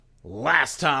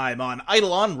Last time on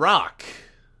Eidolon Rock.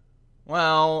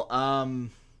 Well,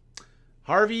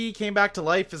 Harvey came back to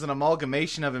life as an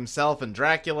amalgamation of himself and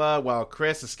Dracula, while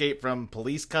Chris escaped from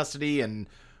police custody and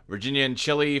Virginia and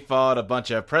Chili fought a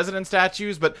bunch of president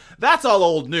statues, but that's all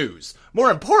old news. More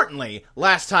importantly,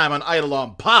 last time on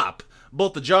Eidolon Pop,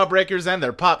 both the Jawbreakers and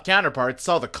their pop counterparts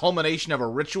saw the culmination of a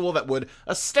ritual that would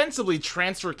ostensibly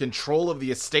transfer control of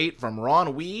the estate from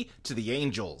Ron Wee to the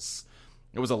Angels.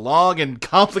 It was a long and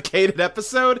complicated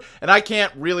episode, and I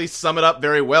can't really sum it up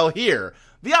very well here.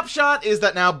 The upshot is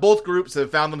that now both groups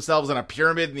have found themselves in a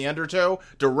pyramid in the Undertow,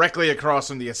 directly across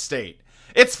from the estate.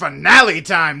 It's finale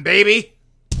time, baby!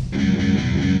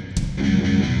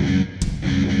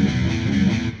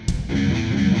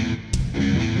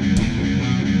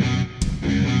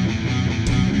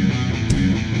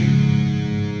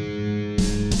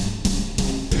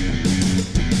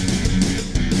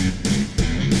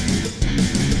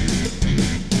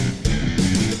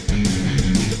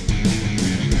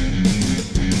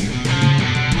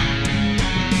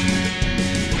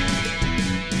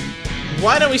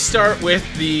 Why don't we start with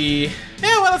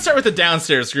let's start with the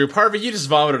downstairs group. Harvey, you just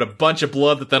vomited a bunch of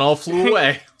blood that then all flew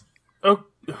away. Oh,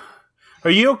 are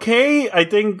you okay? I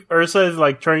think Ursa is,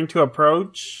 trying to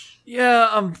approach.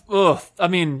 Yeah, I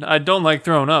mean, I don't like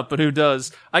throwing up, but who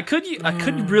does? I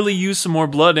could really use some more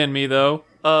blood in me, though.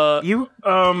 I'm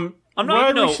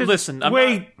not, listen.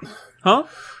 Huh?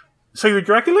 So you're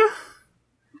Dracula?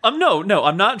 No,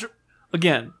 I'm not,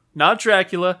 again, not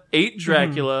Dracula, ate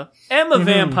Dracula. Am a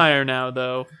vampire now,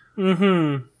 though.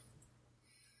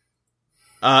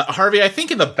 Harvey, I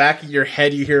think in the back of your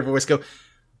head you hear a voice go,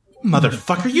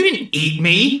 "Motherfucker, you didn't eat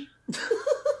me!"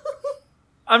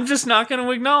 I'm just not going to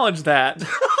acknowledge that.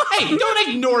 Hey, don't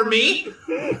ignore me!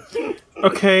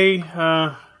 Okay,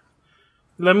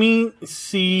 let me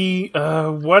see,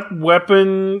 what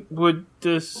weapon would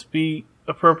this be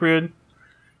appropriate?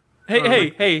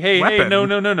 Hey,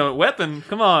 no, weapon,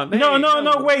 come on. Hey,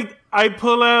 no, wait, I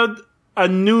pull out a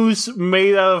noose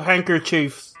made out of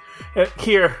handkerchiefs.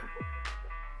 Here,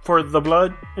 for the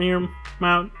blood in your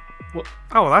mouth.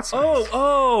 Oh, that's nice.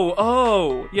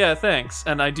 Oh, yeah, thanks.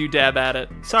 And I do dab at it.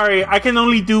 Sorry, I can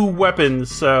only do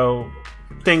weapons, so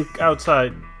think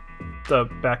outside the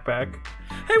backpack.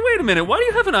 Hey, wait a minute, why do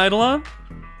you have an Eidolon?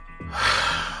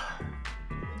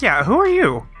 Yeah, who are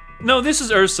you? No, this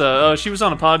is Ursa. She was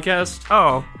on a podcast.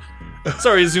 Oh.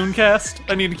 Sorry, Zoomcast.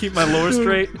 I need to keep my lore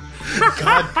straight.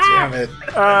 God damn it.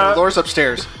 Lore's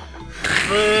upstairs.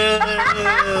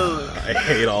 I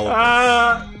hate all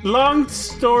of this. Long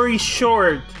story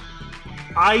short,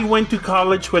 I went to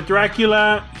college with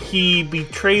Dracula. He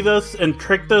betrayed us and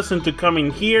tricked us into coming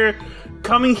here.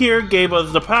 Coming here gave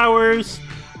us the powers.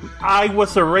 I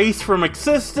was erased from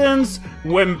existence.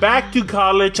 Went back to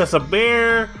college as a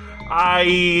bear.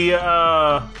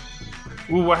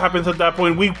 What happens at that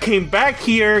point? We came back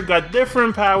here, got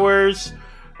different powers,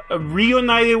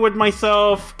 reunited with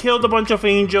myself, killed a bunch of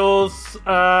angels,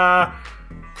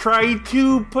 tried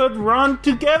to put Ron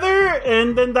together,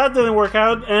 and then that didn't work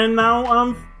out, and now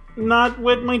I'm not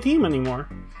with my team anymore.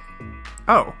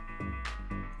 Oh.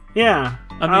 Yeah,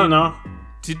 I don't know.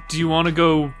 Do you want to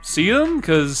go see them?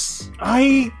 Because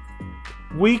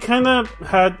we kind of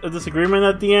had a disagreement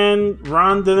at the end.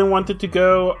 Ron didn't want it to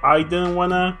go. I didn't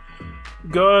want to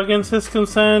go against his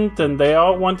consent, and they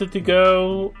all wanted to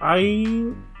go.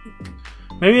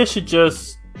 Maybe I should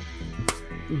just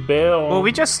bail. Well,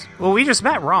 we just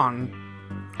met Ron,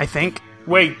 I think.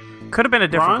 Wait, could have been a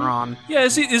different Ron. Yeah,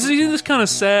 is he this kind of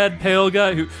sad, pale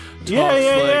guy who talks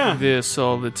like this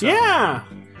all the time? Yeah.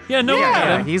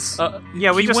 Yeah, he's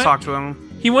we just talked to him.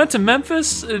 He went to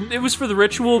Memphis, and it was for the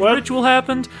ritual. The ritual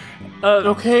happened.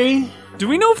 Okay. Do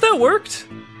we know if that worked?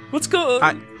 Let's go.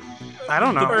 I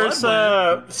don't know.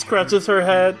 Ursa scratches her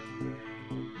head.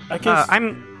 I guess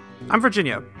I'm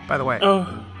Virginia, by the way. Oh,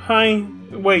 hi.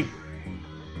 Wait.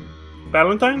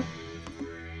 Valentine?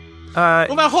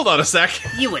 Well, now hold on a sec.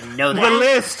 You wouldn't know that. The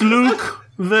list, Luke.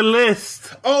 The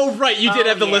list. Oh, right, you did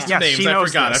have the list of Yes, names. she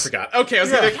knows I this. forgot. Okay, I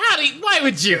was like, why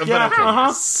would you?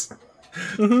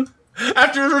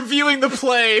 After reviewing the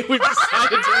play, we've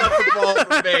decided to let the ball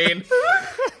remain.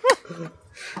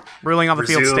 Ruling on the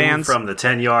field stands. From the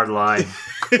 10-yard line.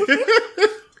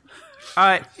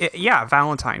 Yeah,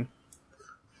 Valentine.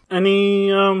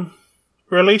 Any,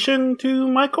 relation to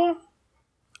Michael?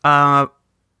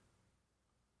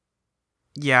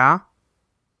 Yeah.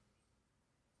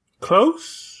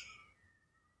 Close?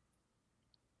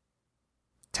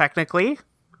 Technically.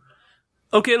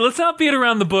 Okay, let's not beat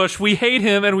around the bush. We hate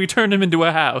him, and we turned him into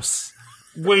a house.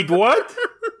 Wait, what?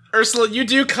 Ursula, you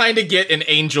do kind of get an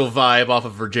angel vibe off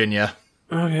of Virginia.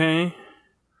 Okay.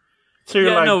 So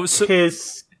you're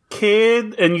his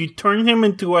kid, and you turn him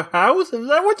into a house? Is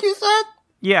that what you said?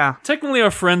 Yeah. Technically,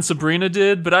 our friend Sabrina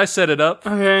did, but I set it up.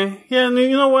 Okay. Yeah,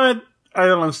 you know what?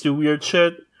 Eidolons do weird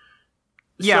shit.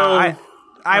 Yeah,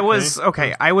 I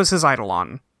was his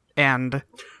Eidolon, and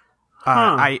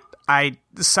I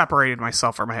separated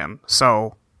myself from him.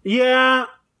 So yeah,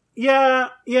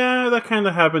 that kind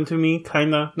of happened to me.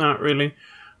 Kinda, not really.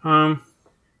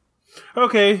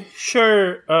 Okay,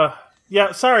 sure.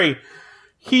 Yeah, sorry.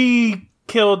 He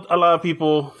killed a lot of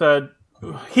people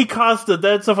he caused the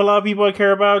deaths of a lot of people I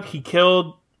care about. He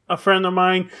killed a friend of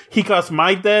mine. He caused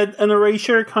my death an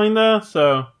erasure, kinda,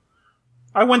 so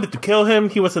I wanted to kill him.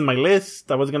 He was in my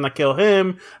list. I was gonna kill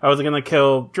him. I was gonna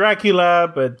kill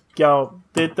Dracula, but y'all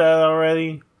did that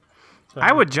already. So,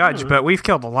 I would judge, but we've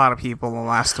killed a lot of people in the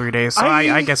last 3 days, so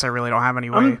I guess I really don't have any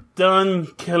way. I'm done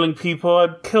killing people.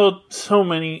 I've killed so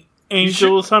many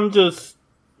angels.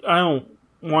 I don't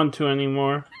want to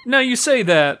anymore. Now you say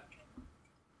that.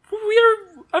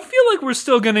 I feel like we're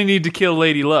still gonna need to kill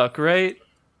Lady Luck, right?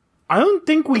 I don't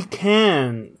think we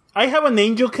can. I have an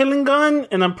angel killing gun,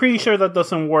 and I'm pretty sure that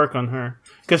doesn't work on her.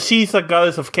 Because she's a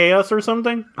goddess of chaos or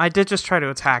something. I did just try to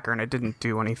attack her, and it didn't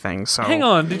do anything, so... Hang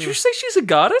on, did you say she's a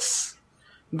goddess?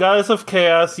 Goddess of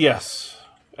chaos, yes.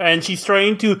 And she's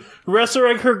trying to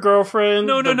resurrect her girlfriend.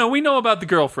 No, we know about the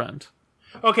girlfriend.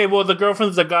 Okay, well, the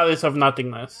girlfriend's the goddess of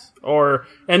nothingness. Or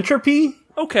entropy?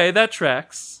 Okay, that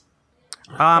tracks.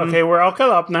 Okay, we're all caught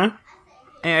up now.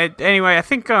 Anyway, I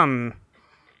think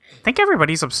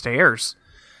everybody's upstairs.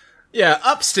 Yeah,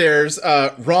 upstairs,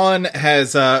 Ron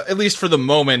has, at least for the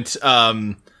moment,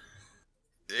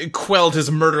 quelled his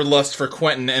murder lust for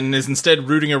Quentin and is instead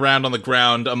rooting around on the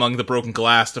ground among the broken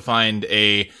glass to find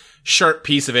a sharp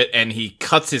piece of it, and he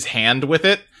cuts his hand with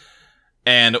it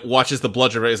and watches the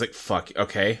blood drip. He's like, fuck,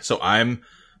 okay, so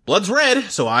blood's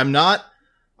red, so I'm not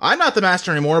the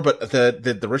master anymore, but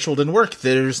the ritual didn't work.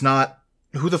 There's not...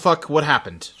 Who the fuck? What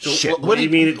happened? So shit. What do you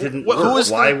mean it didn't work?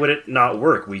 Why would it not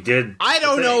work? We did. I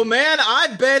don't know, man.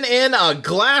 I've been in a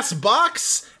glass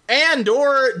box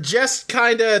or just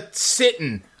kind of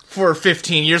sitting for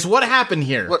 15 years. What happened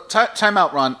here? Well, time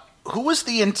out, Ron. Who was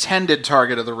the intended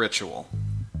target of the ritual?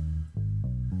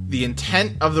 The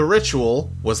intent of the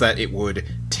ritual was that it would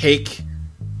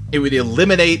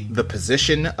eliminate the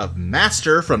position of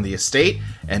master from the estate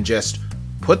and just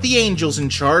put the angels in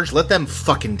charge, let them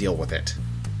fucking deal with it.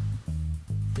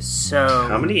 So...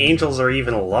 How many angels are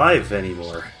even alive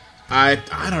anymore? I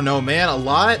don't know, man. A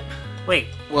lot? Wait,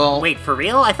 for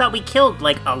real? I thought we killed,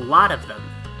 a lot of them.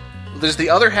 There's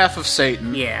the other half of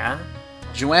Satan. Yeah.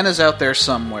 Joanna's out there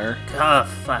somewhere. Oh,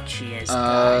 fuck, she is.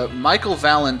 Michael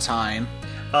Valentine.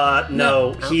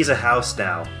 No, he's a house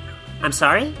now. I'm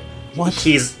sorry? What?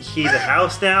 He's a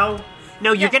house now?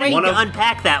 No, you're gonna need to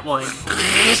unpack that one.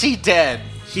 Is he dead?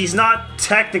 He's not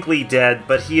technically dead,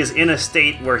 but he is in a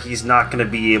state where he's not going to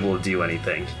be able to do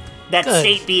anything. That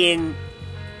state being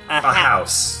a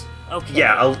house. Okay.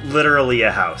 Yeah, literally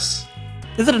a house.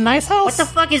 Is it a nice house? What the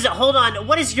fuck is it? Hold on.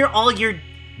 What is all your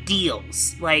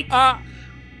deals? Hi,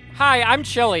 I'm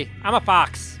Chili. I'm a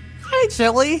fox. Hi,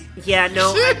 Chili. Yeah,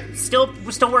 no, we're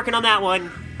still working on that one.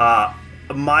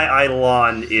 My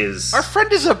Eidolon is... Our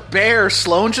friend is a bear,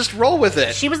 Sloan. Just roll with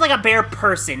it. She was like a bear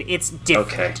person. It's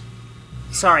different. Okay.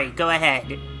 Sorry, go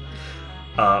ahead.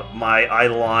 My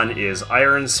Eidolon is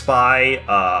Iron Spy.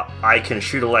 I can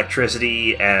shoot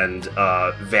electricity and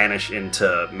vanish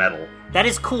into metal. That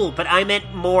is cool, but I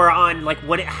meant more on,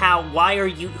 why are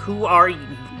you, who are you,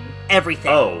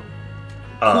 everything. Oh.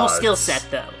 Cool skill set,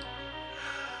 though.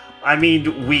 I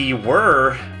mean, we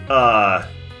were,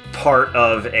 part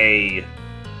of a...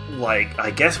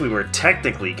 I guess we were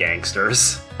technically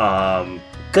gangsters.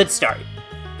 Good start.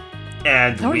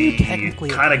 And we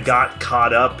kind of got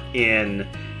caught up in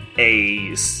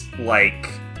a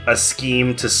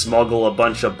scheme to smuggle a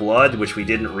bunch of blood, which we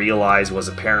didn't realize was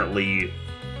apparently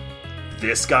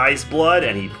this guy's blood,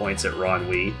 and he points at Ron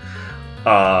Wee.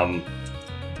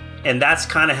 And that's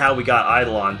kind of how we got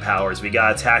Eidolon powers. We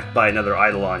got attacked by another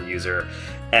Eidolon user,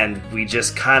 and we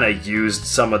just kind of used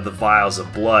some of the vials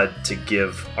of blood to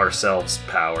give ourselves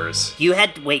powers. You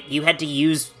had to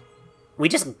use... We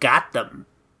just got them.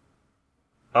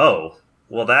 Oh,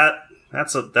 well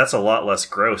that's a lot less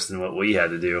gross than what we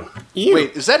had to do. Ew.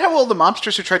 Wait, is that how all the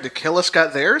mobsters who tried to kill us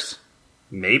got theirs?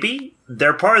 Maybe?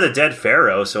 They're part of the dead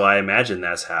pharaoh, so I imagine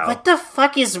that's how. What the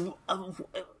fuck is...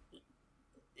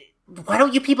 why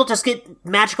don't you people just get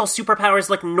magical superpowers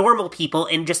like normal people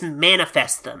and just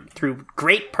manifest them through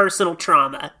great personal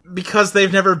trauma? Because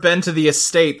they've never been to the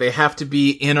estate. They have to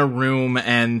be in a room,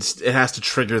 and it has to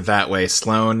trigger that way,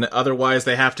 Sloan. Otherwise,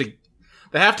 they have to...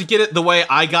 They have to get it the way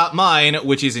I got mine,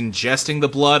 which is ingesting the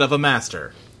blood of a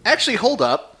master. Actually, hold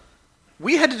up.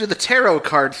 We had to do the tarot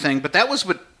card thing, but that was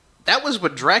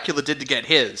what Dracula did to get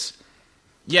his.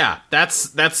 Yeah,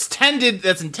 that's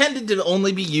intended to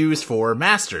only be used for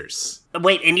masters.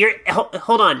 Wait, and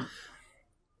hold on.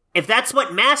 If that's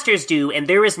what masters do, and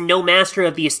there is no master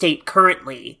of the estate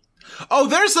currently... Oh,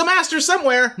 there's a master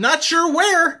somewhere. Not sure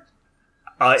where.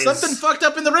 Something fucked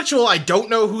up in the ritual. I don't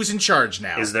know who's in charge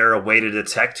now. Is there a way to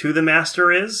detect who the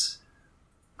master is?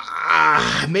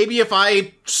 Maybe if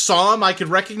I saw him, I could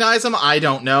recognize him. I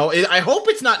don't know. I hope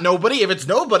it's not nobody. If it's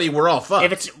nobody, we're all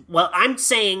fucked. I'm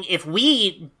saying if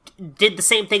we did the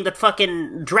same thing that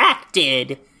fucking Drac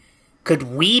did, could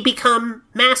we become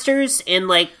masters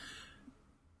and,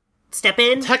 step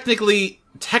in?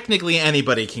 Technically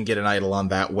anybody can get an Eidolon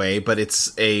that way, but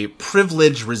it's a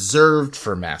privilege reserved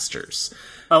for masters.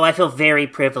 Oh, I feel very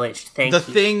privileged. Thank you.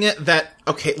 The thing that...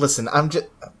 Okay, listen, I'm just...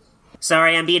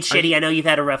 Sorry, I'm being shitty. I know you've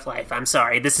had a rough life. I'm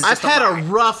sorry. I've had a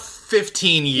rough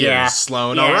 15 years,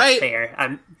 Sloan, all right? Yeah, fair.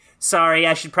 I'm sorry.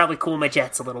 I should probably cool my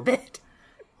jets a little bit.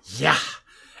 Yeah.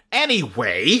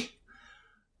 Anyway.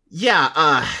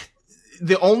 Yeah,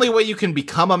 the only way you can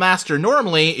become a master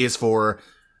normally is for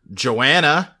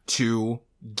Joanna to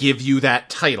give you that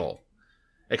title.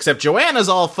 Except Joanna's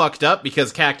all fucked up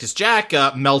because Cactus Jack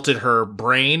melted her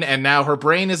brain, and now her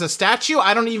brain is a statue?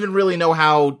 I don't even really know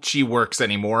how she works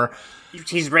anymore.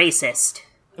 She's racist.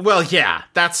 Well, yeah,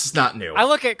 that's not new. I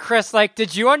look at Chris like,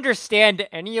 did you understand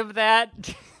any of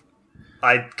that?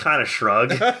 I kind of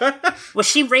shrug. Was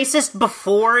she racist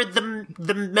before the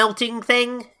melting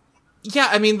thing? Yeah,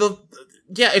 I mean,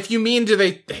 if you mean do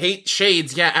they hate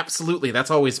shades, yeah, absolutely. That's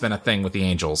always been a thing with the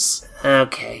angels.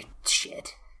 Okay,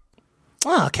 shit.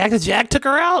 Oh, Cactus Jack took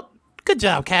her out? Good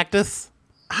job, Cactus.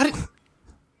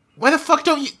 Why the fuck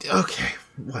don't you... Okay,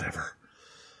 whatever.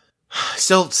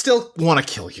 Still want to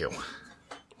kill you.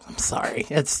 I'm sorry.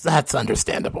 That's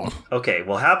understandable. Okay,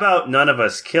 well, how about none of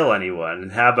us kill anyone,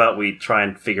 and how about we try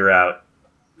and figure out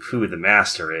who the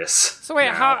master is? So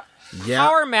wait, how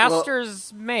are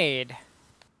masters made?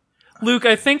 Luke,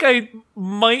 I think I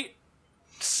might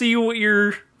see what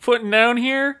you're putting down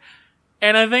here.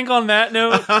 And I think on that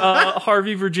note,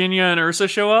 Harvey, Virginia, and Ursa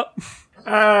show up.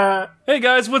 Hey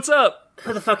guys, what's up?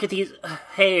 Who the fuck are these?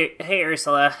 Hey,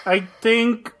 Ursula. I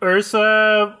think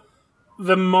Ursa,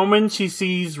 the moment she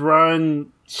sees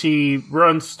Ron, she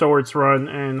runs towards Ron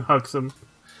and hugs him.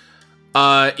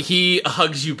 He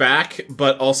hugs you back,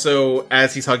 but also,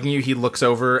 as he's hugging you, he looks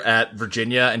over at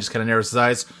Virginia and just kind of narrows his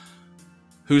eyes.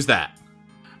 Who's that?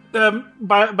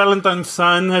 Valentine's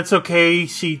son. That's okay.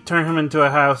 She turned him into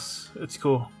a house. It's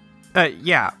cool.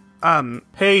 Yeah.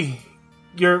 Hey,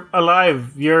 you're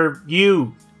alive. You're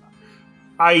you.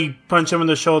 I punch him in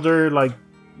the shoulder,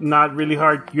 not really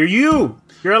hard. You're you.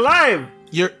 You're alive.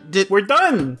 We're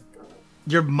done.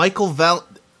 You're Michael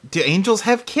Do angels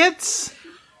have kids?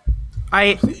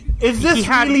 Is this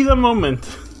really the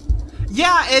moment?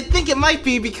 Yeah, I think it might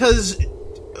be because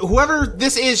whoever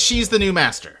this is, she's the new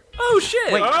master. Oh,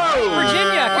 shit. Wait,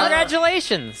 Virginia,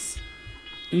 congratulations.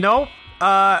 No.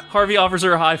 Harvey offers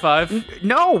her a high five.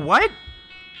 No, what?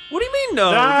 What do you mean,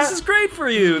 no? This is great for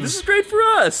you. This is great for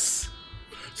us.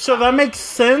 So that makes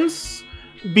sense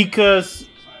because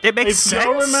it makes sense. If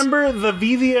y'all remember the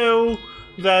video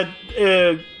that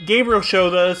Gabriel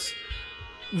showed us,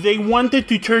 they wanted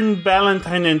to turn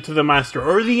Valentine into the master,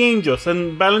 or the angels,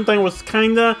 and Valentine was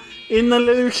kinda in the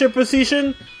leadership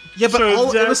position. Yeah, but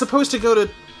it was supposed to go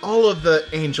to all of the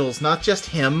angels, not just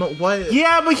him. What?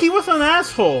 Yeah, but he was an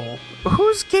asshole.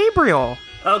 Who's Gabriel?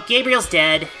 Oh, Gabriel's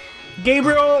dead.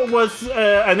 Gabriel was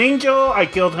an angel. I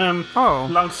killed him. Oh.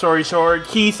 Long story short,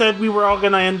 he said we were all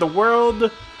gonna end the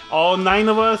world. All 9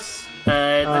 of us.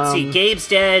 Let's see. Gabe's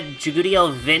dead.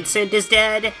 Jagudiel Vincent is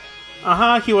dead.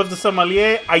 He was the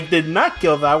sommelier. I did not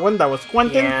kill that one. That was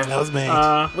Quentin. Yeah. That was me.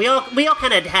 We all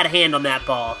kind of had a hand on that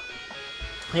ball.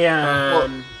 Yeah.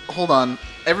 Well, hold on.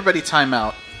 Everybody time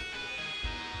out.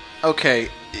 Okay.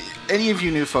 Any of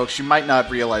you new folks, you might not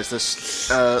realize this.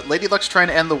 Lady Luck's trying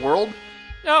to end the world?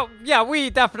 Oh, yeah, we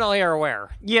definitely are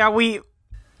aware. Yeah, we...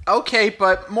 Okay,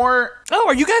 but more... Oh,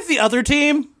 are you guys the other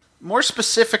team? More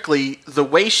specifically, the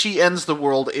way she ends the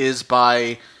world is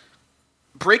by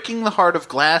breaking the heart of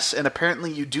glass, and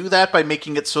apparently you do that by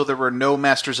making it so there were no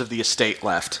masters of the estate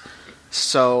left.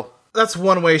 So... That's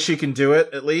one way she can do it,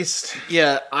 at least.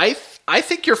 Yeah, I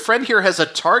think your friend here has a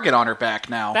target on her back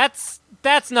now. That's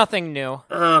nothing new.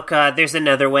 Oh god, there's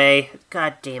another way.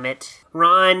 God damn it.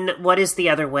 Ron, what is the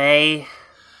other way?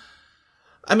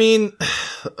 I mean,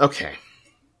 okay.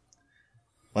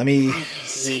 Let me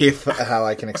see how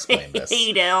I can explain this. I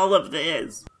hate all of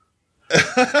this.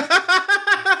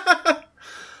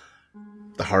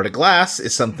 The Heart of Glass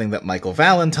is something that Michael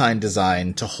Valentine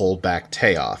designed to hold back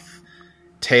Teoth.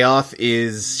 Teoth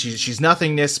is... She's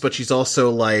nothingness, but she's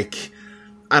also like...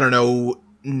 I don't know...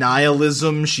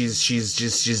 nihilism. She's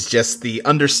just the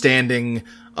understanding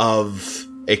of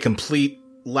a complete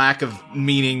lack of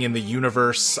meaning in the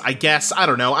universe, I guess. I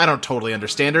don't know. I don't totally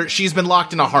understand her. She's been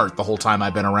locked in a heart the whole time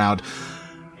I've been around.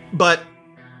 But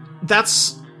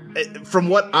that's... From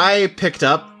what I picked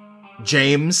up,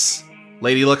 James,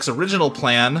 Lady Luck's original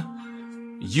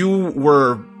plan, you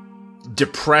were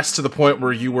depressed to the point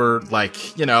where you were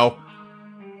like, you know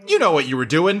what you were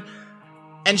doing.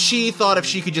 And she thought if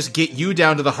she could just get you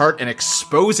down to the heart and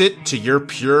expose it to your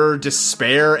pure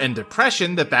despair and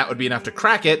depression, that would be enough to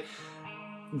crack it.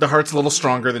 The heart's a little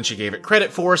stronger than she gave it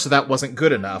credit for, so that wasn't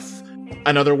good enough.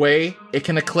 Another way it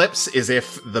can eclipse is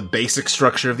if the basic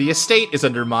structure of the estate is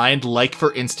undermined, like,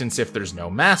 for instance, if there's no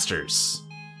masters.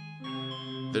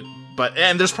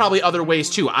 And there's probably other ways,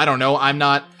 too. I don't know.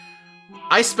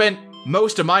 I spent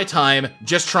most of my time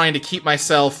just trying to keep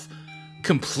myself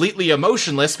completely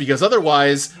emotionless, because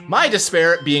otherwise, my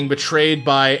despair at being betrayed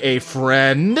by a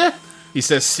friend, he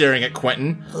says, staring at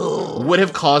Quentin, would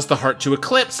have caused the heart to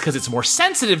eclipse, because it's more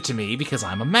sensitive to me, because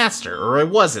I'm a master, or I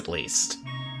was at least.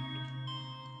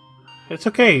 It's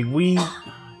okay.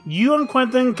 You and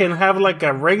Quentin can have like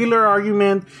a regular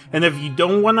argument, and if you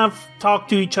don't want to talk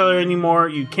to each other anymore,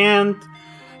 you can't.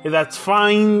 That's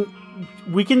fine.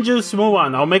 We can just move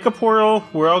on. I'll make a portal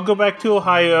where I'll go back to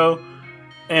Ohio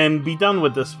and be done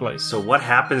with this place. So what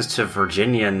happens to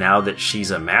Virginia now that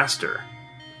she's a master?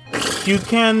 You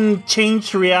can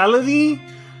change reality,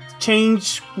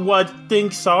 change what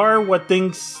things are, what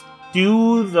things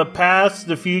do, the past,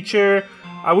 the future.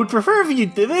 I would prefer if you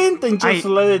didn't and just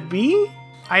let it be.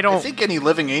 I think any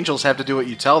living angels have to do what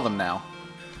you tell them now.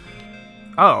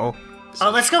 Oh,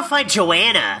 let's go find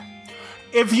Joanna.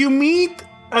 If you meet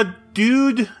a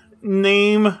dude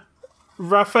named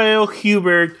Raphael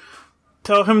Hubert,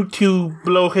 tell him to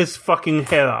blow his fucking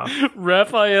head off.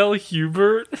 Raphael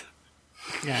Hubert?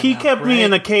 He kept me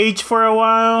in a cage for a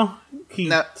while.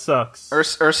 He sucks.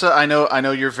 Ursa, I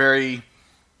know you're very...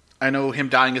 I know him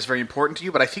dying is very important to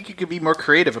you, but I think you could be more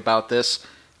creative about this.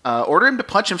 Order him to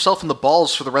punch himself in the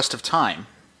balls for the rest of time.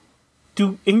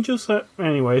 Do angels have...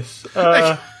 Anyways.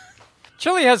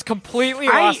 Chili has completely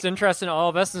lost interest in all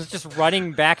of us and is just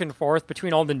running back and forth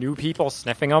between all the new people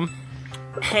sniffing them.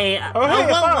 Hey,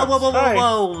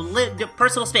 whoa,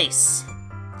 personal space.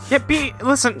 Yeah,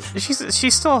 listen,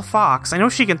 she's still a fox. I know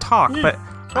she can talk, but...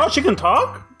 Oh, she can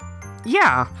talk?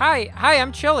 Yeah. Hi,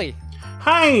 I'm Chili.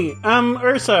 Hi, I'm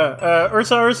Ursa.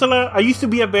 Ursula. I used to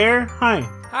be a bear. Hi.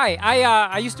 Hi,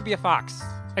 I used to be a fox.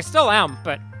 I still am,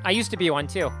 but I used to be one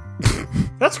too.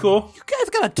 That's cool. You guys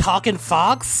got a talking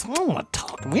fox? I don't want to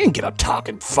talk. We didn't get a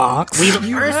talking fox.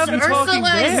 I'm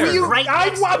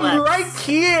right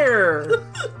here.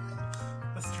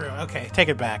 That's true. Okay, take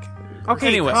it back. Okay,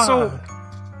 anyway, so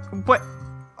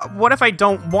what if I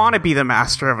don't want to be the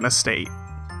master of an estate?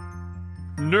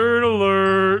 Nerd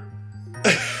alert.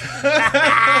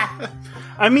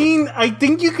 I mean, I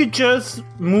think you could just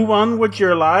move on with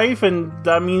your life, and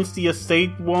that means the estate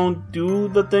won't do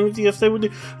the things the estate would do.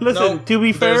 Listen, to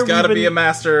be fair, there's got to be a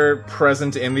master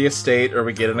present in the estate, or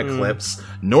we get an eclipse.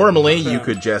 Normally, you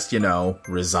could just,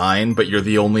 resign, but you're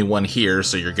the only one here,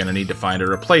 so you're going to need to find a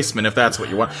replacement if that's what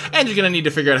you want. And you're going to need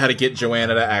to figure out how to get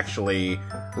Joanna to actually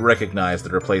recognize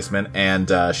the replacement, and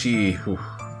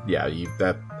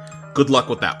good luck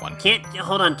with that one.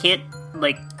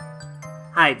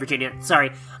 Hi, Virginia. Sorry.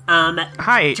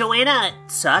 Hi. Joanna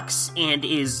sucks and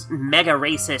is mega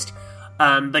racist.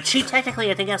 But she technically,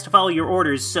 I think, has to follow your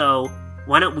orders, so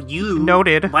why don't you...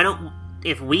 Noted. Why don't...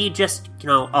 If we just,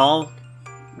 all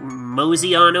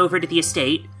mosey on over to the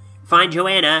estate, find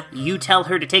Joanna, you tell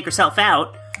her to take herself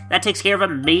out, that takes care of a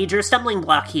major stumbling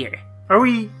block here. Are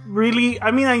we really...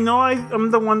 I mean, I know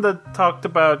I'm the one that talked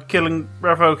about killing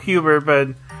Raphael Hubert, but...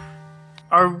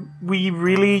 Are we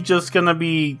really just gonna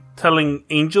be telling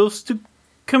angels to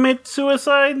commit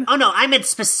suicide? Oh no, I meant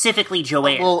specifically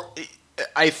Joanna. Well,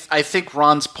 I think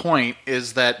Ron's point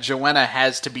is that Joanna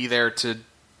has to be there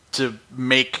to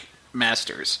make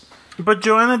masters. But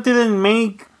Joanna didn't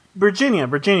make Virginia.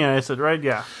 Virginia, I said, right?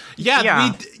 Yeah.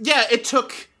 Yeah, it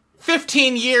took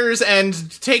 15 years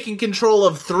and taking control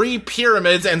of 3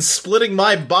 pyramids and splitting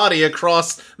my body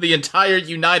across the entire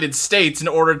United States in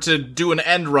order to do an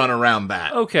end run around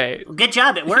that. Okay. Good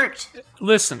job, it worked.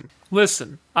 Listen.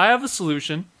 I have a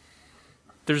solution.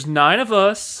 There's 9 of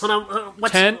us. Hold on,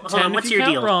 what's your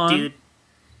deal, Ron. dude?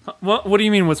 What do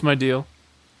you mean, what's my deal?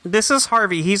 This is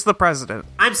Harvey. He's the president.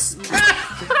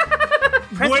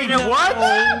 president. Wait,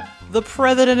 what? The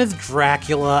president is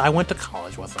Dracula. I went to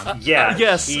college with him. Yeah.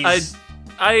 Yes, he's-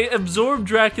 I absorbed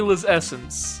Dracula's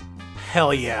essence,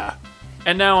 Hell yeah.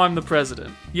 and now I'm the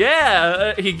president.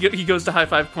 Yeah, he goes to high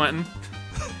five Quentin.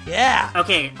 Yeah.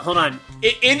 Okay, hold on.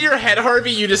 In your head,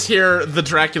 Harvey, you just hear the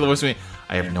Dracula voice me.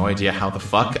 I have no idea how the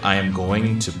fuck I am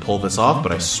going to pull this off,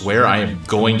 but I swear I am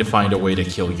going to find a way to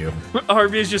kill you.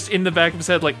 Harvey is just in the back of his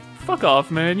head like, fuck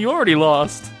off, man, you already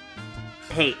lost.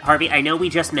 Hey, Harvey, I know we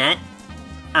just met.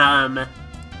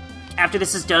 After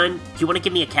this is done, do you want to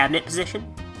give me a cabinet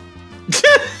position?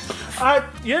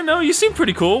 Yeah, no, you seem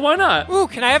pretty cool, why not? Ooh,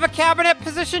 can I have a cabinet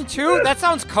position too? That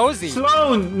sounds cozy.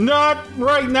 Sloan, not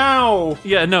right now.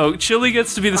 Yeah, no, Chili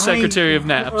gets to be the secretary of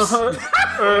naps.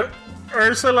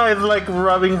 Ursula is like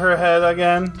rubbing her head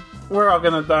again. We're all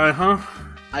gonna die, huh?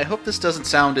 I hope this doesn't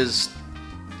sound as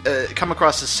come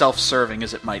across as self-serving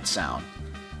as it might sound.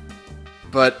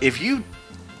 But if you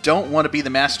don't want to be the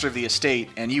master of the estate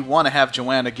and you want to have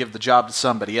Joanna give the job to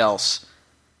somebody else,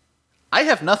 I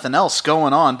have nothing else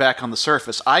going on back on the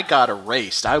surface. I got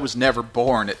erased. I was never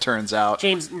born, it turns out.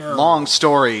 James, no. Long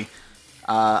story.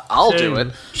 I'll do it.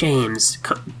 James,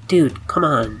 dude, come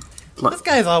on. This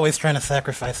guy's always trying to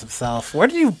sacrifice himself. Where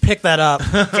did you pick that up?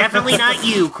 Definitely not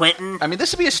you, Quentin. I mean,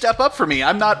 this would be a step up for me.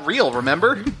 I'm not real,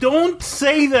 remember? Don't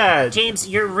say that. James,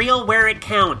 you're real where it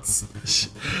counts.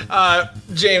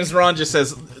 James, Ron just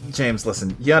says, James,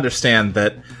 listen, you understand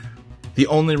that the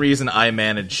only reason I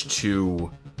managed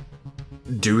to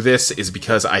do this is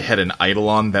because I had an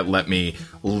Eidolon that let me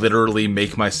literally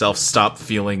make myself stop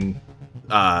feeling,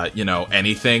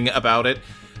 anything about it.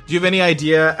 Do you have any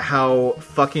idea how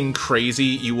fucking crazy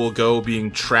you will go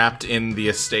being trapped in the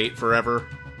estate forever?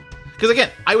 Because again,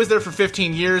 I was there for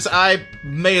 15 years, I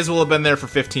may as well have been there for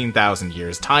 15,000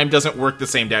 years. Time doesn't work the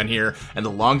same down here, and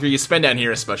the longer you spend down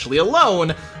here, especially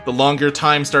alone, the longer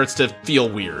time starts to feel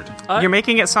weird. You're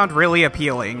making it sound really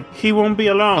appealing. He won't be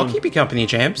alone. I'll keep you company,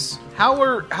 James.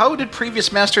 How did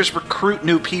previous masters recruit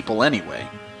new people anyway?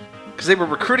 Because they were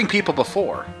recruiting people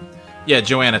before. Yeah,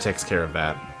 Joanna takes care of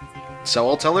that. So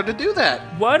I'll tell her to do that.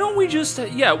 Why don't we just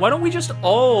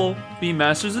all be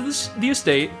masters of the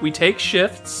estate? We take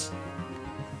shifts,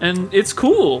 and it's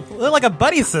cool. They're like a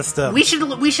buddy system. We should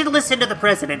listen to the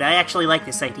president. I actually like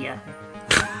this idea.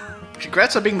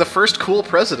 Congrats on being the first cool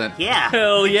president. Yeah.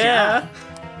 Hell yeah.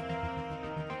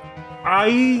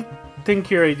 I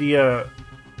think your idea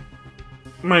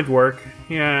might work.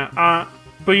 Yeah.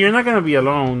 But you're not gonna be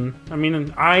alone. I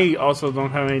mean, I also don't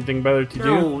have anything better to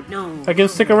do. No. I can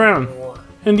stick around.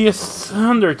 In the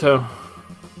Undertow.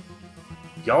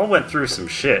 Y'all went through some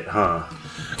shit, huh?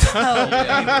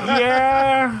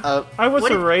 Yeah. I was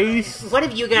erased. What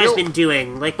have you guys been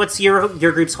doing? Like, what's your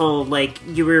group's whole, like,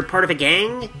 you were part of a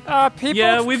gang? People.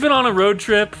 Yeah, we've been on a road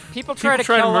trip. People try to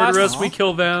kill murder us. us. We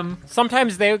kill them.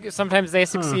 Sometimes they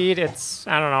succeed. It's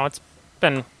I don't know. It's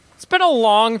been a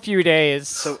long few days.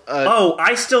 So,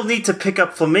 I still need to pick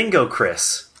up Flamingo,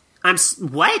 Chris.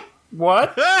 What?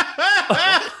 What?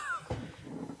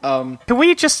 Can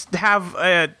we just have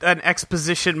an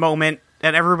exposition moment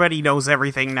and everybody knows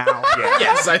everything now?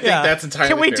 Yes, I think that's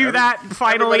entirely Can we fair. do that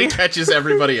finally? Everybody catches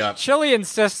everybody up. Chili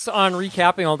insists on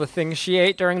recapping all the things she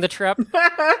ate during the trip.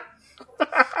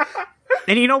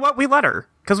 And you know what? We let her,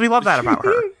 because we love that about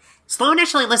her. Sloan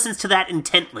actually listens to that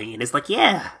intently and is like,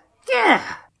 yeah.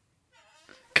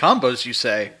 combos, you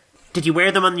say? Did you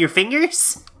wear them on your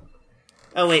fingers?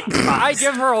 Oh, wait. I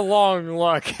give her a long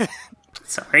look.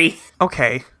 Sorry.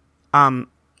 Okay. Now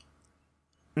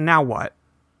what?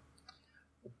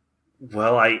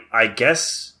 Well, I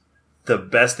guess the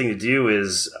best thing to do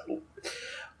is,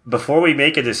 before we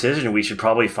make a decision, we should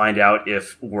probably find out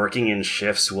if working in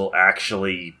shifts will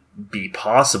actually be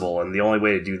possible. And the only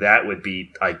way to do that would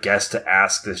be, I guess, to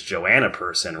ask this Joanna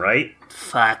person, right?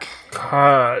 Fuck.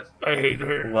 God, I hate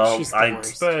her. Well, She's the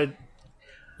worst. But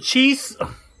she's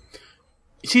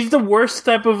the worst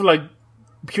type of, like,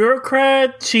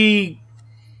 bureaucrat. She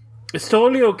is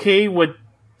totally okay with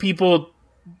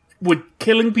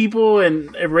killing people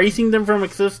and erasing them from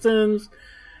existence,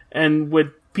 and with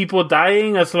people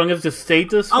dying as long as the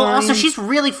state is fine. Oh, also, she's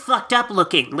really fucked up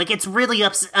looking. Like, it's really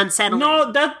unsettling. No,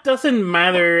 that doesn't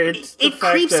matter. It's the It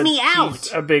fact creeps that me out.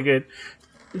 she's a bigot.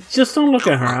 Just don't look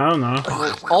at her. I don't know.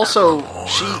 Also,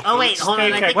 she... Oh, wait, hold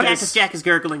on. I think What Cactus is- Jack is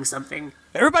gurgling something.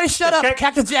 Everybody shut up.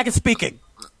 Cactus Jack is speaking.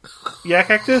 Yeah,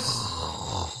 Cactus?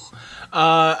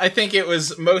 I think it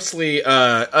was mostly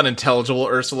unintelligible,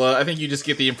 Ursula. I think you just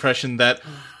get the impression that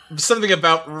something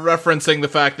about referencing the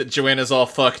fact that Joanna's all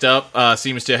fucked up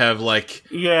seems to have, like,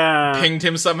 pinged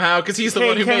him somehow, because he's the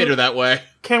one who made her that way.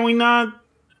 Can we not...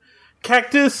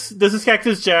 Cactus, this is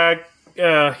Cactus Jack.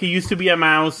 He used to be a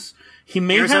mouse. He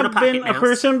may Arizona have been Pocket a Mouse.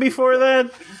 person before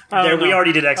that. We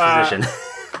already did exposition.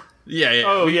 Yeah.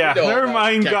 Oh, yeah. Never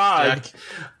mind, God. Jack.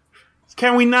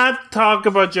 Can we not talk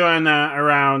about Joanna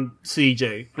around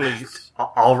CJ, please?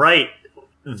 All right.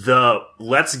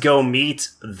 Let's go meet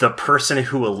the person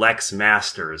who elects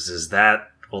masters.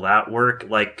 Will that work?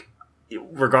 Like,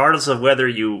 regardless of whether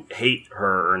you hate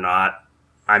her or not,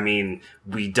 I mean,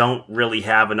 we don't really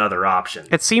have another option.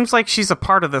 It seems like she's a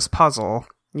part of this puzzle.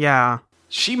 Yeah.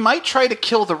 She might try to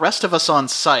kill the rest of us on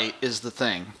sight, is the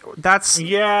thing.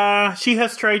 Yeah, she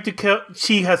has tried to kill...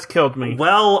 She has killed me.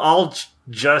 Well, I'll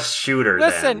just shoot her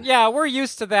Listen, then. yeah, we're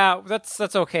used to that. That's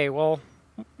okay. Well,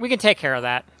 we can take care of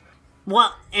that.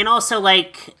 Well, and also we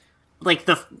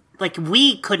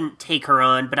couldn't take her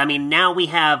on, but I mean now we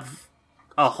have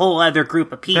a whole other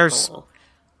group of people.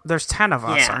 There's 10 of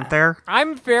us, Yeah. aren't there?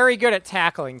 I'm very good at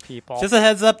tackling people. Just a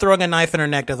heads up, throwing a knife in her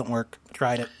neck doesn't work.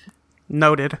 Tried it.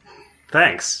 Noted.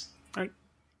 Thanks.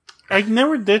 I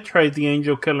never did try the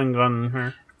angel killing on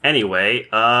her. Anyway,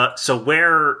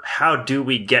 so how do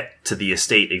we get to the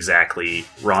estate exactly,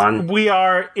 Ron? We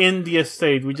are in the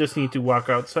estate. We just need to walk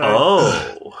outside.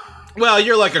 Oh. Well,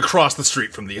 you're like across the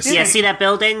street from the estate. Yeah, see that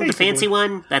building? The fancy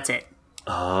one? That's it.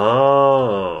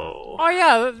 Oh. Oh,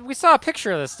 yeah, we saw a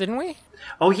picture of this, didn't we?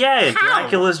 Oh, yeah, in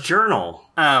Dracula's journal.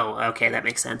 Oh, okay, that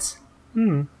makes sense.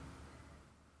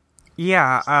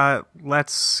 Yeah,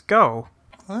 let's go.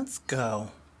 Let's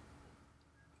go.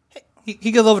 Hey,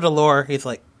 he goes over to Lore. He's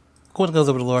like, Gwen goes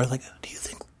over to Lore. Like, do you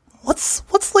think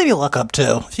what's Lady Luck up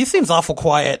to? She seems awful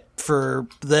quiet for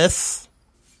this.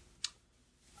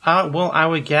 Well, I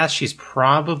would guess she's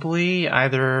probably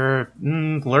either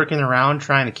lurking around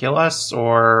trying to kill us,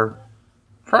 or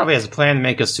probably has a plan to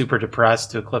make us super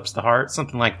depressed to eclipse the heart,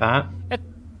 something like that.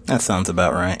 That sounds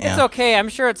about right. Yeah. It's okay. I'm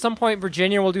sure at some point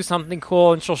Virginia will do something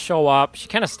cool and she'll show up. She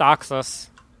kind of stalks us.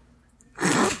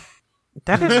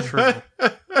 That is true.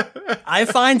 I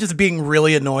find just being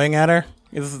really annoying at her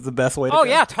is the best way to go. Oh,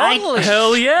 yeah, totally.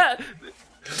 Hell yeah.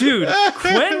 Dude,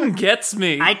 Gwen gets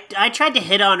me. I tried to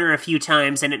hit on her a few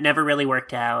times and it never really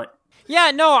worked out.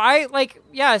 Yeah, no,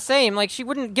 same. Like, she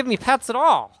wouldn't give me pets at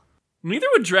all. Neither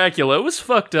would Dracula. It was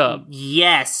fucked up.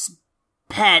 Yes,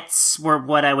 pets were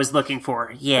what I was looking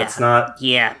for. Yeah. It's not.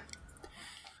 Yeah.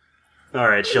 All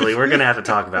right, Chili, we're going to have to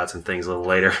talk about some things a little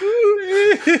later.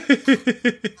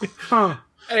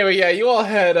 Anyway, yeah, you all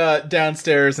head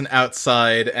downstairs and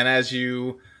outside, and as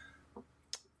you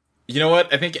know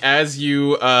what? I think as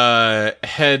you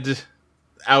head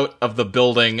out of the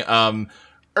building,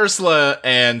 Ursula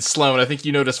and Sloane, I think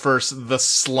you notice first the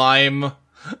slime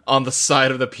on the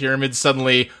side of the pyramid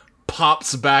suddenly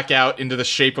pops back out into the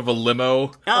shape of a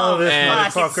limo. Oh, this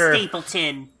it's motherfucker.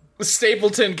 Stapleton.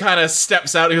 Stapleton kind of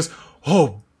steps out and goes,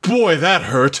 "Oh boy, that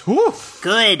hurt." Oof.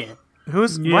 Good.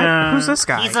 Who's this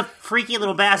guy? He's a freaky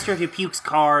little bastard who pukes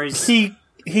cars. He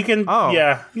can... Oh.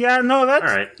 Yeah. Yeah, no, that's...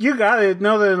 All right. You got it.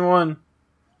 No, than one.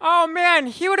 Oh, man,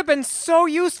 he would have been so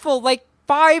useful, like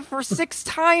 5 or 6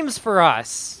 times for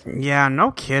us. Yeah,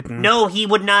 no kidding. No, he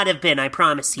would not have been, I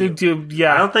promise you. Dude, I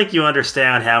yeah. don't think you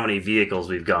understand how many vehicles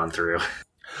we've gone through.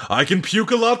 "I can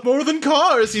puke a lot more than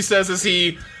cars," he says as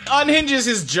he unhinges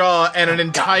his jaw and an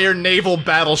entire naval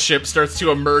battleship starts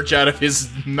to emerge out of his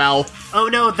mouth. Oh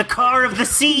no, the car of the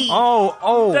sea!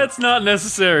 Oh. That's not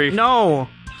necessary. No.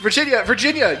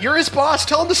 Virginia, you're his boss.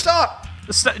 Tell him to stop.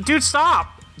 Dude,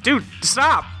 stop. Dude,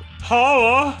 stop.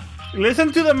 Huh?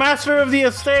 Listen to the master of the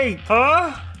estate,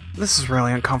 huh? This is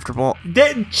really uncomfortable.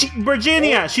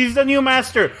 Virginia, she's the new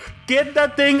master. Get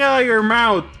that thing out of your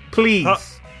mouth, please.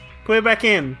 Put it back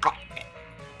in. Oh,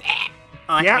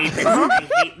 I Yeah.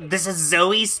 hate this. This is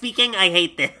Zoe speaking? I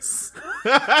hate this.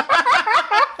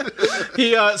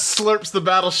 He slurps the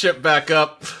battleship back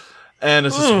up and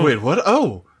is just, "Wait, what?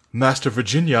 Oh, Master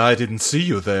Virginia, I didn't see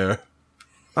you there."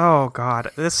 Oh, God.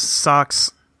 This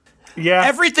sucks. Yeah.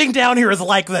 Everything down here is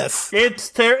like this.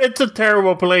 It's a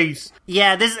terrible place.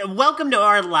 Yeah, welcome to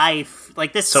our life.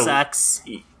 Like, this So- sucks.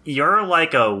 You're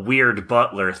like a weird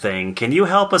butler thing. Can you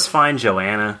help us find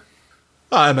Joanna?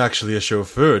 "I'm actually a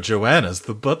chauffeur. Joanna's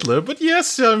the butler, but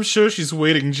yes, I'm sure she's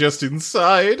waiting just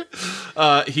inside."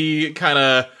 He kind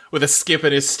of, with a skip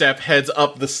in his step, heads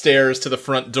up the stairs to the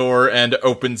front door and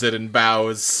opens it and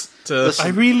bows to... I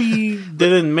really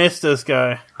didn't miss this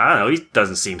guy. I don't know, he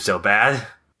doesn't seem so bad.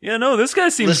 Yeah, no, this guy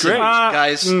seems Listen, great.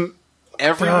 guys,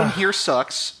 everyone here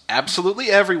sucks. Absolutely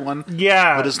everyone.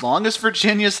 Yeah. But as long as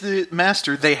Virginia's the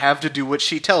master, they have to do what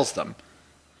she tells them.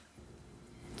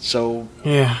 So,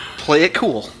 Yeah. play it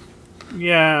cool.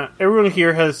 Yeah. Everyone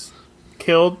here has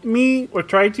killed me or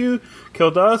tried to,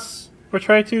 killed us or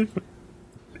tried to.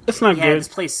 It's not Yeah, good. this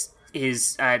place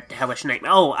is a hellish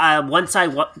nightmare. Once I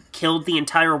killed the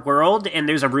entire world, and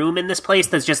there's a room in this place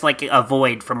that's just like a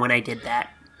void from when I did that.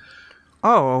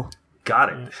 Oh.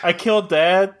 Got it. I killed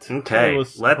that. Okay, That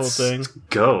was the let's whole thing.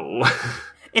 go.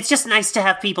 It's just nice to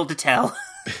have people to tell.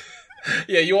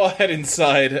 Yeah, you all head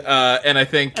inside, and I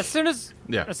think As soon as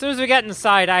we get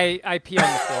inside, I pee on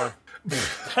the floor.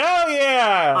 Hell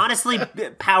yeah! Honestly,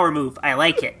 power move. I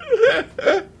like it.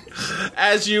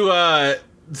 as you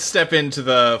step into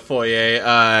the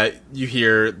foyer, you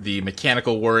hear the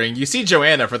mechanical whirring. You see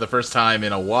Joanna for the first time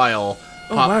in a while.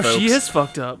 Oh wow, she is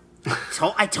fucked up.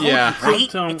 I told Yeah. you,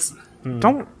 right? Don't-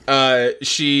 Don't.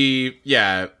 She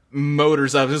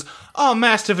motors up and says, "Oh,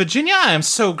 Master Virginia, I am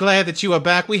so glad that you are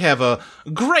back. We have a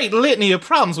great litany of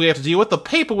problems we have to deal with. The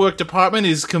paperwork department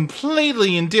is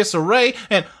completely in disarray,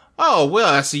 and, oh,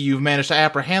 well, I see you've managed to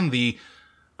apprehend the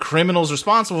criminals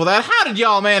responsible for that. How did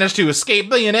y'all manage to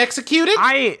escape being executed?"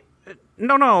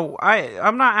 No,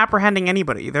 I'm not apprehending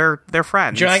anybody. They're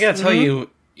friends. John, I gotta tell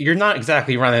you, you're not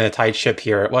exactly running a tight ship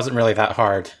here. It wasn't really that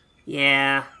hard.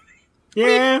 Yeah.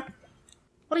 Yeah.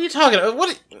 What are you talking about?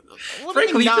 What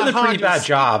Frankly, you did a pretty bad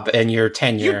job. job in your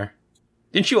tenure.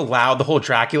 Didn't you allow the whole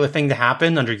Dracula thing to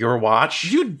happen under your watch?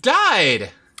 You died!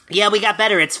 Yeah, we got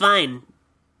better. It's fine.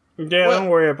 Yeah, don't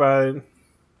worry about it.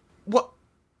 What?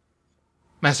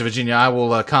 Master Virginia, I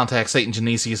will contact Satan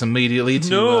Genesius immediately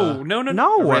to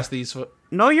No. arrest these.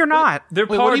 No, you're not. They're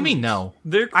Wait, what do you mean, no?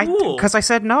 They're cool. Because I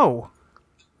said no.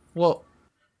 Well,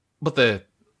 but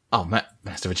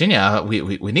Master Virginia, we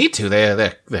need to.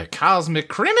 They're cosmic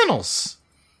criminals.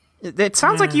 It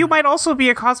sounds like you might also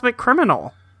be a cosmic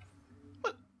criminal.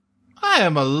 I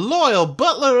am a loyal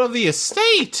butler of the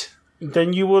estate.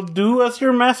 Then you will do as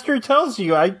your master tells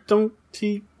you. I don't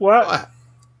see what.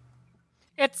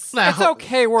 It's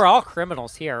okay. We're all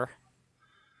criminals here.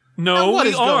 No, what we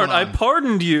is going aren't. I on?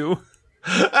 pardoned you.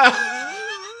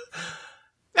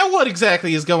 Now, what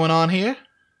exactly is going on here?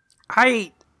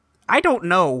 I don't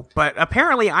know, but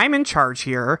apparently I'm in charge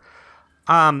here.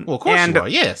 Well, of course you are.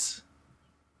 Yes.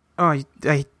 Oh,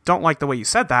 I don't like the way you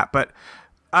said that, but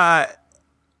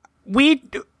we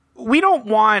don't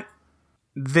want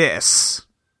this.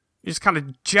 Just kind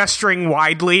of gesturing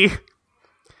widely.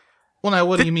 Well, now,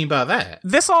 what do you mean by that?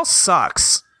 This all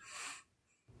sucks.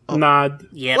 Nod.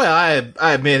 Yep. Well,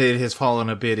 I admit it has fallen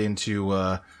a bit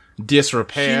into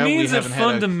disrepair. She means we it haven't had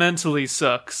fundamentally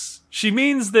sucks. She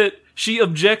means that she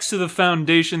objects to the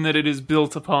foundation that it is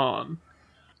built upon.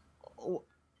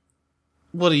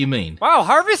 What do you mean? Wow,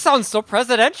 Harvey sounds so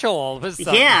presidential all of a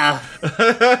sudden. Yeah.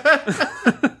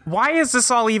 Why is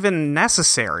this all even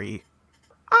necessary?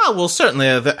 Oh, well, certainly.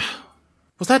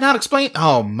 Was that not explained?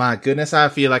 Oh, my goodness. I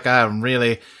feel like I'm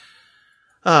really,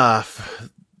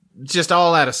 just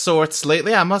all out of sorts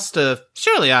lately. I must have,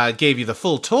 surely I gave you the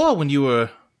full tour when you were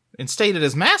instated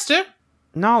as master.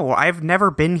 No, I've never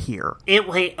been here.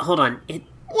 Wait, hold on.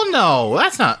 Well, no,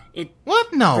 that's not.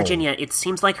 What? No. Virginia, it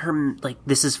seems like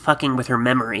this is fucking with her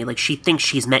memory. Like, she thinks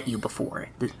she's met you before.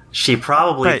 She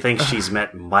probably thinks she's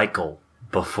met Michael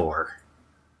before.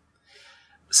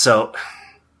 So,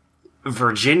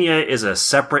 Virginia is a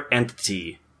separate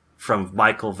entity from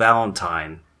Michael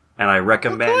Valentine, and I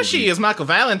recommend. Of course she is. Michael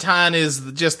Valentine is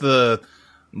just the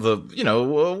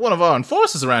one of our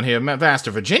enforcers around here.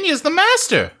 Master Virginia is the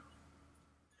master.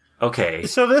 Okay.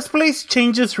 So this place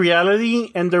changes reality,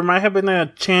 and there might have been a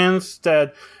chance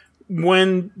that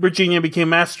when Virginia became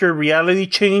master, reality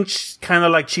changed, kind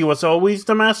of like she was always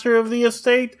the master of the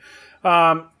estate.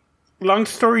 Long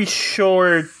story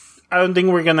short, I don't think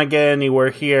we're gonna get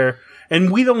anywhere here. And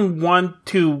we don't want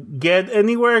to get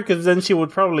anywhere, because then she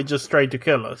would probably just try to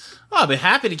kill us. I'll be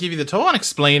happy to give you the tour and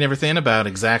explain everything about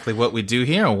exactly what we do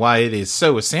here and why it is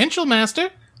so essential, Master.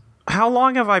 How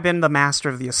long have I been the master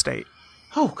of the estate?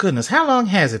 Oh, goodness, how long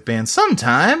has it been? Some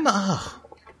time. Oh,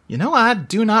 I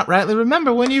do not rightly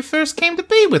remember when you first came to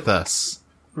be with us.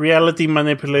 Reality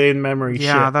manipulating memory shit.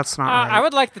 Yeah, that's not right. I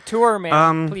would like the tour,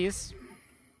 man, please.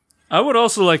 I would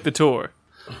also like the tour.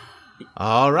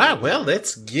 All right, well,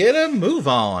 let's get a move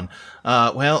on.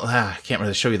 I can't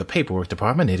really show you the paperwork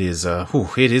department. It is,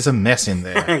 it is a mess in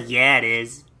there. Yeah, it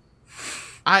is.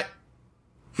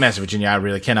 Master Virginia, I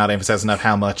really cannot emphasize enough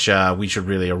how much we should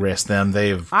really arrest them.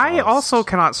 I also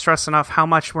cannot stress enough how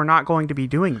much we're not going to be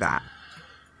doing that.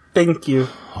 Thank you.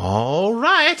 All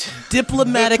right.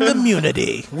 Diplomatic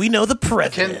immunity. We know the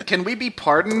president. Can we be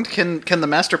pardoned? Can the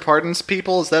master pardons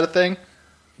people? Is that a thing?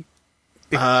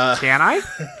 Can I?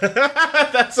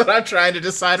 That's what I'm trying to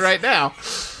decide right now.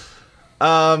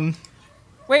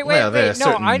 Wait. No,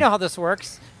 certain... I know how this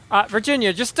works.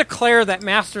 Virginia, just declare that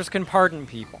masters can pardon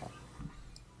people.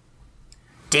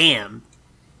 Damn.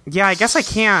 Yeah, I guess I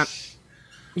can't.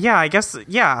 Yeah, I guess.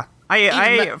 Yeah,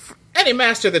 Any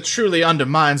master that truly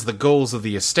undermines the goals of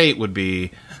the estate would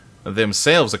be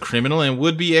themselves a criminal and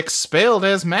would be expelled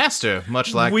as master,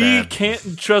 much like we that.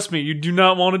 can't, trust me, you do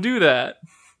not want to do that.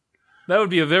 That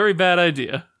would be a very bad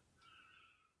idea.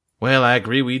 Well, I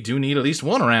agree we do need at least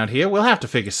one around here. We'll have to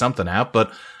figure something out,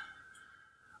 but...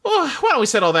 Well, why don't we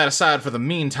set all that aside for the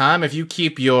meantime? If you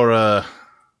keep your,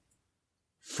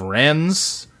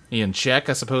 friends in check,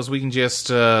 I suppose we can just,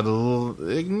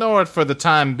 ignore it for the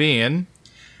time being.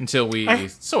 Until we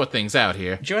sort things out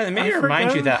here. Joanna, may I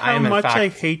remind you that I am, in much I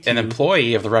fact, hate an you.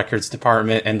 employee of the Records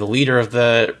Department and the leader of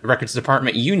the Records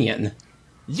Department union.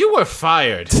 You were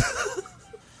fired.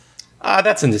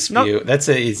 That's in dispute. It's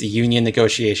a union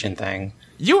negotiation thing.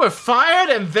 You were fired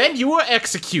and then you were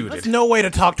executed. There's no way to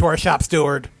talk to our shop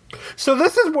steward. So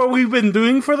this is what we've been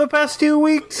doing for the past 2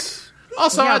 weeks?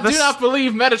 Also, I do not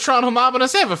believe Metatron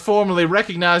Homogeneous ever formally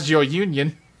recognized your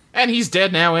union. And he's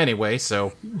dead now anyway,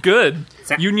 so... Good.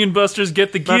 Union busters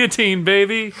get the guillotine,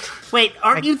 baby. Wait,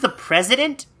 aren't you the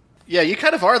president? Yeah, you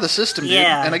kind of are the system, dude.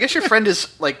 Yeah. And I guess your friend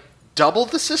is, like, double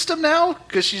the system now?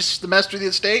 Because she's the master of the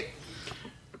estate?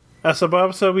 As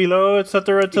above, so below,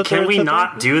 etc., etc. Can we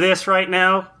not do this right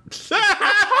now?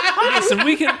 Listen,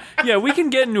 we can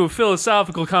get into a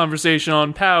philosophical conversation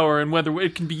on power and whether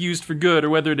it can be used for good or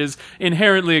whether it is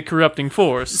inherently a corrupting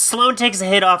force. Sloane takes a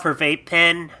hit off her vape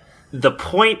pen. The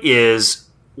point is,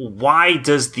 why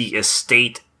does the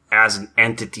estate as an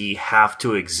entity have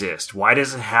to exist? Why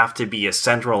does it have to be a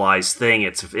centralized thing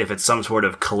if it's some sort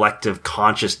of collective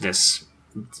consciousness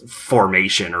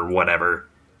formation or whatever?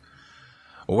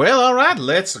 Well, alright,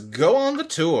 let's go on the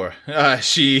tour.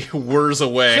 She whirs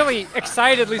away. Chili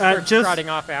excitedly starts just- trotting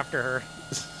off after her.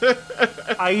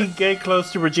 I get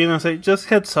close to Regina and say, just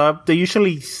heads up, they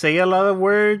usually say a lot of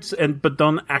words, but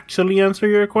don't actually answer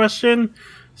your question.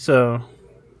 So,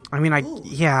 I mean,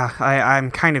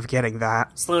 I'm kind of getting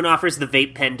that. Sloane offers the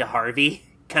vape pen to Harvey,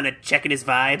 kind of checking his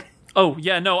vibe. Oh,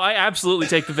 yeah, no, I absolutely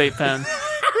take the vape pen.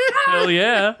 Hell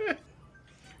yeah.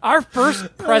 Our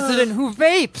first president who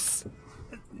vapes!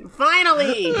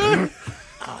 Finally!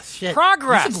 Oh, shit.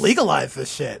 Progress! We should legalize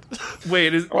this shit.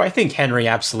 Wait, I think Henry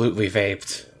absolutely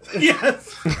vaped.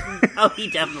 Yes. Oh, he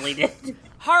definitely did.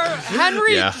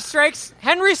 Henry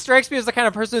strikes me as the kind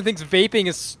of person who thinks vaping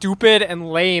is stupid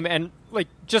and lame and like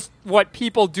just what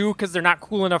people do because they're not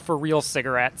cool enough for real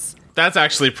cigarettes. That's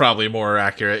actually probably more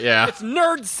accurate, yeah. It's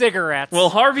nerd cigarettes. Well,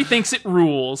 Harvey thinks it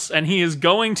rules, and he is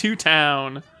going to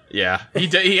town. Yeah,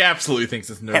 he absolutely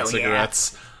thinks it's nerd Hell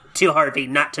cigarettes. Yeah. To Harvey,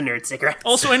 not to nerd cigarettes.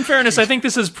 Also, in fairness, I think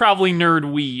this is probably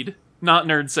nerd weed, not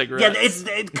nerd cigarettes.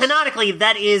 Yeah, canonically,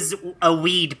 that is a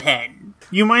weed pen.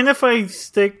 you mind if I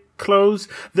stick close?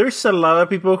 There's a lot of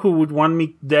people who would want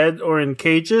me dead or in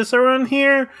cages around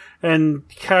here, and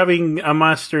having a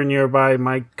master nearby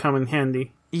might come in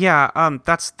handy. Yeah,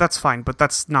 that's fine, but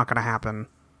that's not gonna happen.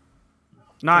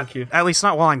 Thank you. At least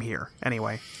not while I'm here,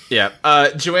 anyway. Yeah,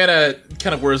 Joanna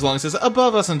kind of whirs along and says,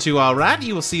 above us and to our right,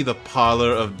 you will see the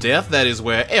Parlor of Death. That is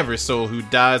where every soul who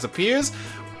dies appears,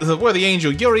 where the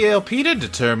angel Uriel Peter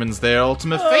determines their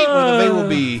ultimate fate, whether they will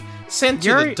be sent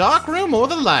to the dark room or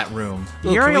the light room.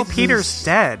 Uriel Peter's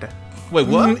dead. Wait,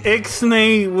 what?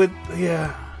 Ixnay with...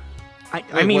 yeah.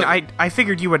 I mean, I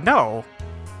figured you would know.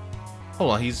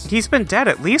 Hold on, he's been dead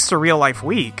at least a real life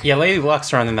week. Yeah, Lady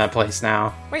Luck's running that place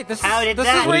now. Wait, this How did is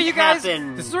that where you guys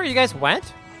happen? This is where you guys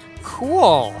went?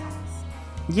 Cool.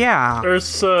 Yeah.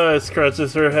 Ursa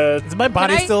scratches her head. Is my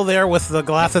body still there with the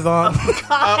glasses on?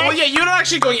 Well, yeah, you're not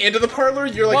actually going into the parlor.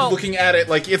 You're like looking at it,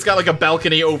 like it's got like a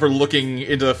balcony overlooking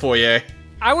into the foyer.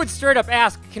 I would straight up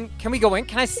ask, can we go in?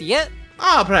 Can I see it?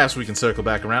 Perhaps we can circle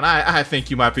back around. I think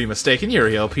you might be mistaken.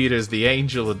 Uriel Peter's the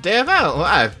angel of death.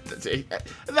 I think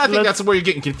that's where you're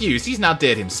getting confused. He's not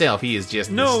dead himself. He is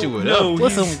just the steward.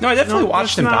 Listen, I definitely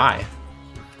watched him die.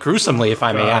 Gruesomely, if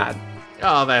I may add.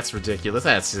 Oh, that's ridiculous.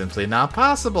 That's simply not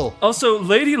possible. Also,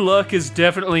 Lady Luck is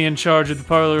definitely in charge of the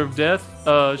Parlor of Death.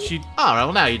 She... Alright,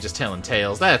 well now you're just telling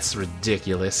tales. That's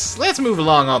ridiculous. Let's move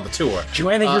along on the tour.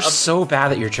 Joanna, you're so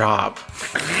bad at your job.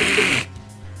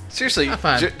 Seriously,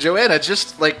 Joanna,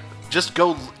 just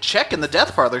go check in the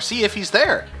death parlor, see if he's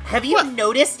there. Have you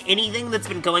noticed anything that's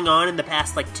been going on in the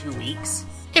past, 2 weeks?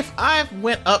 If I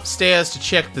went upstairs to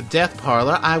check the death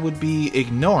parlor, I would be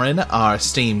ignoring our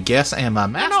esteemed guest and my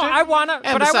master. No, I wanna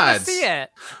see it.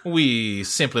 We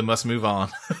simply must move on.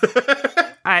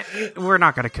 We're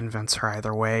not going to convince her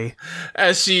either way.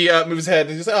 As she moves ahead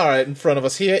and says, alright, in front of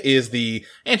us here is the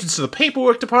entrance to the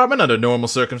paperwork department. Under normal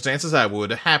circumstances, I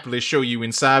would happily show you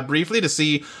inside briefly to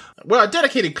see where our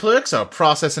dedicated clerks are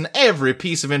processing every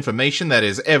piece of information that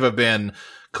has ever been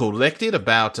collected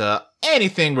about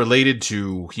anything related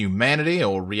to humanity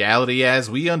or reality as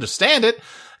we understand it.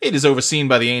 It is overseen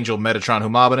by the angel Metatron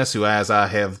Humobanus, who, as I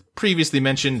have previously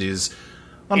mentioned, is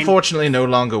unfortunately no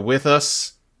longer with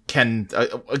us.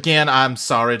 Again, I'm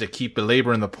sorry to keep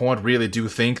belaboring the point. Really do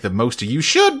think that most of you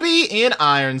should be in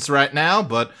irons right now,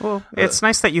 but... Well, it's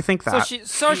nice that you think that.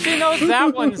 So she knows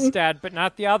that one's dead, but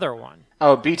not the other one.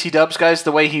 Oh, BT Dubs, guys,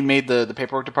 the way he made the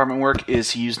paperwork department work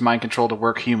is he used mind control to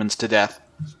work humans to death.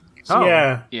 Oh.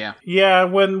 Yeah. Yeah,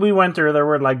 when we went there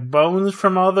were like bones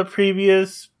from all the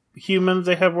previous humans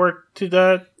they have worked to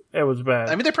death. It was bad.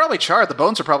 I mean, they're probably charred. The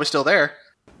bones are probably still there.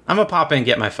 I'm gonna pop in and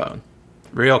get my phone.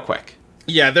 Real quick.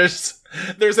 Yeah, there's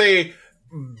a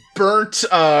burnt,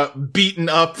 beaten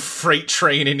up freight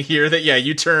train in here that,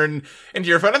 you turn into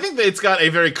your phone. I think that it's got a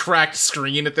very cracked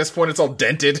screen at this point. It's all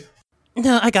dented.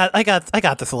 No, I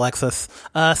got this, Alexis.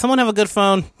 Someone have a good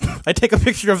phone? I take a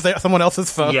picture of someone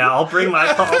else's phone. Yeah, I'll bring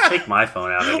my phone. I'll take my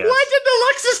phone out, I guess. Why didn't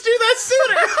Alexis do that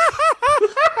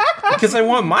sooner? Because I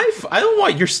want I don't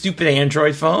want your stupid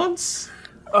Android phones.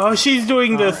 Oh, she's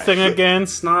doing this thing again.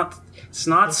 It's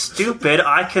not stupid.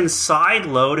 I can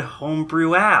sideload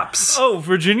homebrew apps. Oh,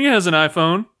 Virginia has an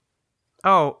iPhone.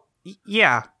 Oh,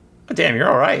 yeah. Oh, damn, you're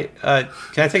all right. Can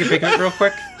I take a pic of it real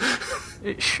quick?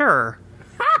 Sure.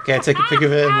 Can I take a pic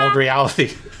of it in mold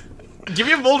reality? Give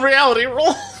me a bold reality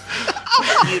roll.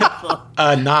 Beautiful.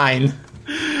 9.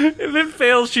 If it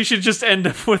fails, she should just end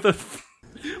up with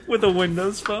a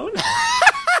Windows phone.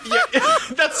 Yeah,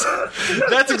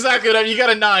 that's exactly what I mean. You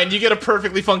got a 9. You get a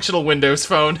perfectly functional Windows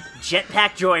phone.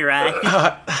 Jetpack Joyride.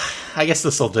 I guess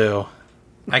this'll do.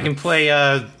 I can play,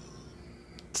 I don't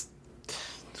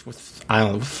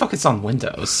know, what the fuck is on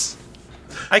Windows?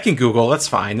 I can Google, that's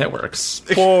fine, that works.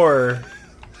 4.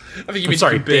 I think you I'm mean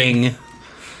sorry, Bing. It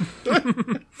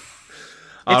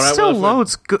Alright, still well,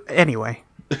 loads good. Anyway.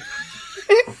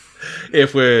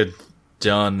 If we're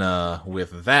done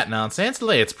with that nonsense,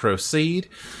 let's proceed.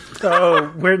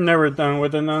 Oh, we're never done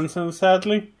with the nonsense,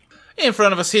 sadly. In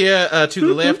front of us here, to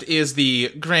the left, is the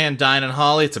Grand Dining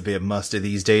Hall. It's a bit musty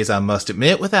these days, I must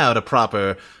admit. Without a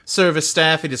proper service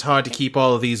staff, it is hard to keep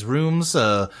all of these rooms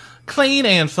clean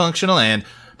and functional, and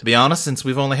to be honest, since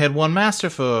we've only had one master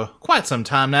for quite some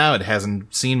time now, it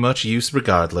hasn't seen much use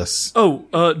regardless.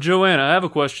 Oh, Joanna, I have a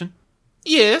question.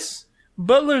 Yes?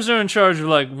 Butlers are in charge of,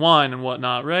 like, wine and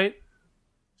whatnot, right?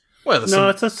 Well,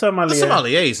 it's a sommelier. The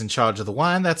sommelier's in charge of the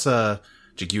wine. That's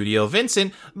Jagudiel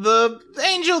Vincent, the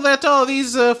angel that all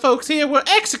these folks here were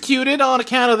executed on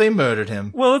account of they murdered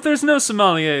him. Well, if there's no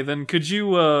sommelier, then could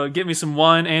you get me some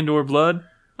wine and or blood?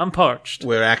 I'm parched.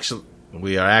 We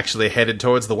are actually headed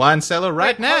towards the wine cellar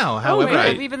right now. However, are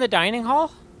we leaving the dining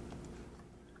hall?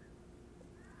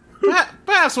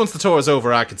 Perhaps once the tour is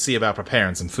over, I could see about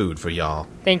preparing some food for y'all.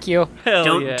 Thank you.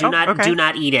 Hell yeah. Do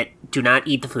not eat it. Do not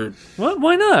eat the food. What?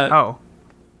 Why not? Oh.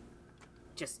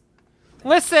 Just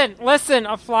Listen.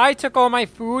 A fly took all my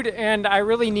food, and I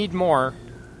really need more.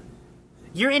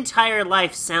 your entire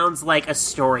life sounds like a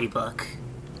storybook.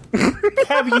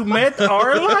 Have you met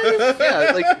our life?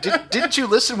 Yeah, like, didn't you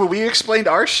listen when we explained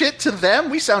our shit to them?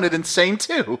 We sounded insane,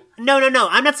 too. No.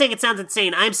 I'm not saying it sounds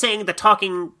insane. I'm saying the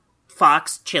talking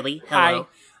fox, Chili, hello.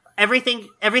 Hi.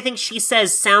 Everything she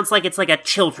says sounds like it's like a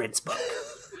children's book.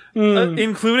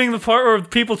 Including the part where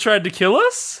people tried to kill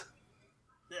us?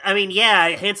 I mean, yeah,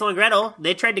 Hansel and Gretel,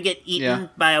 they tried to get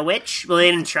eaten by a witch. Well, they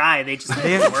didn't try. They just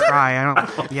They didn't try.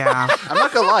 Yeah. I'm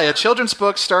not gonna lie, a children's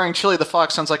book starring Chili the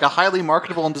Fox sounds like a highly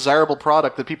marketable and desirable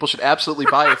product that people should absolutely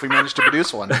buy if we manage to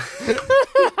produce one.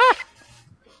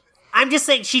 I'm just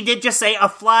saying, she did just say, a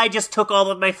fly just took all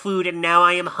of my food and now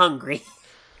I am hungry.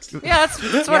 Yeah,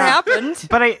 that's what happened.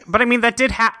 But I mean, that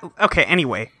did happen. Okay,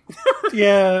 anyway.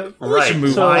 Yeah. Right,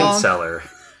 wine cellar.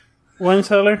 Wine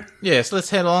cellar? Yes, let's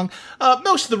head along.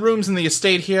 Most of the rooms in the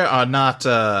estate here are not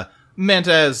meant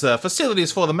as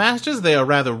facilities for the masters. They are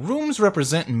rather rooms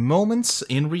representing moments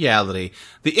in reality.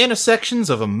 The intersections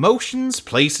of emotions,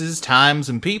 places, times,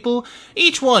 and people.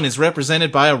 Each one is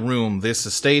represented by a room. This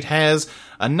estate has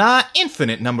a nigh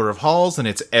infinite number of halls, and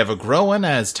it's ever-growing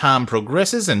as time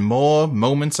progresses and more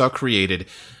moments are created.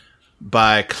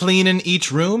 By cleaning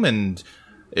each room and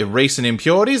erasing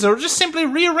impurities, or just simply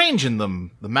rearranging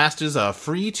them, the masters are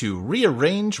free to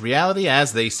rearrange reality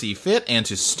as they see fit and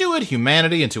to steward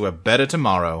humanity into a better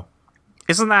tomorrow.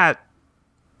 Isn't that,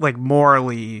 like,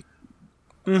 morally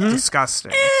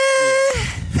disgusting?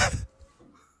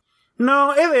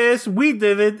 No, it is. We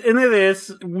did it, and it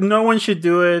is. No one should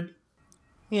do it.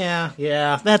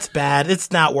 Yeah, that's bad.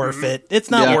 It's not worth it. It's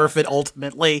not worth it,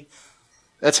 ultimately.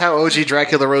 That's how OG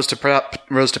Dracula rose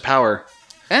to power.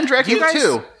 And Dracula,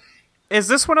 too. Is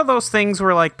this one of those things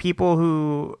where like people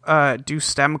who do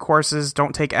STEM courses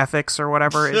don't take ethics or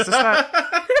whatever? Is this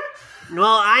that?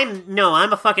 Well,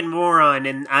 I'm a fucking moron,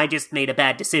 and I just made a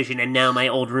bad decision, and now my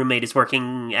old roommate is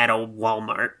working at a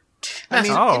Walmart. I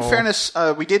mean, in fairness,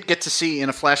 we did get to see in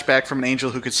a flashback from an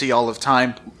angel who could see all of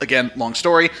time. Again, long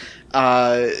story.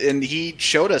 And he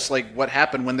showed us like what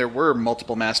happened when there were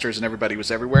multiple masters and everybody was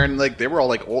everywhere, and like they were all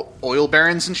like oil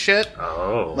barons and shit.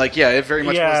 Oh, like it very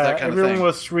much was that kind of thing. Everyone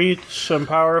was rich and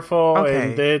powerful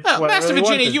and did what Master they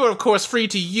Virginia, wanted. you are of course free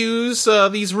to use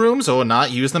these rooms or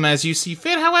not use them as you see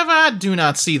fit. However, I do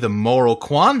not see the moral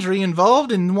quandary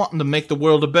involved in wanting to make the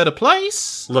world a better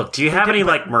place. Look, do you have any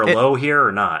like Merlot here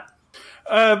or not?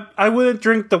 I wouldn't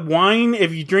drink the wine.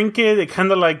 If you drink it, it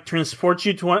kind of like transports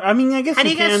you to one. I mean, I guess How do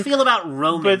you guys feel about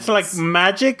romance? But it's like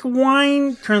magic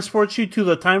wine transports you to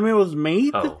the time it was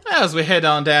made. Oh. As we head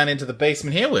on down into the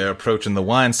basement here, we're approaching the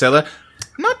wine cellar.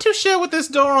 Not too sure what this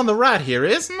door on the right here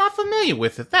is. Not familiar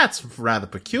with it. That's rather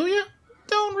peculiar.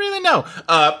 Don't really know.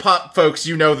 Pop folks,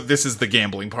 you know that this is the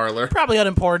gambling parlor. Probably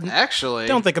unimportant. Actually,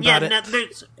 Don't think about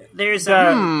it. There's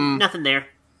nothing there.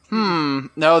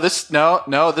 No, this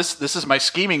is my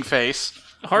scheming face.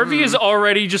 Harvey is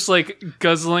already just like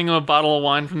guzzling a bottle of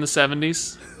wine from the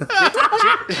 70s.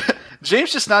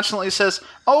 James just nonchalantly says,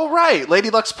 "Oh right, Lady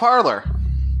Luck's parlor."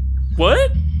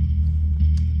 What?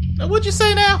 What'd you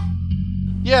say now?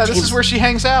 Yeah, this is where she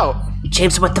hangs out.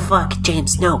 James, what the fuck?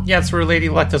 James, no. Yeah, it's where Lady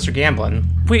Luck does her gambling.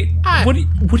 Wait, what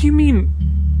do you mean?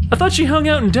 I thought she hung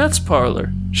out in Death's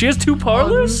parlor. She has two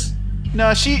parlors?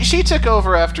 No, she took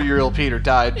over after Uriel Peter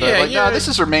died, but no, this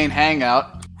is her main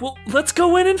hangout. Well, let's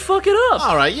go in and fuck it up.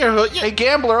 All right, hey,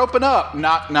 gambler, open up.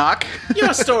 Knock, knock.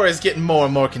 Your story is getting more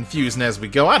and more confusing as we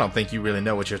go. I don't think you really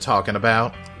know what you're talking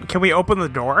about. Can we open the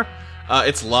door?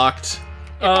 It's locked.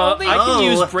 I can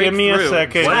use breakthrough. Give me a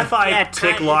second. What if I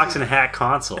pick locks and hack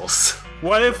consoles?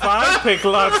 What if I pick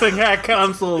locks and hack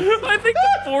consoles? I think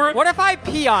the four. What if I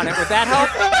pee on it? Would that help?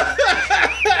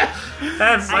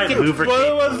 That's my lubricate.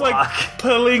 Well, it was like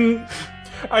pulling.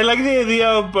 I like the idea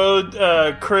of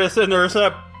both Chris and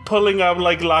Ursa pulling up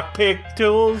like lockpick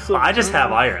tools. I just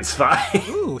have iron spy.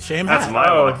 Ooh, shame. That's my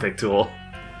lockpick tool.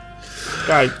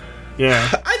 Right. Yeah.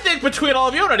 I think between all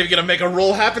of you, I'm not even gonna make a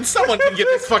roll happen. Someone can get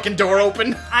this fucking door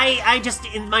open. I just,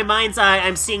 in my mind's eye,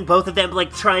 I'm seeing both of them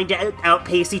like trying to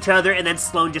outpace each other, and then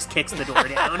Sloane just kicks the door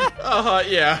down.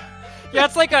 Yeah. Yeah,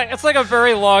 it's like a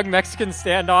very long Mexican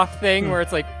standoff thing where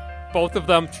it's like both of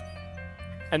them,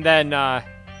 and then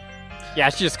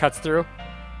she just cuts through.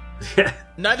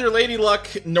 Neither Lady Luck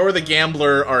nor the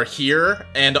gambler are here,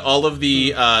 and all of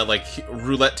the like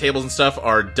roulette tables and stuff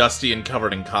are dusty and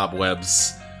covered in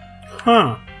cobwebs.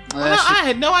 Huh. Well, I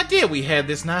had no idea we had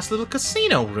this nice little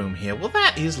casino room here. Well,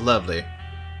 that is lovely.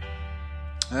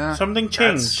 Something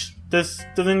changed. This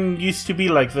didn't used to be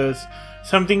like this.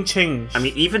 Something changed. I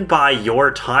mean, even by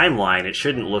your timeline, it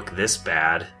shouldn't look this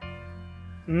bad.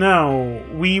 No,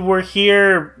 we were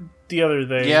here the other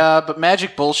day. Yeah, but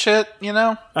magic bullshit, you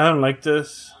know? I don't like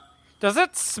this. Does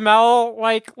it smell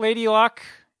like Lady Luck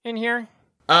in here?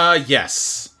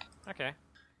 Yes. Okay.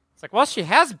 It's like, well, she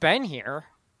has been here.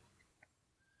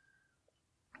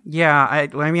 Yeah,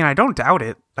 I mean, I don't doubt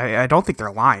it. I don't think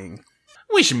they're lying.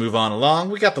 We should move on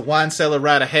along. We got the wine cellar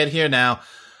right ahead here now.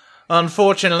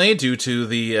 Unfortunately, due to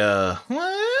the,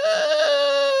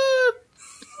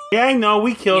 Yeah, I know,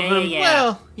 we killed him. Yeah.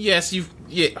 Well, yes,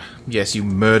 you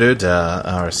murdered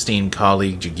our esteemed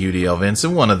colleague Jagudi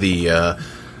Elvinson, one of the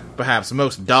perhaps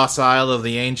most docile of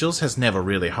the angels, has never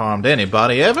really harmed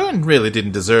anybody ever, and really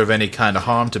didn't deserve any kind of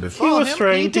harm to befall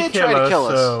him. He did try to kill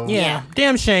us. So. Yeah,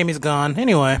 damn shame he's gone.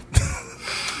 Anyway.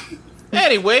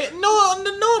 Anyway,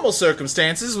 under normal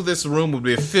circumstances, this room would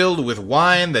be filled with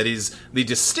wine that is the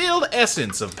distilled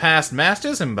essence of past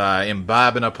masters, and by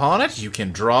imbibing upon it, you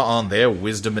can draw on their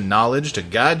wisdom and knowledge to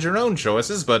guide your own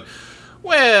choices, but,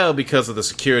 well, because of the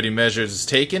security measures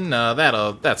taken,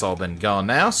 that's all been gone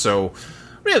now, so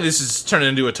really this is turning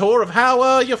into a tour of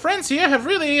how your friends here have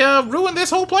really ruined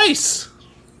this whole place.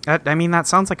 I mean, that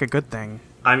sounds like a good thing.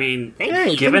 I mean,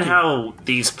 given how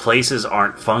these places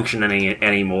aren't functioning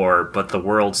anymore, but the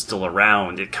world's still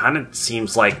around, it kind of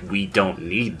seems like we don't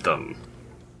need them.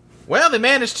 Well, they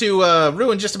managed to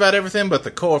ruin just about everything but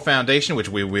the core foundation, which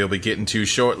we will be getting to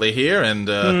shortly here, and,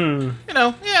 you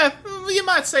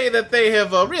might say that they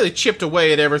have really chipped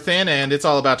away at everything, and it's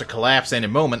all about to collapse any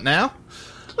moment now.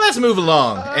 Let's move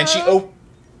along. And she...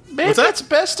 Maybe what's that? it's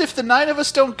best if the 9 of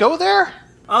us don't go there?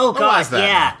 Oh, why God, is that?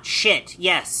 yeah. Shit,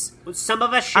 yes. Some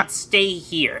of us should stay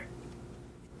here.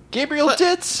 Gabriel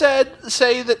did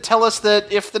tell us that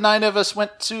if the 9 of us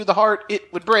went to the heart,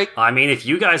 it would break. I mean, if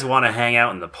you guys want to hang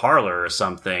out in the parlor or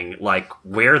something, like,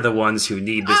 we're the ones who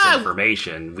need this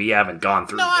information. We haven't gone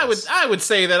through this. I would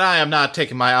say that I am not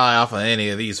taking my eye off on any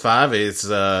of these 5. It's,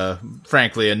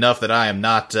 frankly, enough that I am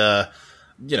not,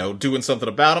 doing something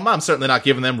about them. I'm certainly not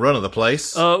giving them run of the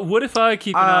place. What if I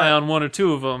keep an eye on 1 or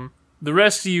 2 of them? The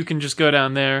rest of you can just go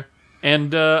down there,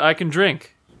 and I can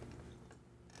drink.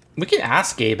 We can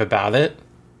ask Gabe about it.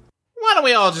 Why don't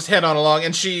we all just head on along?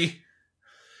 And she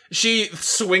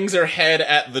swings her head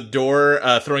at the door,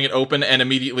 throwing it open, and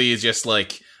immediately is just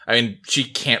like, I mean, she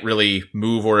can't really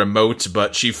move or emote,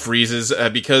 but she freezes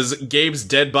because Gabe's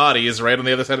dead body is right on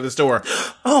the other side of this door.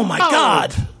 Oh my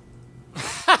god! Who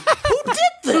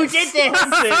did this?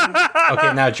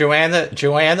 Okay, now Joanna.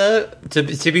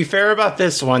 To be fair about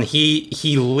this one,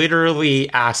 he literally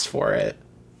asked for it.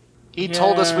 He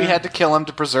told us we had to kill him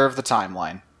to preserve the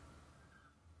timeline.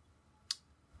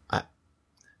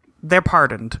 They're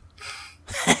pardoned.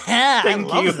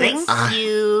 Thank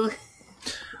you.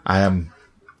 I am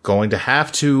going to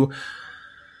have to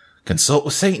consult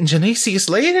with Saint Genesius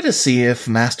later to see if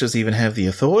masters even have the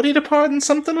authority to pardon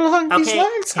something along these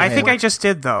lines. I think I just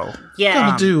did, though. Yeah.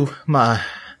 Gonna do my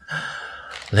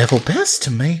level best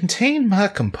to maintain my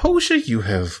composure. You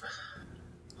have...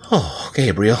 Oh,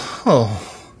 Gabriel. Oh...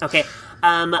 Okay,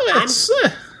 I'm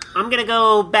gonna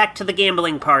go back to the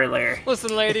gambling parlor.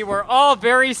 Listen, lady, we're all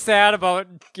very sad about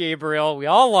Gabriel. We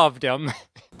all loved him.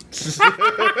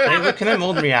 Can I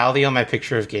mold reality on my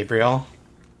picture of Gabriel?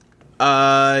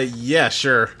 Yeah,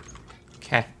 sure.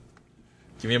 Okay.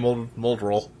 Give me a mold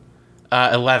roll.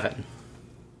 11.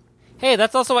 Hey,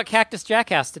 that's also what Cactus Jack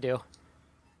has to do.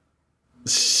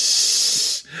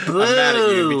 I'm mad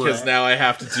at you because now I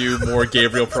have to do more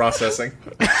Gabriel processing.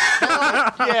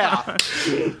 Yeah.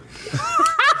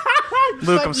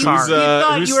 Luke, I'm sorry. You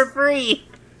thought you were free.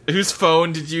 Whose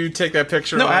phone did you take that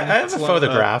picture No, on? I have a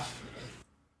photograph.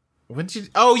 When did you...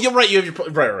 Oh, you're right. You have your...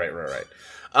 Right.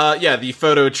 Yeah, the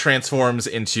photo transforms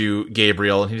into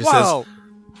Gabriel, and he just says...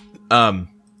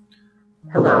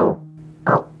 Hello.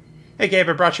 Hey, Gabe,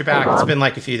 I brought you back. It's been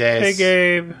like a few days. Hey,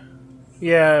 Gabe.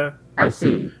 Yeah. I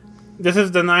see. This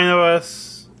is the 9 of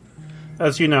us,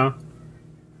 as you know.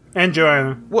 And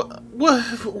Joanna.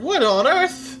 What on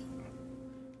earth?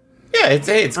 Yeah,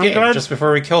 it's Gabe, just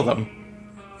before we kill them.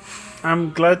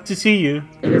 I'm glad to see you.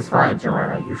 It is fine,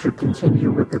 Joanna. You should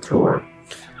continue with the tour.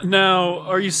 Now,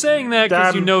 are you saying that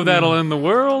because you know that'll end the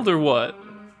world, or what?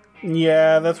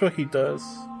 Yeah, that's what he does.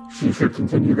 She should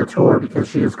continue the tour because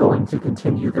she is going to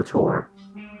continue the tour.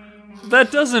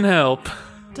 That doesn't help.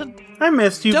 I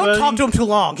missed you, Don't buddy. talk to him too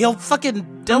long. He'll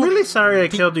fucking... I'm really sorry I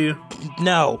killed you.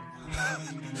 No.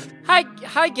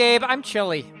 Hi, Gabe. I'm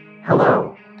Chili.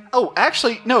 Hello. Oh,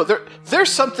 actually, no.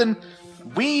 There's something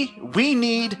we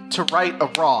need to right a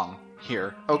wrong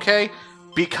here, okay?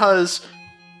 Because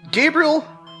Gabriel,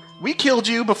 we killed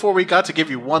you before we got to give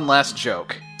you one last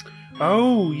joke.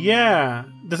 Oh, yeah.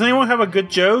 Does anyone have a good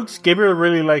jokes? Gabriel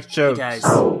really likes jokes. He does.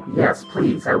 Oh, yes,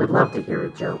 please. I would love to hear a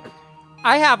joke.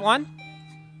 I have one.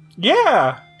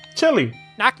 Yeah, Chili.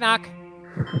 Knock, knock.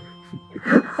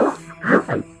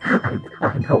 I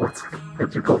know what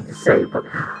you're going to say, but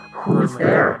who's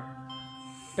there?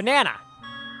 Banana.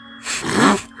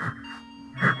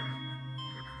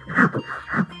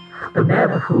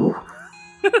 Banana who?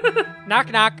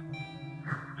 Knock, knock.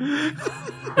 Who's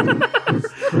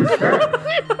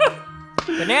that?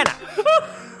 Banana.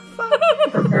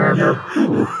 Banana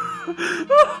who?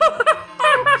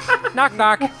 Knock,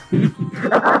 knock.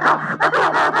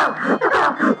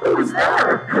 Who's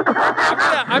there?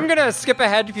 I'm gonna skip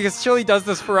ahead because Chili does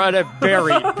this for a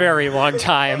very, very long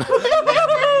time.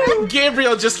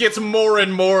 Gabriel just gets more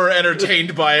and more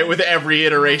entertained by it with every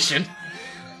iteration.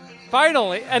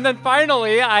 Finally,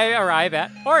 I arrive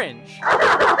at Orange.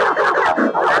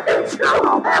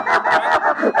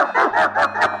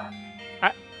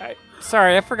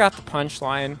 Sorry, I forgot the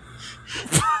punchline.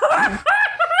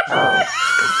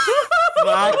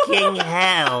 Fucking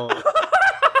hell.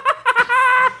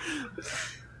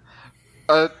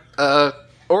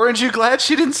 Orange, you glad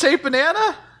she didn't say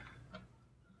banana?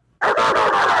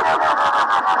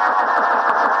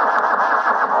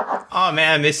 Oh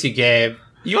man, I miss you, Gabe.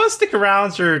 You want to stick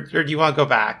around, or do you want to go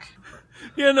back?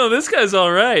 Yeah, no, this guy's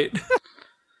all right.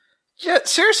 Yeah,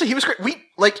 seriously, he was great.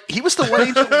 He was the one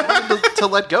angel we wanted to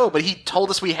let go, but he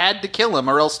told us we had to kill him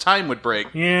or else time would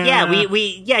break.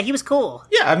 Yeah, he was cool.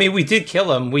 Yeah, I mean, we did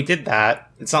kill him. We did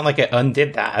that. It's not like it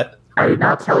undid that. I did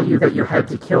not tell you that you had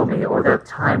to kill me or that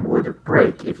time would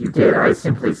break. If you did, I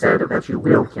simply said that you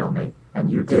will kill me,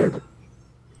 and you did.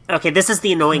 Okay, this is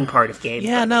the annoying part of Gabe.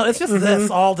 Yeah, no, it's just this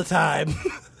all the time.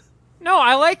 No,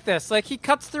 I like this. Like, he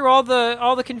cuts through all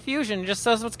the confusion and just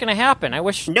says what's going to happen. I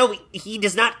wish... No, he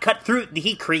does not cut through.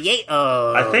 He create...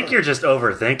 I think you're just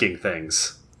overthinking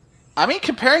things. I mean,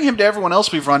 comparing him to everyone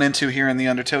else we've run into here in the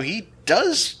Undertow, he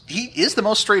is the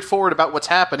most straightforward about what's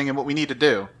happening and what we need to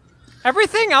do.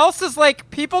 Everything else is like,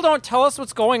 people don't tell us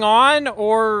what's going on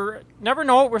or never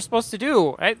know what we're supposed to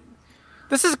do.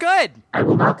 This is good. I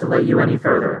will not delay you any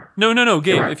further. No,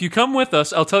 Gabe. If you come with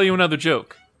us, I'll tell you another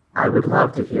joke. I would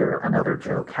love to hear another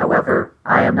joke. However,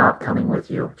 I am not coming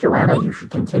with you. Joanna, you should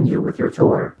continue with your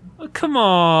tour. Oh, come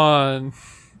on.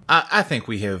 I think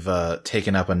we have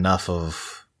taken up enough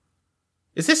of...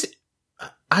 Is this...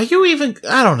 Are you even...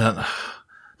 I don't know.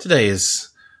 Today is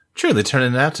truly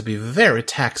turning out to be very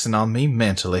taxing on me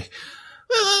mentally.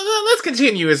 Let's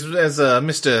continue as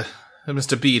Mr.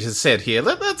 Bede has said here.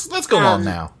 Let's go on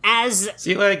now.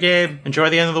 See you later, Gabe. Enjoy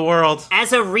the end of the world.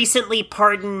 As a recently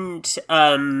pardoned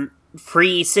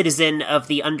free citizen of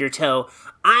the Undertow,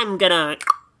 I'm gonna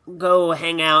go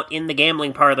hang out in the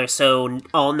gambling parlor so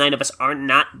all 9 of us are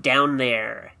not down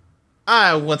there.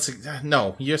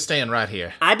 No, you're staying right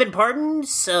here. I've been pardoned,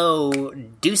 so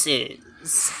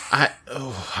deuces. I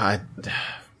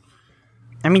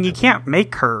mean, you can't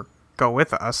make her go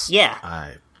with us. Yeah.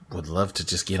 I would love to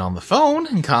just get on the phone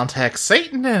and contact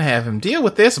Satan and have him deal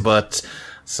with this, but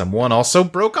someone also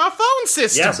broke our phone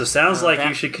system. Yeah, so sounds like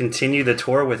you should continue the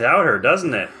tour without her,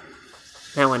 doesn't it?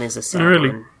 That one is a sad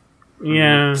one.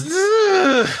 Yeah.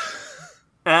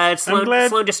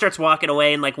 Sloan just starts walking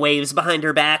away and waves behind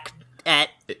her back at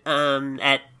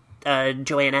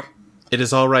Joanna. It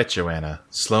is all right, Joanna.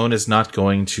 Sloan is not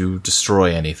going to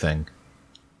destroy anything.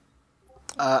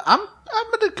 I'm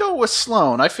going to go with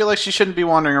Sloan. I feel like she shouldn't be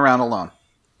wandering around alone.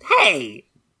 Hey!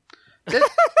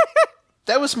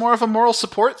 That was more of a moral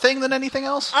support thing than anything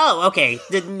else? Oh, okay.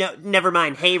 No, never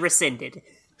mind. Hey, rescinded.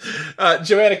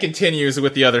 Joanna continues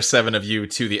with the other 7 of you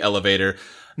to the elevator.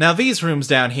 Now, these rooms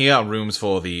down here are rooms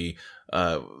for the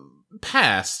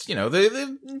past,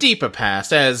 the deeper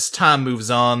past. As time moves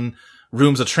on,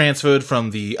 rooms are transferred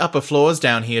from the upper floors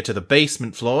down here to the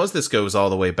basement floors. This goes all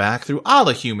the way back through all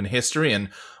of human history, and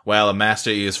while a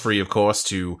master is free, of course,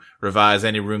 to revise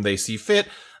any room they see fit,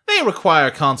 they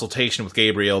require consultation with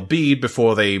Gabriel Bede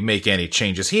before they make any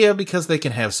changes here, because they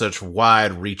can have such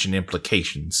wide-reaching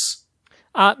implications.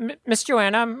 Miss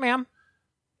Joanna, ma'am?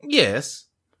 Yes?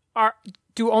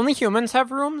 Do only humans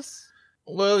have rooms?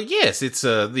 Well, yes, it's,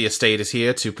 the estate is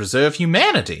here to preserve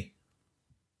humanity.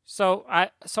 So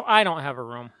I don't have a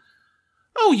room.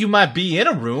 Oh, you might be in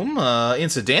a room,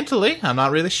 incidentally. I'm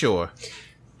not really sure.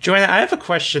 Joanna, I have a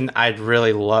question I'd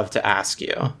really love to ask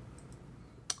you.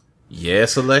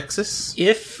 Yes, Alexis?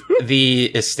 If the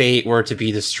estate were to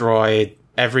be destroyed,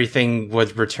 everything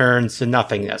would return to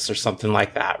nothingness or something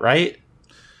like that, right?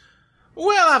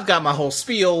 Well, I've got my whole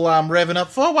spiel I'm revving up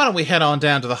for. Why don't we head on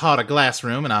down to the Heart of Glass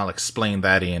room, and I'll explain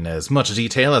that in as much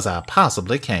detail as I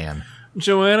possibly can.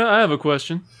 Joanna, I have a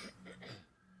question.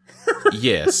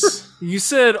 Yes. You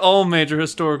said all major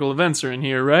historical events are in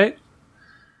here, right?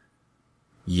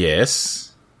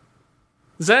 Yes.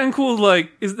 Does that include,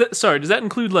 does that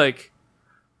include,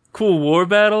 cool war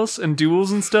battles and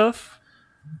duels and stuff?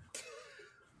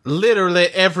 Literally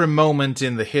every moment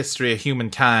in the history of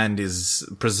humankind is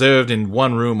preserved in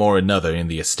one room or another in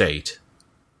the estate.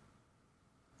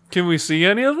 Can we see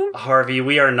any of them? Harvey,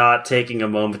 we are not taking a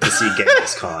moment to see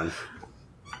Genghis Khan.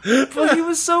 But he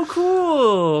was so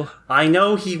cool. I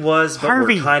know he was, but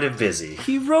Harvey. we're kind of busy.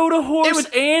 He rode a horse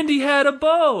and he had a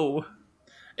bow.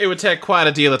 It would take quite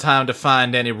a deal of time to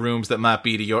find any rooms that might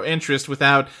be to your interest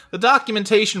without the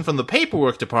documentation from the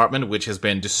paperwork department, which has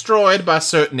been destroyed by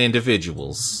certain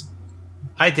individuals.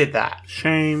 I did that.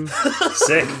 Shame.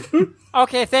 Sick.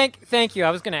 Okay, thank you. I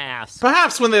was going to ask.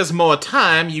 Perhaps when there's more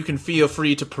time, you can feel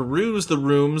free to peruse the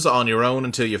rooms on your own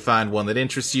until you find one that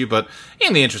interests you, but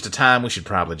in the interest of time, we should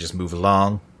probably just move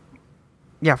along.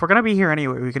 Yeah, if we're gonna be here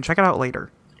anyway, we can check it out later.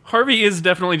 Harvey is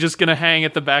definitely just going to hang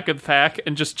at the back of the pack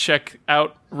and just check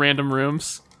out random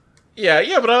rooms.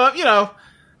 Yeah, but,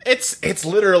 it's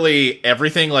literally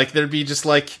everything. There'd be just,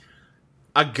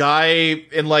 a guy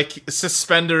in,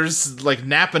 suspenders,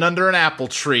 napping under an apple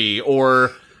tree,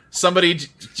 or somebody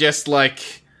just,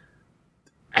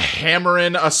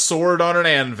 hammering a sword on an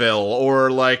anvil, or,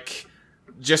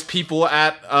 just people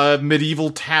at a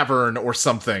medieval tavern or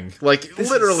something.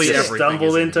 Literally everything.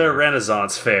 Stumbled into a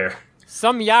Renaissance fair.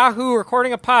 Some Yahoo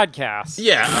recording a podcast.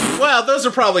 Yeah, well, those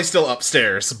are probably still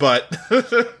upstairs, but...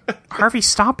 Harvey,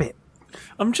 stop it.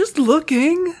 I'm just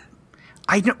looking.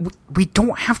 I know we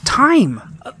don't have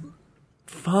time.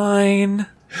 Fine.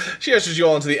 She ushers you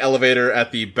all into the elevator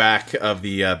at the back of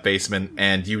the basement,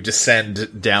 and you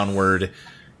descend downward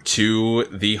to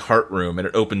the heart room, and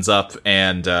it opens up,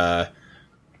 and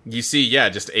you see,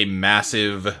 just a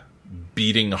massive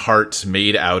beating heart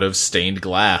made out of stained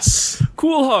glass.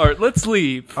 Cool heart, let's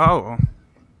leave. Oh.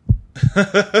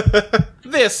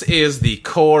 This is the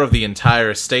core of the entire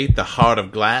estate, the Heart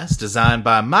of Glass, designed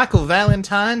by Michael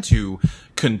Valentine to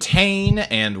contain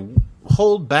and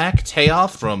hold back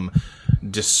Teoth from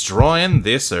destroying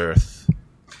this earth.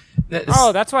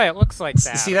 That's why it looks like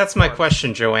that. See, that's my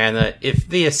question, Joanna. If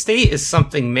the estate is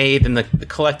something made in the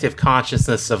collective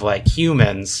consciousness of, like,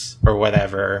 humans or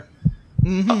whatever,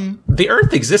 the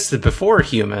earth existed before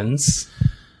humans.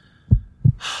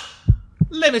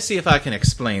 Let me see if I can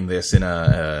explain this in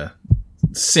a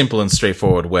simple and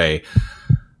straightforward way.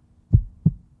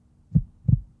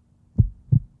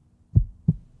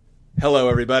 Hello,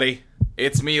 everybody.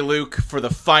 It's me, Luke, for the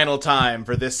final time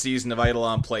for this season of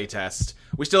Eidolon Playtest.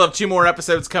 We still have 2 more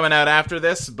episodes coming out after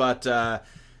this, but I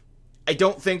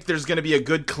don't think there's going to be a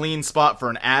good, clean spot for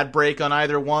an ad break on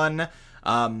either one.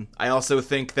 I also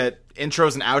think that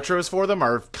intros and outros for them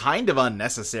are kind of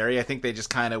unnecessary. I think they just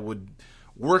kind of would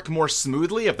work more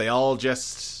smoothly if they all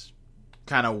just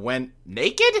kind of went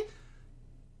naked?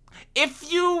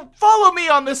 If you follow me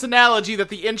on this analogy that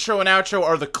the intro and outro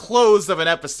are the close of an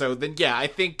episode, then yeah, I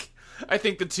think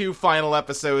the 2 final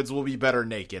episodes will be better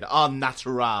naked. En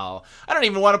natural. I don't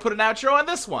even want to put an outro on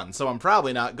this one, so I'm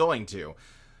probably not going to.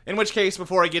 In which case,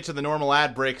 before I get to the normal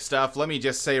ad break stuff, let me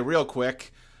just say real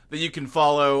quick that you can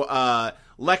follow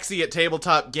Lexi at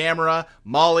Tabletop Gamera,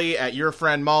 Molly at Your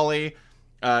Friend Molly,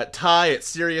 Ty at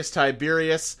Sirius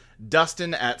Tiberius,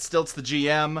 Dustin at Stilts the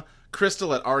GM,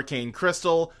 Crystal at Arcane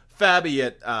Crystal, Fabi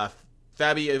at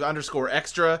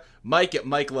Fabi_extra, Mike at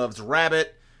Mike Loves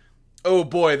Rabbit. Oh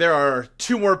boy, there are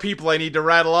 2 more people I need to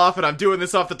rattle off, and I'm doing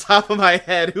this off the top of my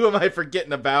head. Who am I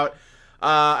forgetting about?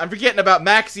 I'm forgetting about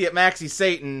Maxie at Maxie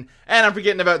Satan, and I'm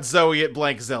forgetting about Zoe at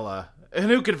Blankzilla. And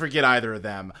who can forget either of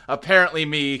them? Apparently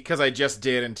me, because I just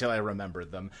did until I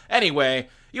remembered them. Anyway,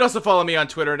 you can also follow me on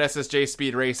Twitter at SSJ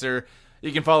Speed Racer.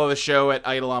 You can follow the show at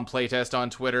Eidolon Playtest on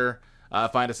Twitter.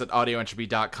 Find us at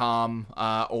audioentropy.com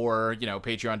or,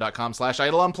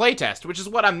 patreon.com/Eidolon Playtest, which is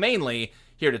what I'm mainly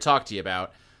here to talk to you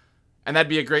about. And that'd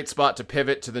be a great spot to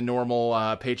pivot to the normal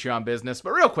Patreon business.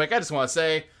 But real quick, I just want to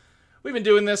say, we've been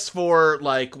doing this for,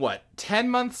 10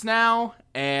 months now?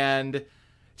 And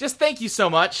just thank you so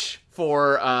much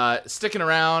for sticking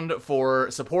around, for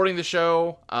supporting the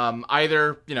show,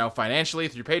 either, financially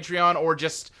through Patreon or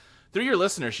just through your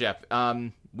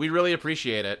listenership. We really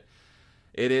appreciate it.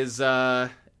 It has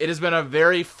been a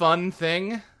very fun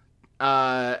thing,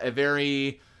 a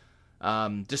very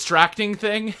distracting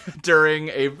thing during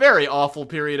a very awful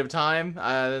period of time.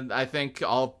 I think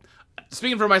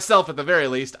speaking for myself at the very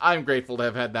least, I'm grateful to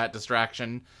have had that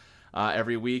distraction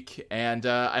every week, and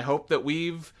I hope that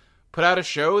we've put out a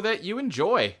show that you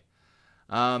enjoy.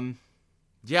 I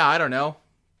don't know.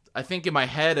 I think in my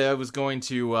head I was going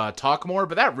to talk more,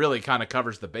 but that really kind of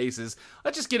covers the bases.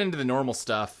 Let's just get into the normal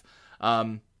stuff.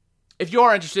 If you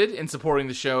are interested in supporting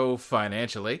the show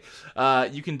financially,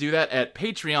 you can do that at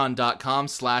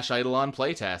patreon.com/Eidolon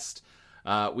Playtest.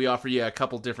 We offer you a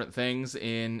couple different things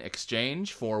in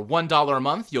exchange. For $1 a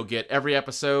month, you'll get every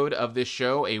episode of this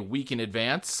show a week in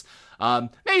advance.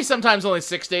 Maybe sometimes only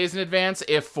 6 days in advance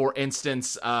if, for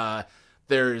instance,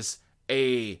 there's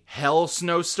a hell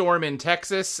snowstorm in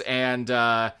Texas and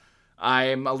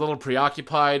I'm a little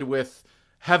preoccupied with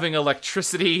having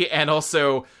electricity and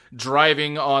also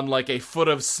driving on a foot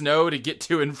of snow to get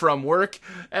to and from work,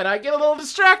 and I get a little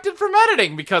distracted from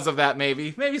editing because of that.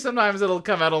 Maybe sometimes it'll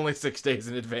come out only 6 days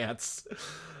in advance,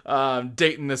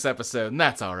 dating this episode, and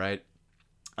that's all right.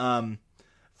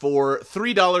 For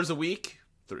 $3 a week,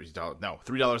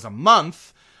 $3 a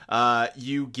month,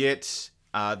 you get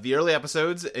the early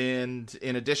episodes, and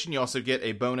in addition, you also get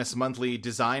a bonus monthly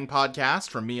design podcast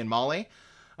from me and Molly,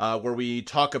 where we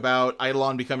talk about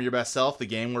Eidolon Become Your Best Self, the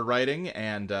game we're writing,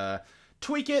 and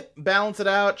tweak it, balance it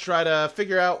out, try to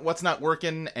figure out what's not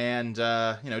working, and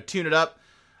tune it up.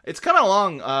 It's coming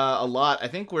along a lot. I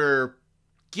think we're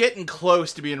getting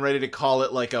close to being ready to call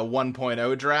it a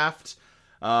 1.0 draft.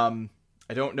 I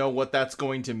don't know what that's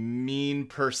going to mean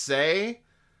per se.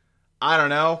 I don't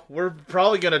know. We're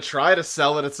probably going to try to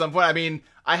sell it at some point. I mean,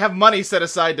 I have money set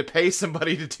aside to pay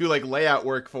somebody to do layout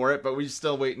work for it, but we're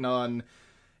still waiting on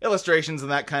illustrations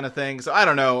and that kind of thing. So I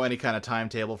don't know any kind of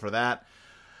timetable for that.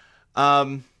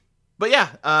 But yeah,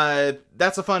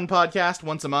 that's a fun podcast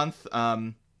once a month.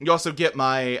 You also get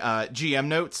my GM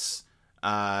notes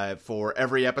For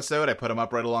every episode, I put them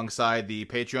up right alongside the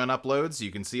Patreon uploads, so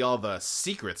you can see all the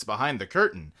secrets behind the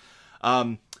curtain.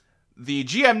 The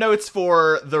GM notes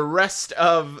for the rest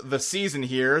of the season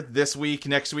here, this week,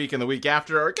 next week, and the week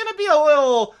after, are going to be a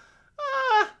little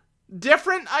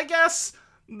different, I guess.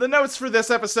 The notes for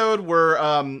this episode were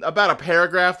about a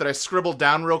paragraph that I scribbled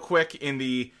down real quick in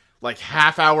the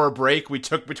half-hour break we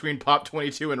took between Pop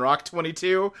 22 and Rock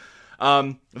 22.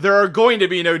 There are going to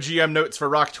be no GM notes for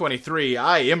Rock 23.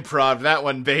 I improv that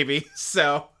one, baby.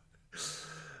 So,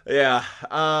 yeah.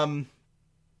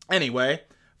 Anyway,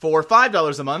 for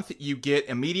 $5 a month, you get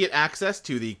immediate access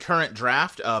to the current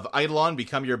draft of Eidolon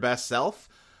Become Your Best Self.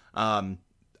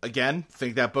 Again,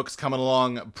 think that book's coming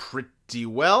along pretty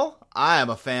well. I am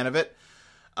a fan of it.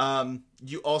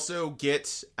 You also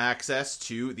get access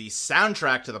to the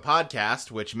soundtrack to the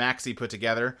podcast, which Maxie put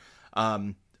together.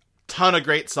 Ton of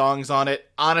great songs on it.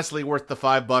 Honestly worth the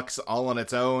 $5 all on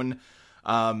its own.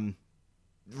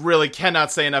 Really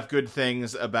cannot say enough good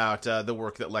things about the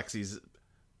work that Lexi?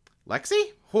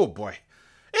 Oh boy.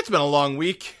 It's been a long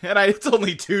week, and it's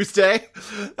only Tuesday.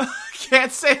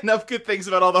 Can't say enough good things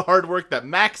about all the hard work that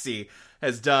Maxie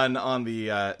has done on the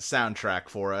soundtrack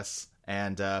for us.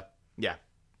 And, yeah.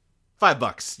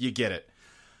 $5, you get it.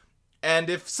 And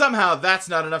if somehow that's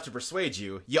not enough to persuade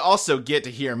you, you also get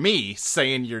to hear me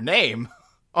saying your name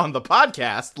on the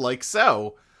podcast, like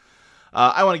so.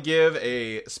 I want to give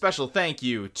a special thank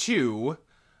you to,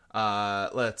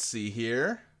 let's see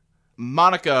here,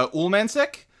 Monica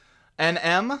Ulmansik,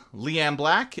 NM, Leanne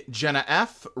Black, Jenna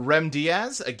F., Rem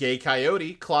Diaz, A Gay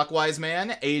Coyote, Clockwise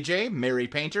Man, AJ, Mary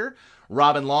Painter,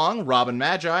 Robin Long, Robin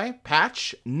Magi,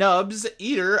 Patch, Nubs,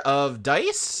 Eater of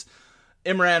Dice,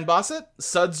 Imran Bassett,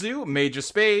 Sudzu, Major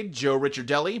Spade, Joe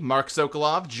Richardelli, Mark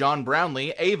Sokolov, John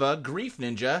Brownlee, Ava, Grief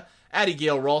Ninja, Addie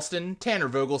Gale Ralston, Tanner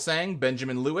Vogelsang,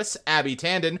 Benjamin Lewis, Abby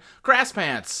Tandon, Crass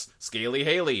Pants, Scaly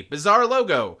Haley, Bizarre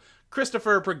Logo,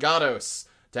 Christopher Pregados,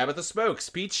 Tabitha Spokes,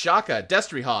 Pete Shaka,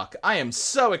 Destry Hawk. I am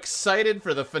so excited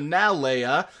for the finale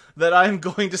that I'm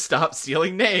going to stop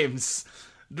stealing names.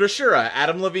 Drashura,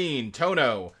 Adam Levine,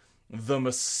 Tono, The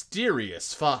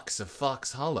Mysterious Fox of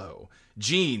Fox Hollow,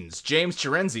 Jeans, James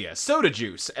Chirenzia, Soda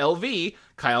Juice, LV,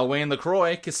 Kyle Wayne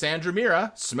LaCroix, Cassandra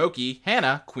Mira, Smokey,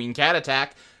 Hannah, Queen Cat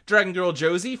Attack, Dragon Girl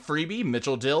Josie, Freebie,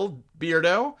 Mitchell Dill,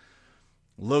 Beardo.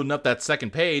 Loading up that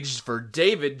second page for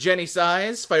David, Jenny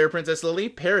Size, Fire Princess Lily,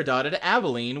 Paradotted,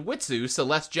 Aveline, Witsu,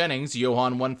 Celeste Jennings,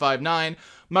 Johan159,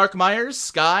 Mark Myers,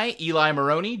 Sky, Eli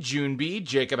Maroney, June B,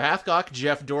 Jacob Hathcock,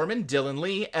 Jeff Dorman, Dylan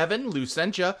Lee, Evan,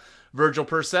 Lucentia, Virgil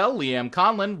Purcell, Liam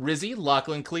Conlon, Rizzy,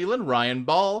 Lachlan Cleland, Ryan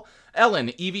Ball,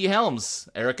 Ellen, Evie Helms,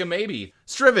 Erica Maybe,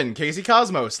 Striven, Casey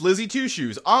Cosmos, Lizzie Two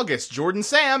Shoes, August, Jordan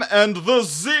Sam, and the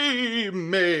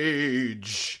Z-Mage.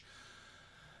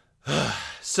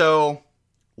 So,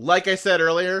 like I said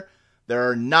earlier, there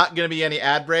are not going to be any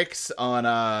ad breaks on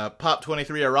Pop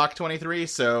 23 or Rock 23,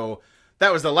 so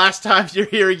that was the last time you're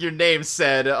hearing your name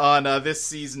said on this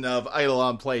season of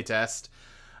Eidolon Playtest.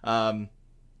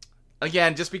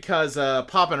 Again, just because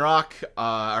Pop and Rock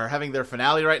are having their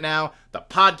finale right now, the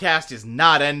podcast is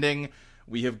not ending.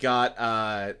 We have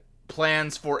got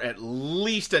plans for at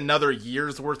least another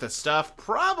year's worth of stuff,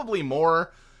 probably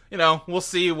more. You know, we'll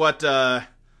see what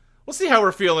we'll see how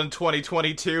we're feeling in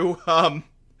 2022.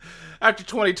 After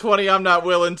 2020, I'm not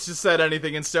willing to set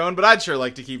anything in stone, but I'd sure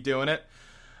like to keep doing it.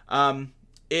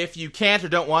 If you can't or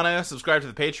don't want to subscribe to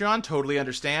the Patreon, totally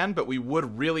understand, but we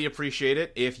would really appreciate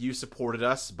it if you supported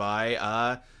us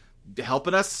by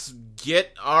helping us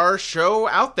get our show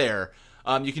out there.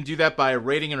 You can do that by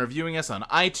rating and reviewing us on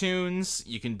iTunes.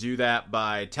 You can do that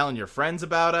by telling your friends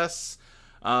about us.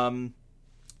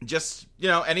 Just,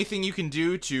 anything you can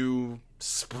do to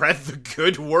spread the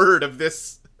good word of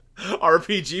this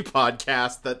RPG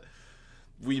podcast that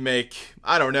we make.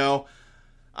 I don't know.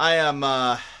 I'm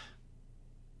out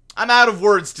of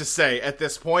words to say at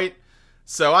this point,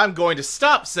 so I'm going to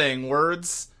stop saying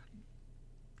words,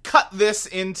 cut this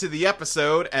into the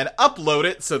episode, and upload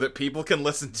it so that people can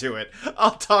listen to it.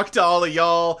 I'll talk to all of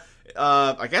y'all,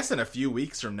 I guess in a few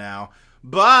weeks from now.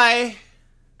 Bye!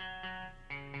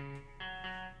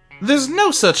 There's no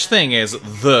such thing as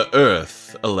the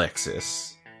Earth,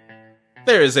 Alexis.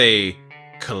 There is a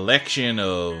collection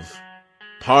of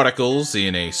particles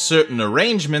in a certain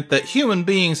arrangement that human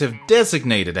beings have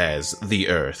designated as the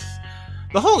Earth.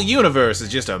 The whole universe is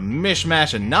just a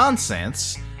mishmash of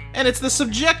nonsense, and it's the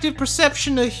subjective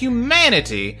perception of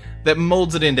humanity that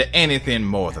molds it into anything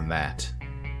more than that.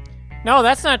 No,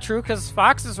 that's not true, because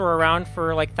foxes were around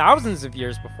for thousands of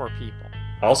years before people.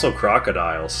 Also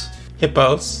crocodiles.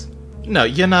 Hippos. No,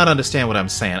 you're not understand what I'm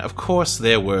saying. Of course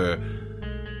there were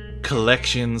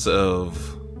collections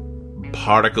of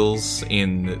particles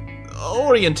in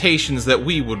orientations that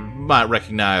we might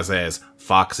recognize as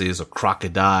foxes or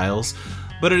crocodiles,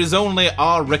 but it is only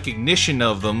our recognition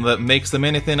of them that makes them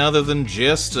anything other than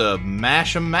just a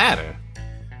mash of matter.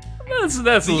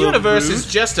 That's the universe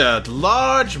is just a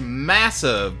large mass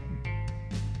of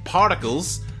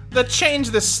particles that change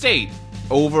the state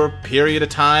over a period of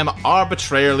time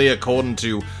arbitrarily according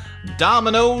to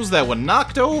dominoes that were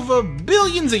knocked over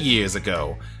billions of years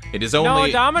ago. It is only...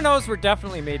 No, dominoes were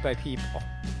definitely made by people.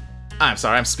 I'm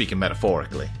sorry, I'm speaking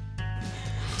metaphorically.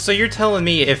 So you're telling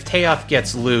me if Teoth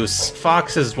gets loose,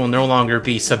 foxes will no longer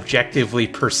be subjectively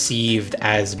perceived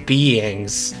as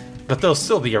beings, but they'll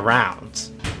still be around.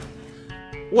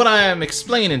 What I am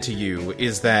explaining to you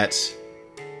is that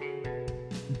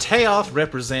Teoth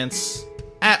represents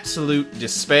absolute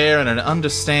despair and an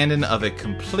understanding of a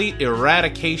complete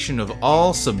eradication of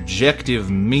all subjective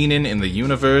meaning in the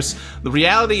universe. The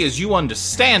reality as you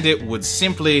understand it would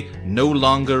simply no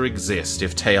longer exist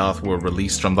if Teoth were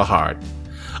released from the heart.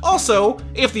 Also,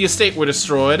 if the estate were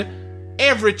destroyed,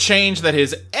 every change that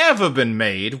has ever been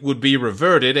made would be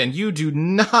reverted, and you do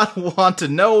not want to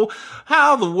know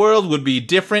how the world would be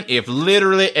different if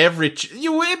literally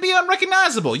you would be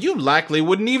unrecognizable. You likely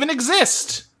wouldn't even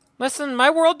exist. Listen, my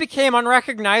world became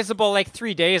unrecognizable like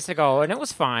 3 days ago, and it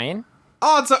was fine.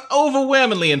 Odds are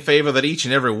overwhelmingly in favor that each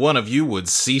and every one of you would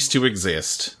cease to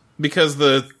exist, because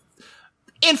the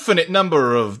infinite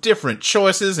number of different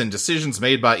choices and decisions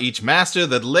made by each master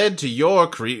that led to your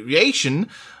creation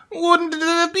wouldn't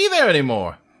be there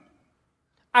anymore.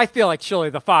 I feel like Chili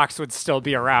the Fox would still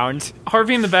be around.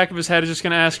 Harvey in the back of his head is just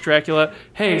going to ask Dracula,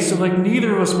 hey, so like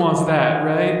neither of us wants that,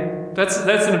 right? That's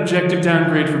an objective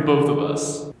downgrade for both of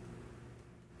us.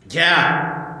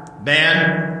 Yeah,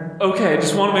 man. Okay,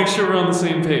 just want to make sure we're on the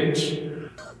same page.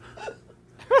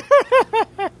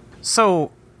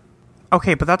 So,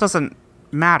 okay, but that doesn't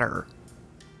matter.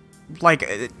 Like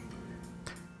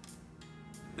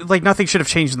nothing should have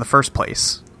changed in the first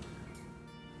place.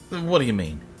 What do you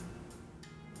mean?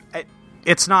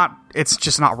 It's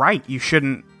just not right. You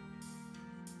shouldn't...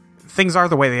 Things are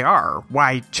the way they are.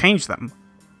 Why change them?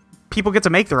 People get to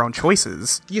make their own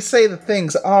choices. You say that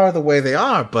things are the way they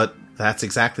are, but that's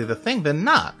exactly the thing. They're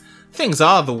not. Things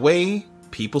are the way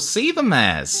people see them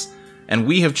as. And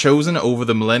we have chosen over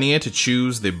the millennia to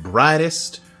choose the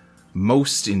brightest,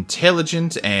 most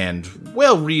intelligent, and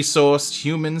well-resourced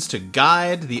humans to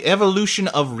guide the evolution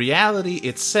of reality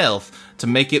itself to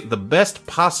make it the best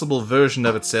possible version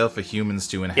of itself for humans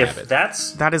to inhabit.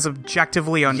 That is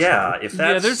objectively untrue. Yeah, if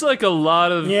that's... Yeah, there's like a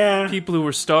lot of people who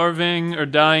were starving or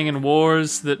dying in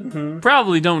wars that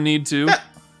probably don't need to.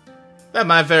 That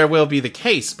might very well be the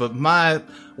case, but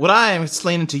what I am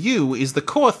explaining to you is the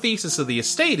core thesis of the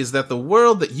estate is that the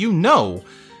world that you know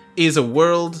is a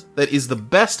world that is the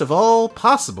best of all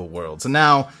possible worlds. And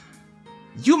now,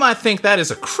 you might think that is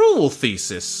a cruel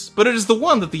thesis, but it is the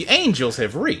one that the angels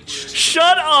have reached.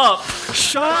 Shut up!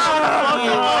 Shut up!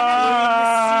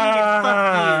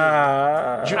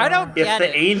 I don't If get the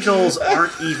it. angels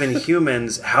aren't even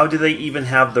humans, how do they even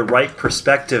have the right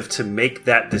perspective to make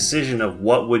that decision of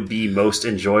what would be most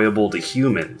enjoyable to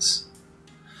humans?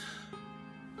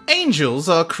 Angels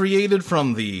are created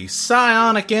from the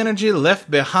psionic energy left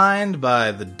behind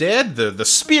by the dead, the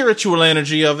spiritual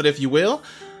energy of it, if you will.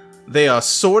 They are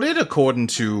sorted according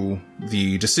to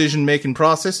the decision-making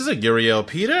processes of Uriel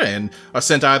Peter and are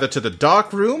sent either to the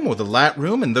dark room or the light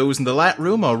room, and those in the light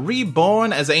room are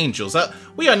reborn as angels.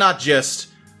 We are not just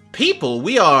people,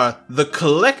 we are the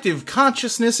collective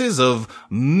consciousnesses of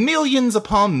millions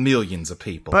upon millions of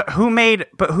people. But who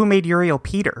made Uriel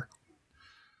Peter?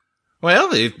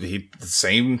 Well, he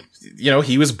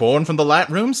was born from the light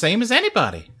room, same as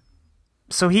anybody.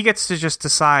 So he gets to just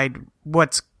decide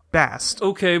what's best.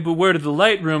 Okay, but where did the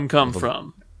light room come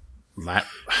from?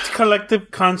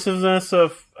 Collective consciousness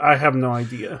of... I have no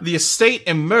idea. The estate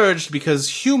emerged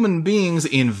because human beings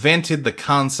invented the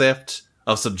concept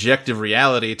of subjective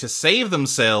reality to save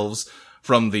themselves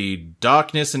from the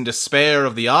darkness and despair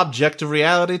of the objective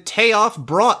reality Teoth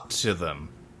brought to them.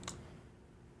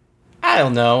 I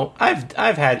don't know.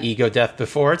 I've had ego death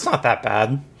before. It's not that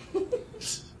bad.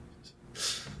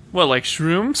 What, like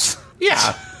shrooms?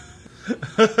 Yeah.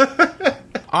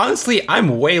 Honestly,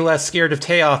 I'm way less scared of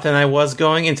Teoth than I was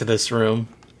going into this room.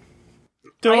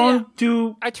 I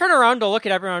turn around to look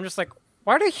at everyone. I'm just like,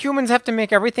 why do humans have to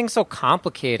make everything so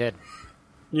complicated?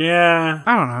 Yeah.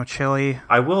 I don't know, Chili.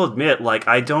 I will admit,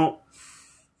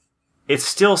 it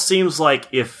still seems like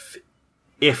if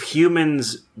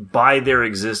humans, by their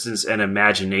existence and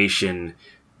imagination,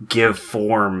 give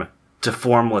form to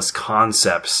formless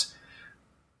concepts,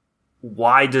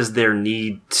 why does there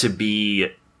need to be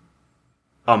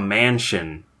a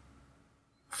mansion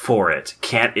for it?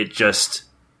 Can't it just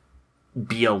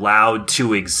be allowed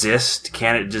to exist?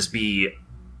 Can't it just be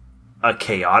a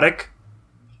chaotic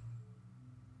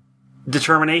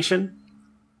determination?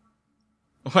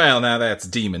 Well, now that's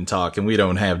demon talk, and we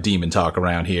don't have demon talk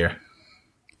around here.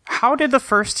 How did the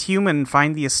first human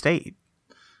find the estate?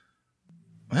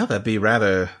 Well, that'd be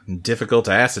rather difficult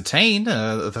to ascertain.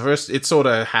 It sort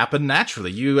of happened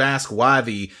naturally. You ask why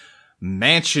the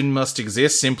mansion must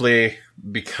exist simply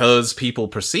because people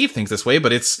perceive things this way,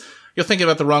 but you're thinking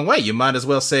about it the wrong way. You might as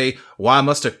well say, why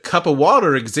must a cup of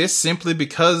water exist simply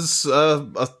because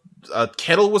a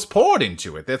kettle was poured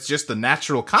into it? That's just the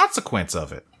natural consequence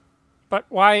of it. But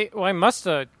why must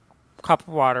a cup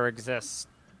of water exist?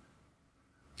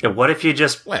 Yeah, what if you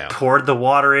just poured the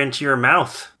water into your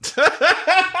mouth?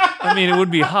 I mean, it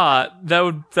would be hot.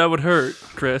 That would hurt,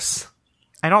 Chris.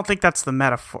 I don't think that's the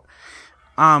metaphor.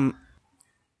 I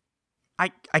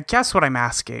guess what I'm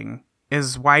asking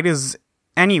is, why does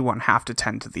anyone have to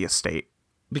tend to the estate?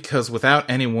 Because without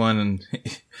anyone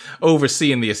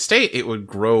overseeing the estate, it would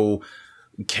grow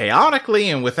chaotically,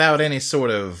 and without any sort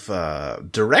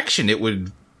of direction, it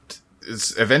would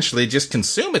eventually just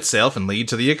consume itself and lead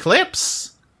to the eclipse.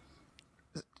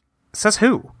 Says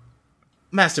who?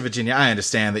 Master Virginia, I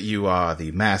understand that you are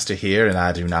the master here, and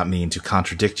I do not mean to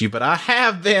contradict you, but I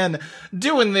have been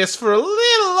doing this for a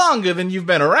little longer than you've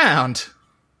been around.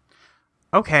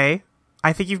 Okay,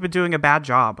 I think you've been doing a bad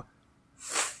job.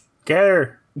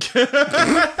 Care.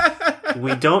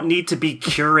 We don't need to be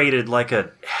curated like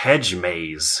a hedge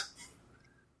maze.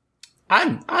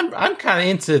 I'm kind of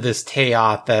into this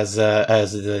Teoth as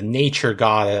the nature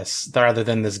goddess rather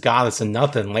than this goddess of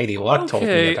nothing Lady Luck told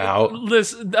me about.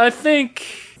 Listen, I think,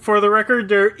 for the record,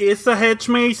 there is a hedge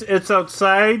maze. It's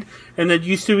outside, and it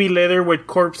used to be littered with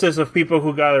corpses of people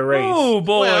who got erased. Oh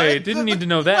boy, didn't need to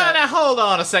know that. Well, now hold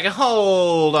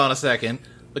on a second.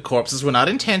 The corpses were not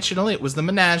intentional. It was the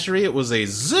menagerie. It was a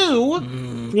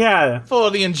zoo. Yeah.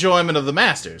 For the enjoyment of the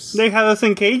masters. They had us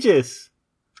in cages.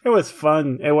 It was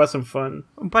fun. It wasn't fun.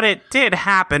 But it did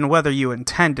happen whether you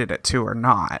intended it to or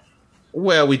not.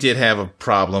 Well, we did have a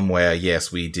problem where,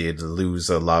 yes, we did lose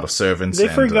a lot of servants. They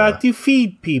forgot to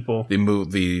feed people.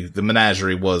 The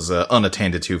menagerie was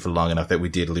unattended to for long enough that we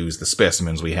did lose the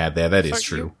specimens we had there. That is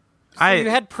true. You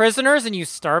had prisoners and you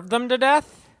starved them to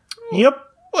death? Yep.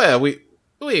 Well, we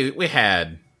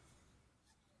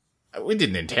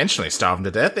didn't intentionally starve them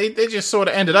to death. They just sort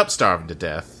of ended up starving to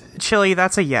death. Chili,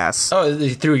 that's a yes. Oh,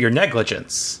 through your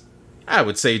negligence. I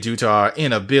would say due to our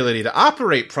inability to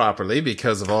operate properly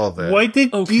because of all the... Why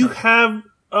did you have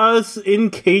us in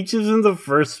cages in the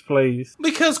first place?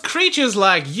 Because creatures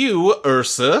like you,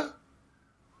 Ursa,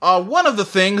 are one of the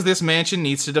things this mansion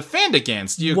needs to defend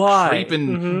against. You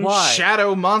creeping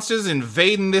shadow monsters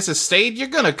invading this estate, you're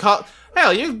gonna call...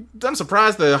 Hell, I'm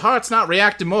surprised the heart's not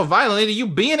reacting more violently to you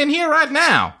being in here right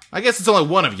now. I guess it's only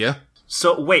one of you.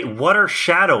 So, wait, what are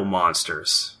shadow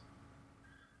monsters?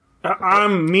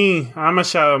 I'm me. I'm a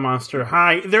shadow monster.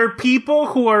 Hi. They're people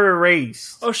who are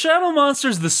erased. Oh, shadow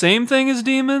monsters the same thing as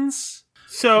demons?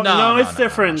 So, no, it's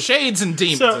different. Shades and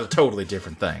demons are totally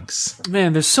different things.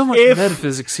 Man, there's so much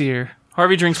metaphysics here.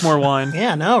 Harvey drinks more wine.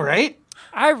 Yeah, no, right?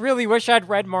 I really wish I'd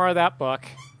read more of that book.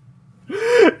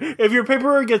 If your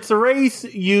paperwork gets erased,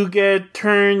 you get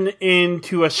turned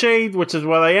into a shade, which is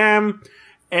what I am.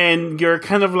 And you're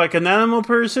kind of like an animal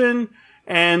person,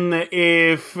 and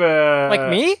if... like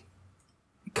me?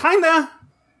 Kinda.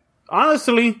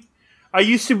 Honestly. I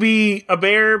used to be a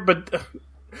bear, but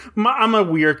I'm a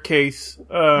weird case.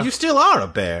 You still are a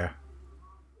bear.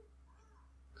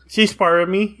 She's part of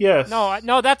me, yes.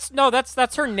 No,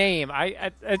 that's her name.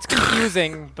 It's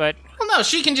confusing, but... Well, no,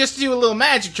 she can just do a little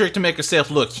magic trick to make herself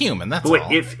look human, that's all.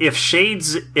 If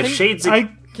Shades...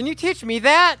 Can you teach me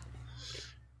that?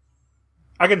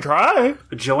 I can try.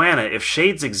 Joanna, if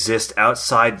shades exist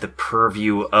outside the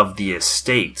purview of the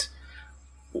estate,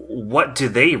 what do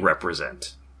they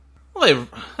represent? Well,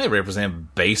 they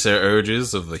represent baser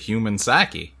urges of the human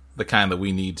psyche. The kind that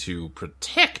we need to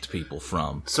protect people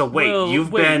from. So wait,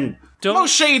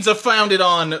 Most shades are founded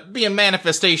on being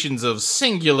manifestations of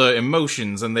singular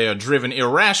emotions, and they are driven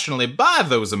irrationally by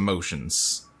those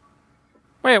emotions.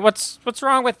 Wait, what's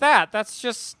wrong with that? That's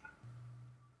just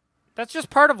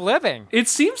part of living. It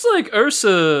seems like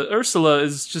Ursula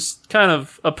is just kind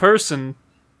of a person,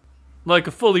 like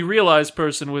a fully realized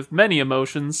person with many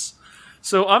emotions.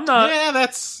 So I'm not...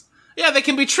 Yeah, they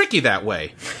can be tricky that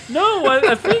way. No,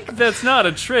 I think that's not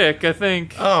a trick. I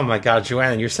think... Oh my god,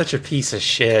 Joanna, you're such a piece of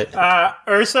shit.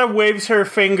 Ursa waves her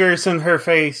fingers in her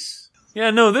face. Yeah,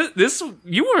 no, this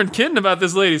you weren't kidding about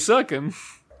this lady sucking.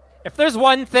 If there's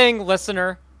one thing,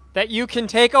 listener, that you can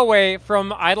take away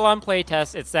from Eidolon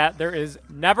playtest, it's that there is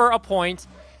never a point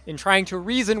in trying to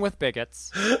reason with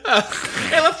bigots.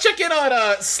 Hey, let's check in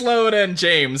on Sloan and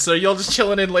James. So y'all just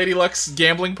chilling in Lady Luck's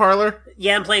gambling parlor?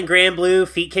 Yeah, I'm playing Grand Blue,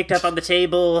 feet kicked up on the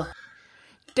table.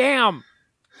 Damn!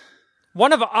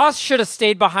 One of us should have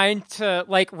stayed behind to,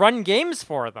 run games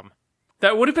for them.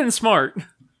 That would have been smart.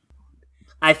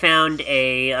 I found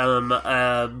a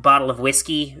bottle of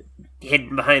whiskey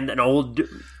hidden behind an old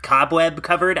cobweb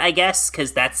cupboard, I guess,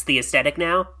 because that's the aesthetic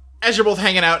now. As you're both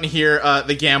hanging out in here,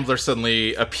 the gambler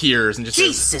suddenly appears and just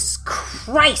Jesus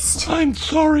Christ! I'm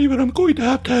sorry, but I'm going to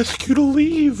have to ask you to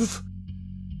leave.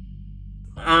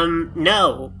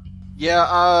 No. Yeah,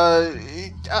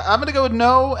 I'm gonna go with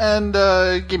no, and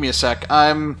give me a sec.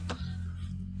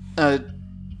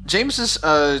 James is,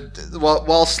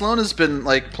 while Sloan has been,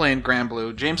 playing Grand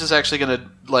Blue, James is actually gonna,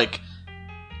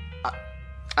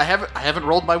 I haven't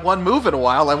rolled my one move in a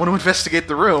while. I want to investigate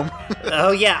the room.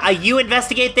 Oh, yeah. You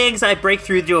investigate things, I break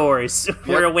through doors.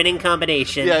 We're a winning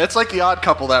combination. Yeah, it's like the Odd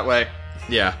Couple that way.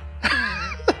 Yeah.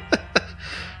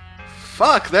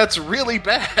 Fuck, that's really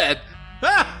bad.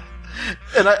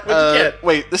 And What'd you get?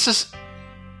 Wait, this is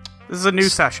a new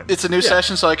session. It's a new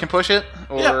session, so I can push it?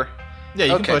 Or... Yeah,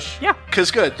 you can push. Yeah.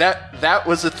 Because good, that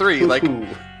was a 3.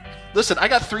 Listen, I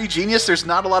got 3 genius. There's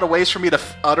not a lot of ways for me to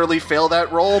utterly fail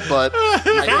that roll, but I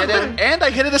hit it, and I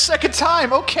hit it a second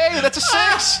time. Okay, that's a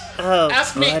 6. Oh,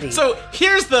 Ask buddy. me. So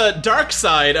here's the dark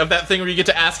side of that thing where you get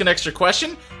to ask an extra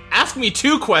question. Ask me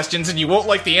 2 questions, and you won't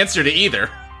like the answer to either.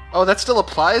 Oh, that still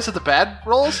applies to the bad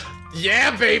rolls?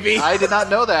 Yeah, baby. I did not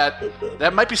know that.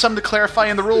 That might be something to clarify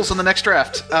in the rules on the next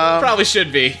draft. Probably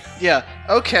should be. Yeah.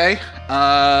 Okay.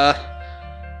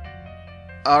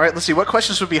 All right, let's see. What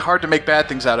questions would be hard to make bad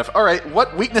things out of? All right,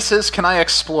 what weaknesses can I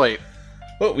exploit?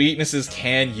 What weaknesses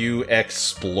can you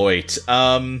exploit?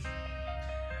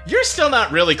 You're still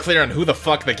not really clear on who the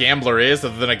fuck the gambler is,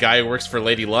 other than a guy who works for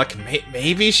Lady Luck.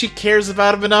 Maybe she cares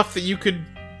about him enough that you could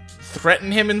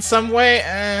threaten him in some way?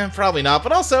 Probably not.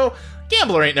 But also,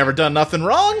 gambler ain't never done nothing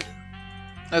wrong.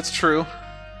 That's true.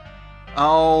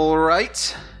 All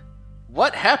right.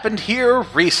 What happened here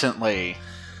recently?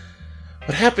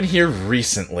 What happened here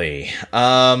recently?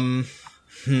 And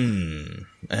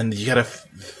you gotta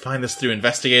find this through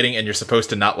investigating, and you're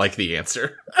supposed to not like the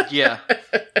answer. Yeah.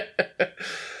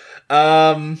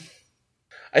 I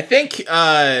think,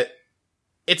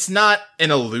 it's not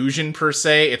an illusion per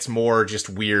se, it's more just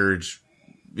weird,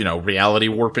 reality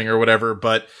warping or whatever,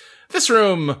 but this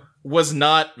room was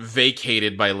not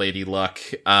vacated by Lady Luck.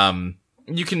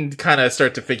 You can kind of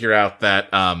start to figure out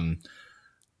that,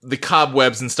 the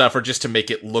cobwebs and stuff are just to make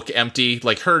it look empty.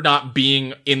 Like, her not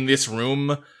being in this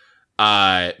room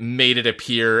made it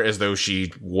appear as though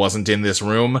she wasn't in this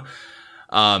room.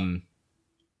 That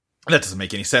doesn't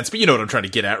make any sense, but you know what I'm trying to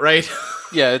get at, right?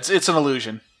 Yeah, it's an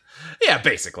illusion. Yeah,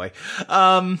 basically.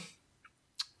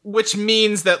 Which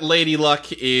means that Lady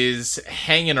Luck is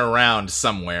hanging around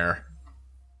somewhere.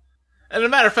 And as a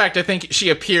matter of fact, I think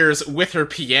she appears with her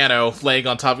piano laying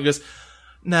on top and goes,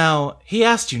 "Now, he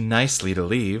asked you nicely to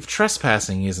leave.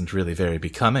 Trespassing isn't really very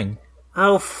becoming."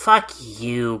 Oh, fuck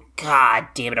you. God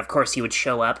damn it, of course he would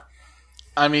show up.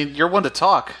 I mean, you're one to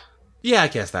talk. Yeah, I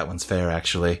guess that one's fair,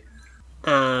 actually.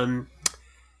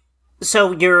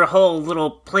 So your whole little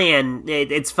plan,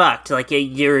 it's fucked. Like,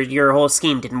 your whole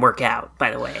scheme didn't work out,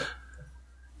 by the way.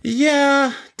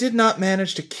 Yeah, did not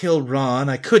manage to kill Ron.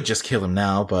 I could just kill him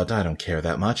now, but I don't care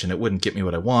that much, and it wouldn't get me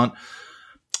what I want.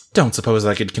 Don't suppose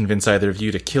I could convince either of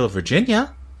you to kill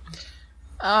Virginia?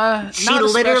 She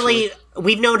literally...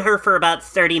 We've known her for about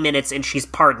 30 minutes, and she's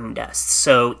pardoned us,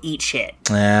 so eat shit.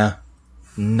 Yeah.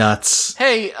 Nuts.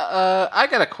 Hey, I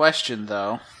got a question,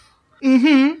 though.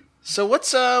 Mm-hmm. So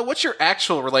what's your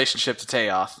actual relationship to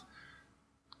Teoth?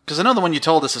 Because I know the one you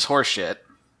told us is horseshit.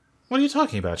 What are you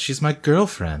talking about? She's my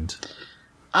girlfriend.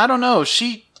 I don't know.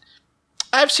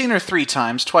 I've seen her 3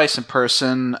 times, twice in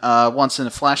person, once in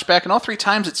a flashback, and all 3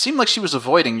 times it seemed like she was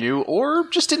avoiding you, or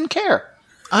just didn't care.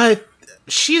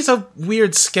 She's a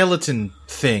weird skeleton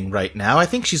thing right now. I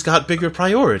think she's got bigger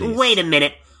priorities. Wait a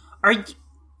minute.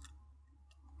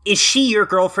 Is she your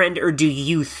girlfriend, or do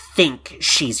you think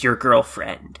she's your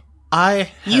girlfriend?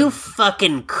 You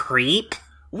fucking creep.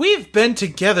 We've been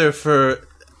together for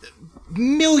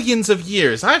millions of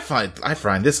years. I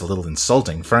find this a little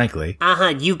insulting, frankly.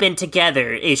 You've been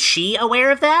together. Is she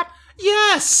aware of that?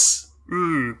 Yes!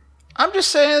 I'm just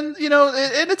saying,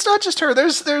 and it's not just her.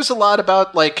 There's a lot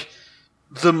about,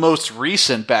 the most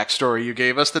recent backstory you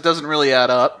gave us that doesn't really add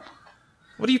up.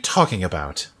 What are you talking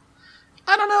about?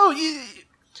 I don't know.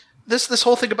 this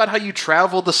whole thing about how you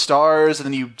traveled the stars and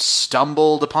then you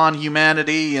stumbled upon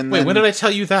humanity and Wait, when did I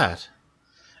tell you that?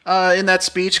 In that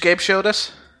speech Gabe showed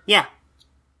us? Yeah.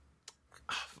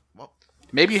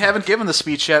 Maybe you haven't given the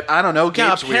speech yet. I don't know.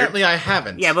 Gabe's apparently weird. I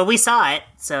haven't. Yeah, but we saw it,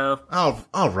 so... Oh,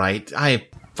 alright. I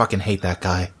fucking hate that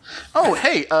guy. Oh,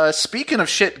 hey, speaking of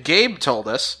shit Gabe told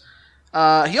us,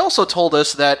 he also told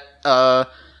us that, I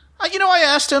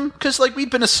asked him, because, we'd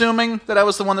been assuming that I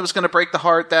was the one that was going to break the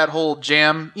heart, that whole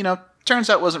jam, turns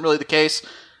out wasn't really the case.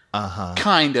 Uh-huh.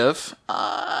 Kind of.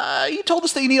 He told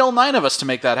us that you need all 9 of us to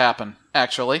make that happen,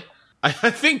 actually. I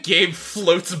think Gabe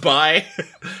floats by.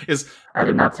 I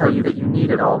did not tell you that you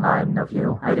needed all 9 of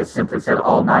you. I just simply said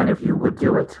all 9 of you would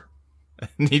do it.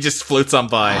 He just floats on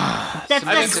by. That's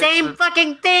the same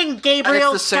fucking thing,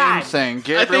 Gabriel. It's the same thing.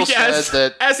 Gabriel said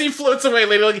that... As he floats away,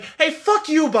 Lady, hey, fuck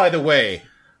you, by the way.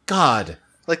 God.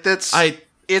 It's he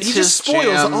his just spoils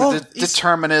jam, all...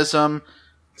 determinism.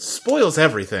 Spoils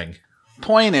everything.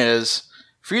 Point is,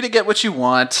 for you to get what you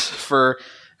want, for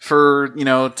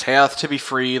Teoth to be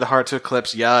free, the heart to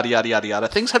eclipse, yada, yada, yada, yada,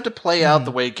 things have to play out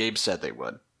the way Gabe said they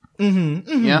would.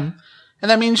 Mm-hmm. Yeah?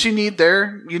 And that means you need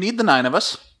the 9 of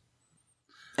us.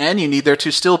 And you need there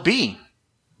to still be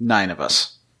 9 of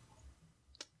us.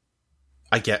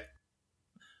 I get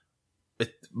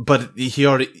it, but he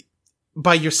already,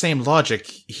 by your same logic,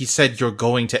 he said you're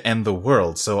going to end the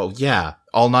world. So yeah,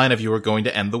 all 9 of you are going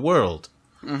to end the world.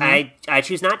 Mm-hmm. I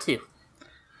choose not to.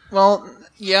 Well,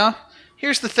 yeah.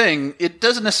 Here's the thing. It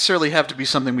doesn't necessarily have to be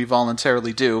something we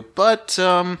voluntarily do, but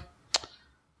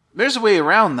there's a way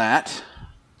around that.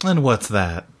 And what's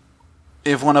that?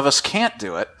 If one of us can't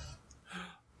do it,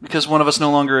 because one of us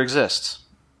no longer exists.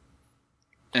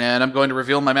 And I'm going to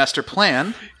reveal my master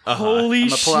plan. Holy shit. I'm going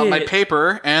to pull out my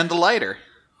paper and the lighter.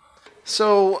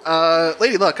 So,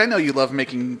 Lady Luck, I know you love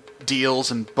making deals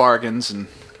and bargains and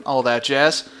all that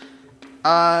jazz.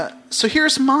 So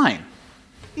here's mine.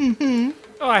 Mm-hmm.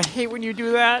 Oh, I hate when you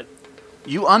do that.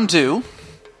 You undo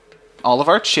all of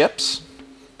our chips.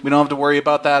 We don't have to worry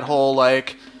about that whole,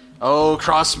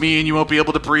 cross me and you won't be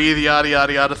able to breathe, yada,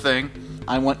 yada, yada thing.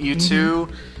 I want you to...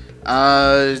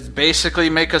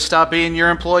 basically make us stop being your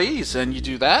employees, and you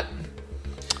do that.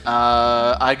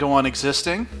 I go on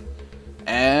existing,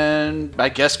 and I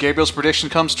guess Gabriel's prediction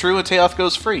comes true and Teoth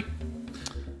goes free.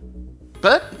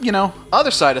 But,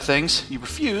 other side of things, you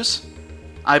refuse.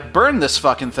 I burn this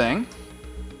fucking thing.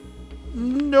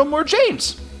 No more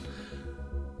James.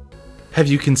 Have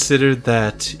you considered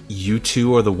that you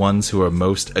two are the ones who are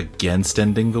most against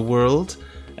ending the world?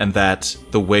 And that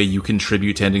the way you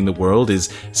contribute to ending the world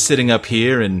is sitting up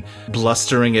here and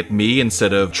blustering at me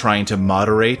instead of trying to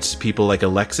moderate people like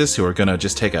Alexis who are gonna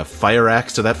just take a fire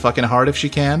axe to that fucking heart if she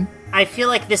can? I feel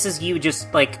like this is you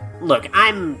just, look,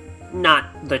 I'm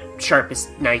not the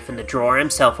sharpest knife in the drawer.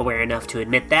 I'm self-aware enough to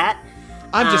admit that.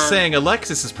 I'm just saying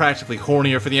Alexis is practically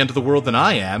hornier for the end of the world than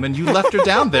I am, and you left her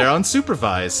down there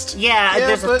unsupervised. Yeah,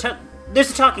 there's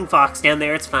a talking fox down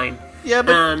there, it's fine. Yeah,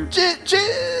 but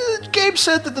Gabe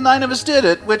said that the 9 of us did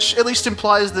it, which at least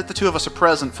implies that the 2 of us are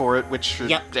present for it, which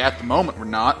at the moment we're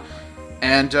not.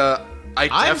 And I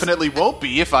definitely won't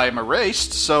be if I am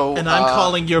erased, so... And I'm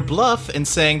calling your bluff and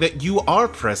saying that you are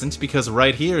present because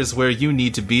right here is where you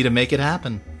need to be to make it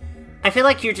happen. I feel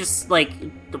like you're just,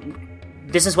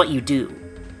 this is what you do.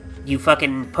 You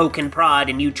fucking poke and prod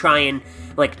and you try and,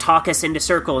 talk us into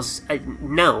circles.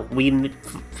 No,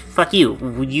 fuck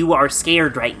you. You are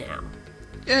scared right now.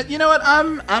 Yeah, you know what?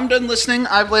 I'm done listening.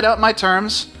 I've laid out my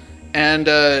terms, and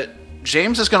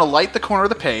James is going to light the corner of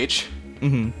the page,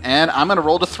 and I'm going to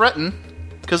roll to threaten,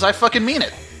 because I fucking mean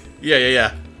it.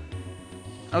 Yeah.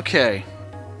 Okay.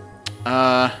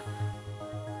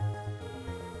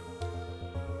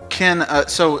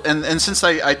 Since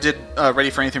I did ready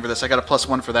for anything for this, I got a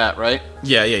 +1 for that, right?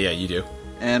 Yeah, you do.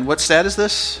 And what stat is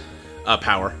this?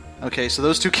 Power. Okay, so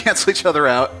those 2 cancel each other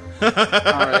out.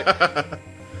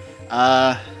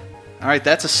 Alright,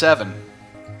 that's a 7.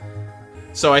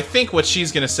 So I think what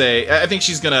she's gonna say, I think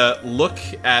she's gonna look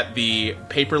at the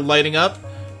paper lighting up,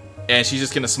 and she's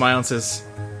just gonna smile and says,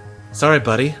 "Sorry,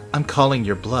 buddy, I'm calling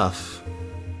your bluff."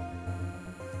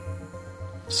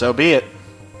 So be it.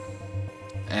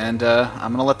 And,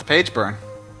 I'm gonna let the page burn.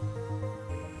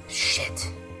 Shit.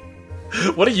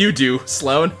 What do you do,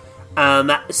 Sloane?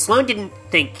 Sloane didn't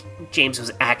think James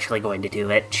was actually going to do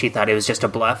it. She thought it was just a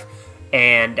bluff.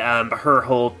 And, her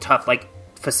whole tough,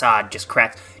 facade just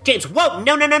cracked. James, whoa!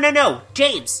 No!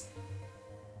 James!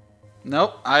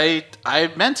 Nope, I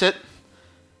meant it.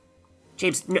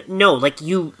 James, no,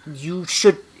 you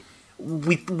should...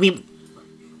 We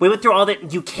went through all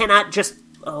that. You cannot just...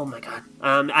 Oh my god.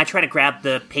 I try to grab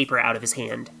the paper out of his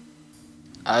hand.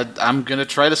 I'm gonna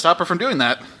try to stop her from doing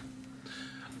that.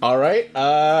 All right.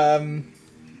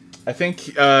 I think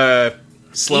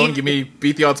Sloan, give me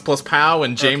beat the odds plus POW,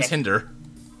 and James hinder.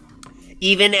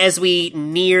 Even as we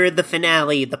near the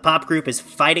finale, the pop group is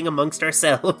fighting amongst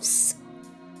ourselves.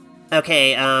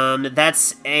 Okay,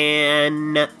 that's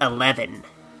an 11.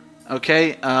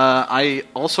 Okay, I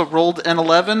also rolled an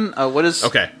 11. What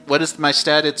is my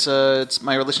stat? It's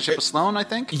my relationship with Sloan, I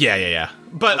think? Yeah.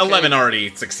 But 11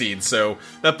 already succeeds, so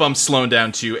that bumps Sloan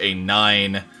down to a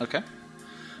 9. Okay.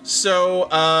 So,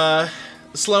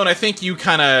 Sloan, I think you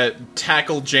kind of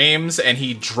tackle James, and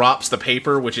he drops the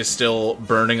paper, which is still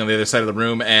burning on the other side of the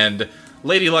room, and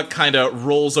Lady Luck kind of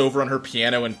rolls over on her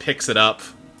piano and picks it up,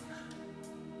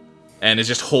 and is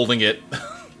just holding it.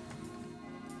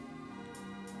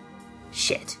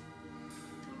 Shit.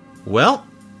 Well,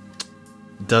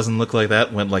 doesn't look like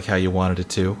that went like how you wanted it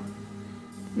to.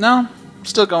 No,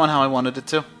 still going how I wanted it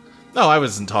to. No, I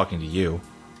wasn't talking to you.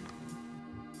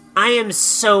 I am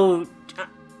so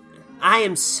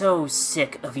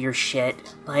sick of your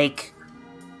shit. Like,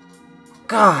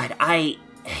 God, I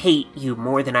hate you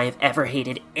more than I have ever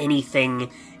hated anything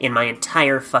in my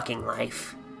entire fucking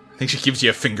life. I think she gives you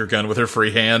a finger gun with her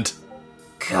free hand.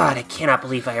 God, I cannot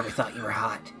believe I ever thought you were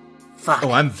hot. Fuck.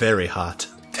 Oh, I'm very hot.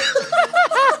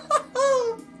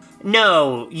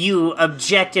 No, you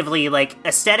objectively, like,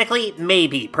 aesthetically,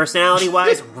 maybe.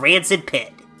 Personality-wise, rancid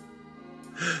pit.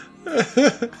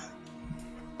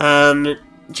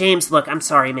 James, look, I'm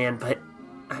sorry, man, but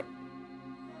I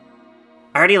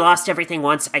already lost everything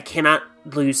once. I cannot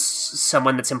lose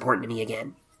someone that's important to me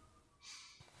again.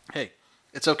 Hey,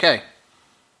 it's okay.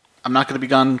 I'm not going to be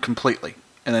gone completely.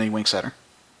 And then he winks at her.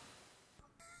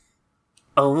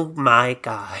 Oh my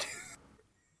God.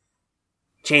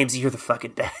 James, you're the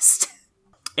fucking best.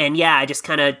 And yeah, I just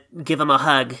kind of give him a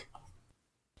hug.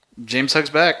 James hugs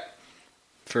back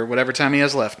for whatever time he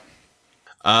has left.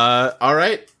 All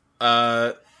right.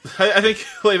 I think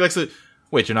Lady Luck said,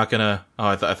 wait, you're not gonna... Oh,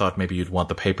 I thought maybe you'd want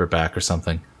the paper back or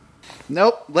something.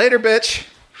 Nope. Later, bitch.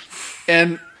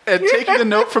 And taking the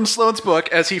note from Sloan's book,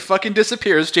 as he fucking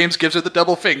disappears, James gives her the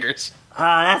double fingers.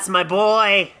 That's my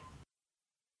boy.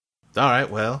 All right,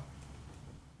 well...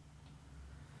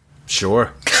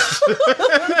 Sure.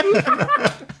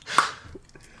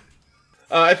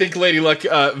 I think Lady Luck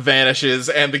vanishes,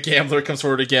 and the gambler comes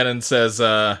forward again and says,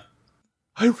 I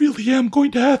really am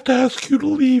going to have to ask you to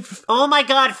leave. Oh my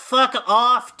God, fuck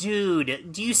off,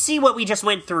 dude. Do you see what we just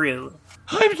went through?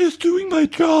 I'm just doing my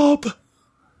job.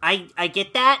 I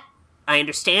get that. I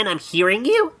understand. I'm hearing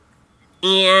you.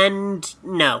 And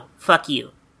no, fuck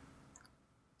you.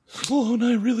 Sloan,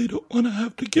 I really don't want to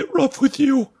have to get rough with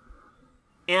you.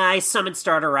 And I summon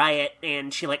Start a Riot,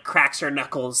 and she, like, cracks her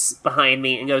knuckles behind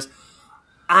me and goes,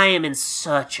 I am in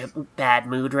such a bad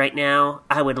mood right now.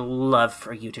 I would love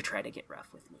for you to try to get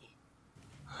rough with me.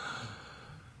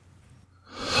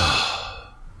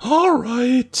 All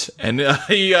right. And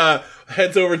he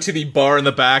heads over to the bar in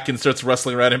the back and starts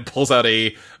rustling around and pulls out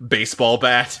a baseball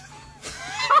bat.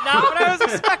 Not what I was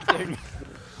expecting.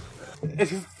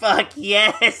 Fuck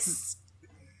yes.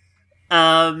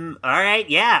 Alright,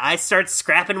 yeah, I start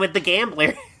scrapping with the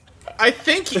gambler. I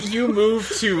think you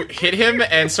move to hit him,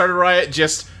 and Start a Riot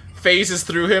just phases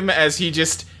through him as he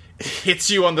just hits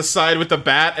you on the side with the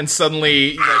bat, and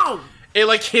suddenly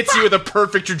it hits you with a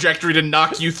perfect trajectory to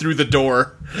knock you through the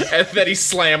door, and then he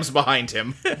slams behind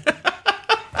him. What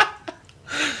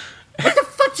the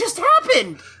fuck just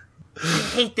happened?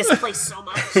 I hate this place so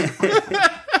much.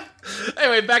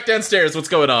 Anyway, back downstairs, what's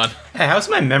going on? Hey, how's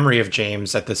my memory of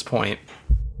James at this point?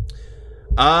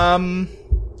 I'm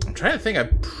trying to think.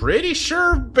 I'm pretty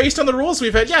sure, based on the rules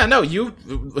we've had,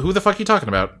 who the fuck are you talking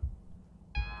about?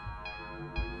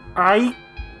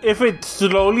 If it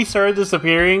slowly started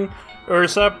disappearing,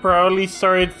 Ursa probably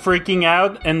started freaking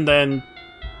out and then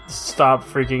stopped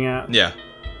freaking out. Yeah.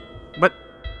 But,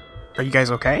 are you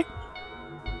guys okay?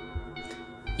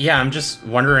 Yeah, I'm just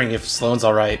wondering if Sloane's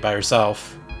alright by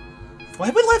herself. Why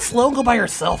would we let Sloan go by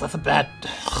herself? That's a bad...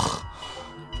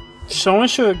 Someone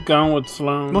should have gone with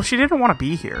Sloan. Well, she didn't want to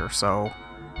be here, so...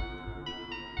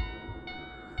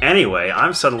 Anyway,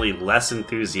 I'm suddenly less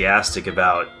enthusiastic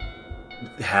about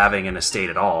having an estate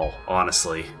at all,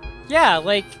 honestly. Yeah,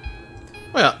 like...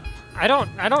 Well... I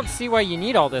don't see why you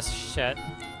need all this shit.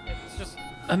 It's just...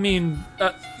 I mean,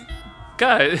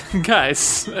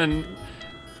 guys, and...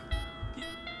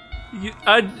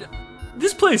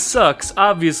 This place sucks,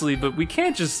 obviously, but we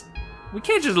can't just let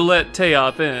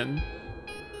Teoth in.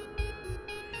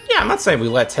 Yeah, I'm not saying we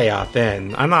let Teoth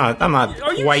in. I'm not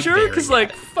Are you quite sure? there Because,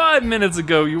 yet. 5 minutes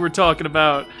ago you were talking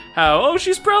about how,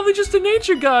 she's probably just a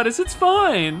nature goddess, it's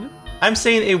fine. I'm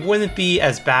saying it wouldn't be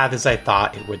as bad as I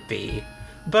thought it would be.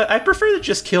 But I prefer to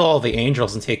just kill all the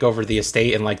angels and take over the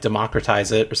estate and, like,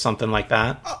 democratize it or something like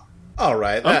that. All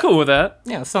right. I'm cool with that.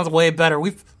 Yeah, it sounds way better.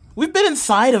 We've been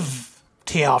inside of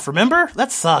Teoff, remember?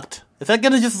 That sucked. Is that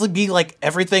gonna just be like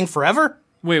everything forever?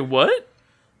 Wait, what?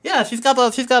 Yeah, she's got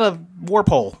a warp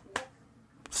hole.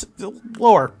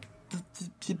 Lower.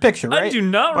 Picture, right? I do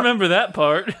not remember that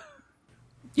part.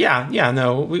 Yeah,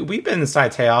 no, we've been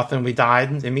inside Teoth and we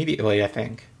died immediately, I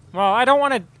think. Well, I don't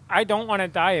want to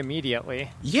die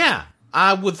immediately. Yeah,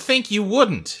 I would think you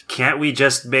wouldn't. Can't we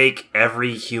just make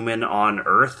every human on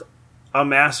Earth a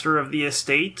master of the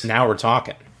estate? Now we're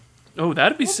talking. Oh,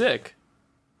 that'd be sick.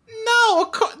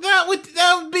 No, that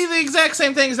would be the exact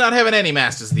same thing as not having any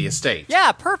masters of the estate.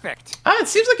 Yeah, perfect. It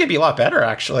seems like it'd be a lot better,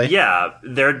 actually. Yeah,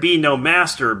 there'd be no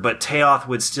master, but Teoth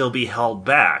would still be held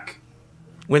back.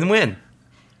 Win-win.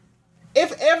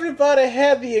 If everybody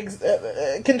had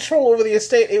the control over the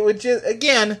estate, it would just,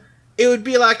 again, it would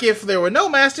be like if there were no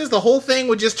masters, the whole thing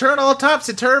would just turn all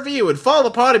topsy-turvy, it would fall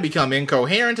apart and become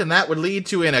incoherent, and that would lead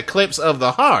to an eclipse of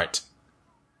the heart.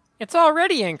 It's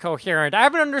already incoherent. I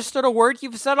haven't understood a word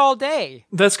you've said all day.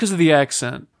 That's because of the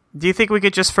accent. Do you think we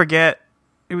could just forget?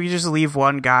 We just leave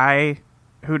one guy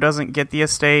who doesn't get the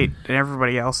estate and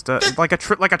everybody else does, like a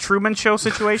Truman Show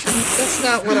situation? That's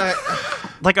not what I...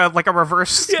 like a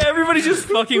reverse. Yeah, everybody's just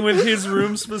fucking with his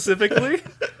room specifically.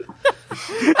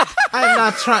 I'm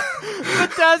not trying...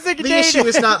 The designated... The issue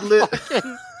is not...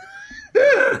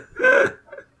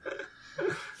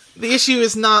 The issue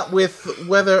is not with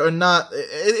whether or not...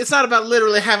 It's not about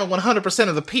literally having 100%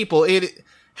 of the people.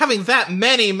 Having that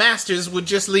many masters would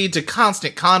just lead to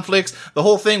constant conflicts. The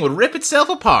whole thing would rip itself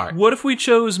apart. What if we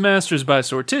chose masters by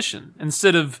sortition,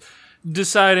 instead of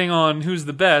deciding on who's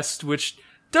the best, which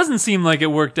doesn't seem like it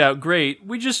worked out great?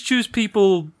 We just choose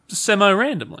people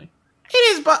semi-randomly. It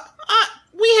is, but...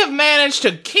 we have managed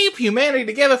to keep humanity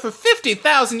together for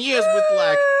 50,000 years with,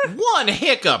 like, one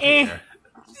hiccup here.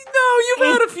 No,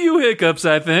 you've had a few hiccups,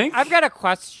 I think. I've got a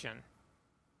question.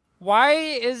 Why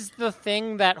is the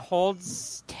thing that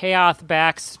holds Teoth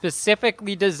back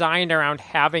specifically designed around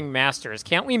having masters?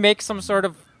 Can't we make some sort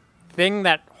of thing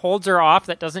that holds her off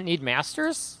that doesn't need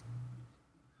masters?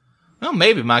 Well,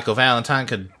 maybe Michael Valentine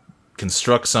could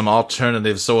construct some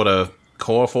alternative sort of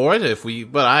core for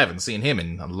it but I haven't seen him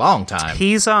in a long time.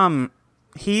 He's a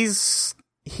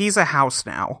house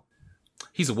now.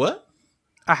 He's a what?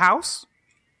 A house?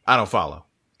 I don't follow.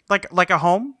 Like a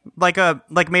home? Like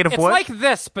made of wood? It's like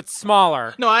this, but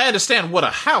smaller. No, I understand what a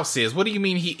house is. What do you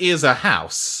mean he is a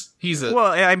house?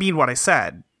 Well, I mean what I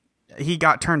said. He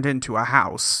got turned into a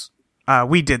house.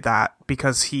 We did that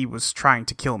because he was trying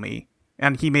to kill me.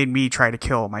 And he made me try to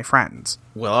kill my friends.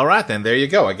 Well, alright then, there you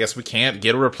go. I guess we can't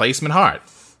get a replacement heart.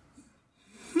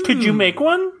 Could you make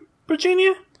one,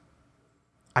 Virginia?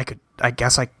 I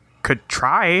guess I could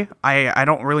try. I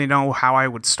don't really know how I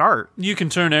would start. You can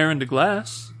turn air into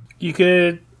glass. You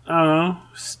could, I don't know,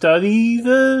 study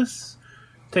this,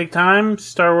 take time,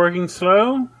 start working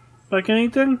slow, like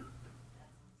anything?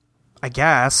 I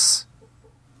guess.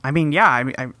 I mean,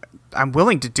 yeah, I'm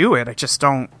willing to do it. I just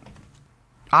don't...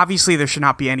 Obviously, there should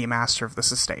not be any master of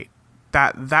this estate.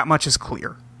 That much is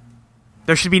clear.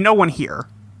 There should be no one here.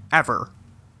 Ever.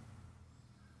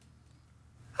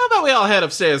 How about we all head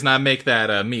upstairs and I make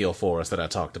that meal for us that I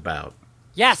talked about?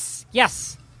 Yes.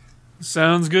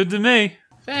 Sounds good to me.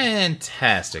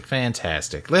 Fantastic.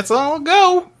 Let's all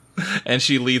go. And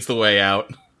she leads the way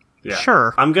out. Yeah.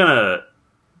 Sure. I'm gonna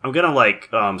like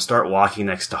start walking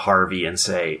next to Harvey and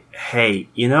say, "Hey,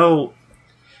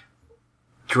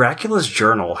 Dracula's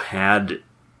journal had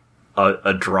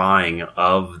a drawing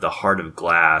of the Heart of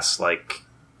Glass. Like,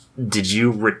 did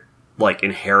you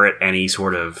inherit any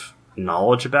sort of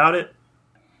knowledge about it?"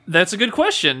 That's a good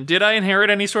question. Did I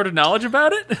inherit any sort of knowledge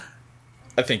about it?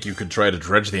 I think you could try to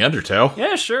dredge the undertow.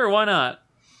 Yeah, sure, why not?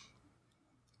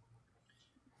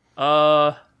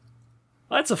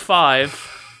 That's a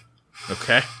 5.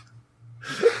 Okay.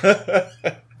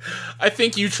 I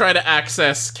think you try to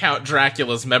access Count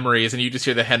Dracula's memories and you just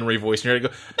hear the Henry voice and you're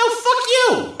gonna go, "No, fuck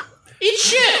you! Eat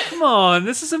shit! Come on,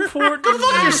 this is important. Go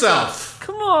fuck yourself!"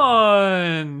 Come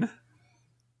on.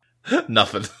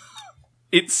 Nothing.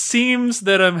 It seems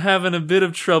that I'm having a bit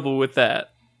of trouble with that.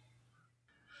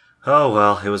 Oh,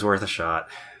 well, it was worth a shot.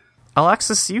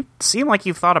 Alexis, you seem like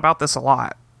you've thought about this a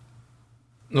lot.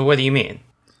 What do you mean?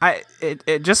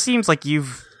 It just seems like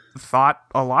you've thought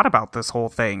a lot about this whole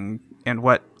thing and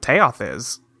what Teoth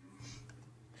is.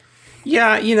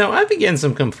 Yeah, I've been getting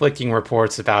some conflicting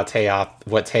reports about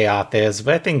what Teoth is,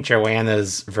 but I think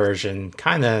Joanna's version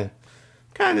kind of,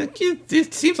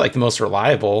 it seems like the most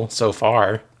reliable so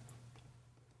far.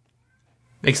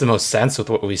 Makes the most sense with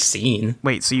what we've seen.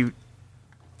 Wait, so you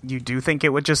do think it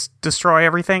would just destroy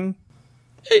everything?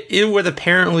 It would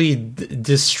apparently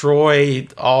destroy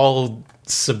all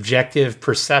subjective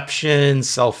perception,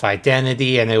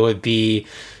 self-identity, and it would be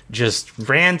just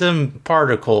random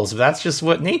particles. That's just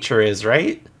what nature is,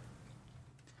 right?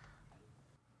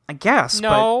 I guess,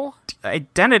 No. but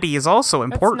identity is also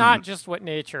That's important. not just what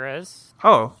nature is.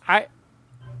 Oh.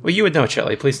 Well, you would know,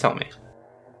 Chili. Please tell me.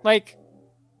 Like,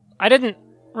 I didn't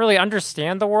really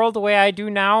understand the world the way I do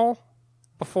now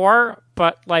before,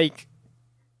 but, like,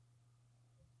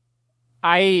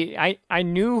 I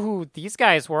knew who these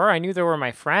guys were. I knew they were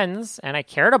my friends, and I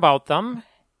cared about them.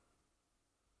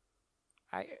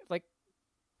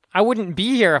 I wouldn't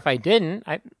be here if I didn't.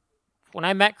 When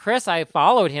I met Chris, I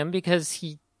followed him because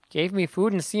he gave me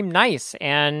food and seemed nice,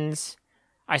 and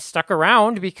I stuck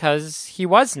around because he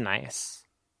was nice.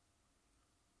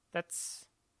 That's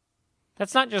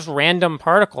not just random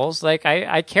particles. Like,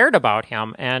 I cared about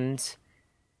him, and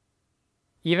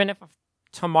even if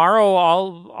tomorrow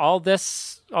all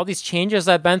these changes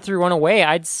I've been through went away,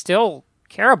 I'd still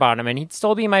care about him, and he'd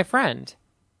still be my friend.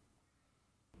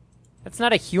 That's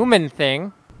not a human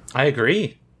thing. I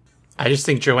agree. I just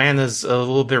think Joanna's a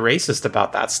little bit racist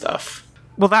about that stuff.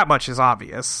 Well, that much is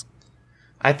obvious.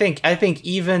 I think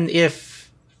even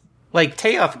if, like,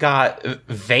 Teoth got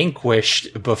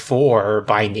vanquished before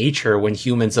by nature when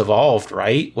humans evolved,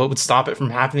 right? What would stop it from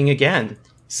happening again?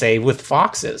 Say with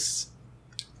foxes.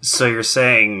 So you're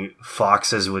saying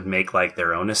foxes would make, like,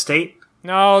 their own estate?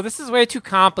 No, this is way too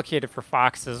complicated for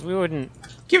foxes. We wouldn't...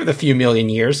 Give it a few million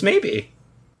years, maybe.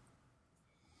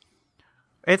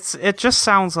 It just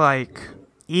sounds like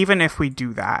even if we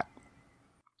do that,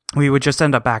 we would just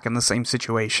end up back in the same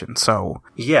situation. So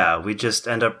yeah, we just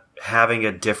end up having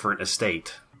a different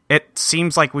estate. It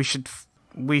seems like we should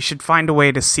find a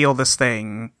way to seal this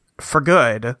thing for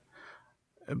good,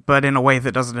 but in a way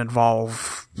that doesn't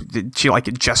involve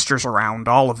gestures around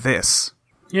all of this.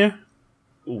 Yeah.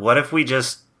 What if we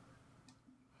just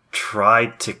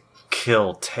tried to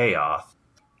kill Teoth?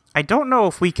 I don't know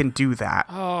if we can do that.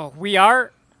 Oh,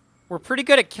 we're pretty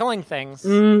good at killing things.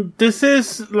 This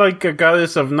is like a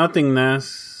goddess of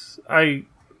nothingness. I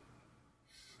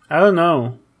don't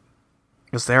know.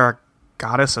 Is there a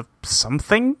goddess of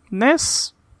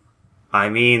somethingness? I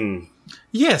mean...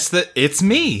 Yes, it's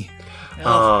me.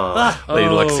 Lady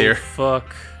Luck's here.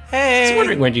 Fuck. I was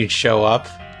wondering when you'd show up.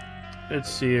 Let's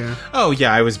see here. Oh,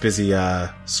 yeah, I was busy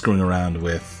screwing around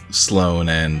with Sloane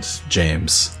and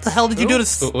James. What the hell did you do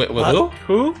to... Who?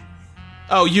 Who?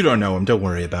 Oh, you don't know him. Don't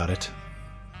worry about it.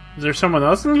 Is there someone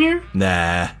else in here?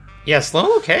 Nah. Yeah,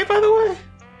 Sloane okay, by the way?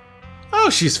 Oh,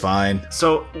 she's fine.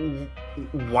 So,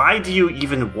 why do you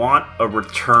even want a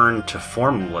return to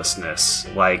formlessness?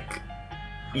 Like,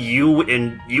 you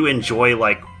enjoy,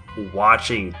 like,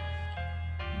 watching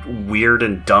weird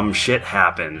and dumb shit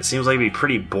happen. It seems like it'd be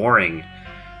pretty boring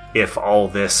if all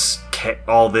this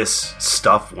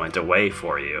stuff went away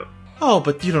for you. Oh,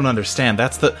 but you don't understand.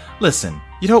 Listen,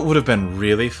 you know what would have been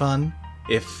really fun?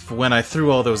 If when I threw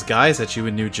all those guys at you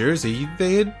in New Jersey,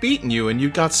 they had beaten you and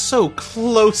you got so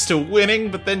close to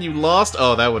winning, but then you lost.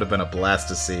 Oh, that would have been a blast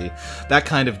to see. That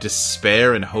kind of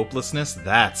despair and hopelessness,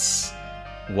 that's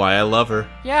why I love her.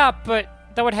 Yeah, but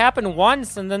that would happen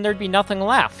once and then there'd be nothing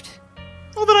left.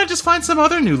 Well, then I'd just find some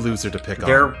other new loser to pick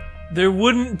on. There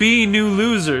wouldn't be new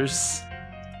losers.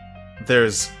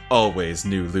 There's always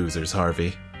new losers,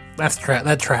 Harvey.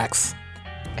 That tracks.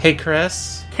 Hey,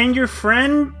 Chris. Can your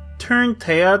friend turn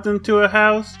Teoth into a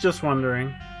house? Just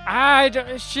wondering.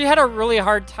 She had a really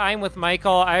hard time with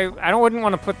Michael. I wouldn't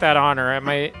want to put that on her.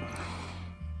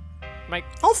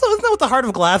 Also, isn't that what the Heart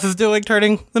of Glass is doing,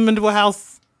 turning them into a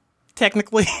house?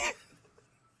 Technically.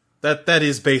 That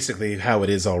is basically how it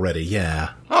is already,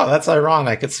 yeah. Oh, that's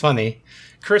ironic. It's funny.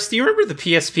 Chris, do you remember the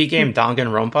PSP game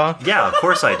Danganronpa? Yeah, of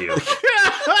course I do.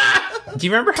 Do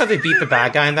you remember how they beat the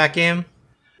bad guy in that game?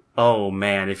 Oh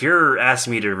man, if you're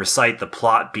asking me to recite the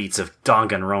plot beats of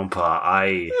Danganronpa,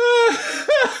 I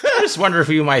just wonder if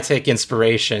you might take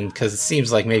inspiration, because it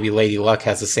seems like maybe Lady Luck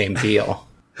has the same deal.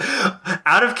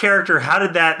 Out of character, how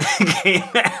did that game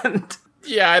end?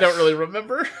 Yeah, I don't really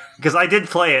remember. Because I did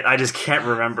play it, I just can't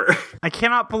remember. I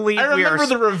cannot believe I remember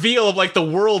the reveal of, like, the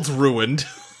world's ruined.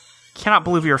 Cannot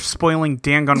believe you're spoiling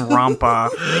Danganronpa.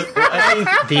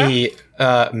 The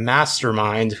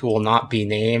mastermind, who will not be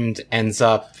named, ends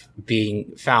up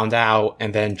being found out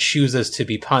and then chooses to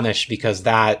be punished because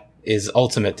that is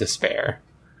ultimate despair.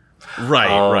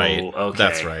 Right. Okay.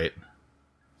 That's right.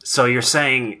 So you're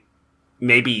saying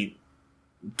maybe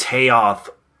Teoth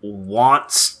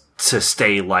wants to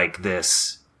stay like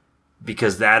this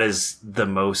because that is the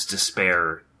most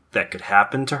despair that could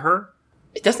happen to her.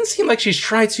 It doesn't seem like she's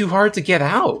tried too hard to get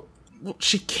out. Well,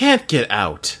 she can't get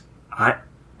out.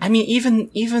 I mean,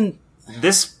 even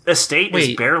this estate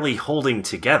is barely holding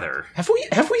together. Have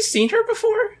we seen her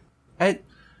before?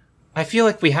 I feel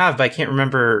like we have, but I can't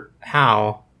remember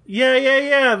how.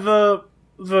 Yeah.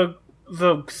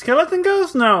 The skeleton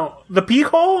ghost? No. The peak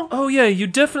hole? Oh, yeah, you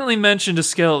definitely mentioned a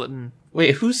skeleton.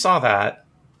 Wait, who saw that?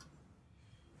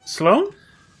 Sloane?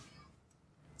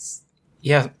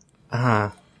 Yeah.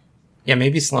 Yeah,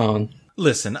 maybe Sloane.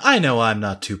 Listen, I know I'm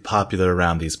not too popular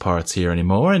around these parts here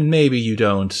anymore, and maybe you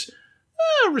don't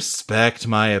respect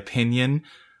my opinion,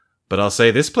 but I'll say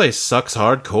this place sucks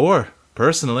hardcore,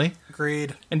 personally.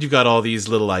 Agreed. And you've got all these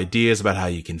little ideas about how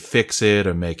you can fix it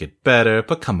or make it better,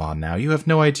 but come on now, you have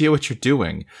no idea what you're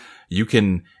doing. You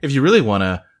can, if you really want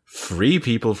to free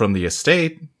people from the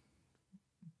estate,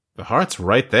 the heart's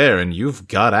right there and you've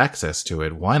got access to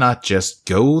it. Why not just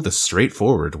go the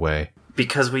straightforward way?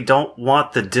 Because we don't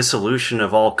want the dissolution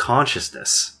of all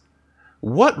consciousness.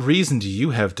 What reason do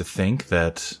you have to think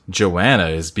that Joanna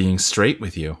is being straight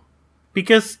with you?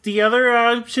 Because the other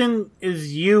option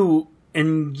is you,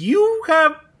 and you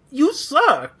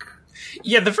suck.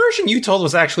 Yeah, the version you told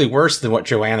was actually worse than what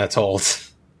Joanna told.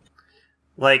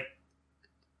 Like,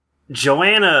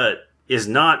 Joanna is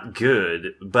not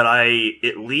good, but I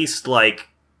at least,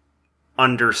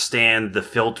 understand the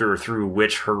filter through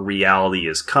which her reality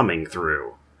is coming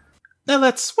through. Now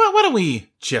why don't we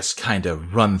just kind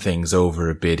of run things over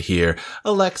a bit here?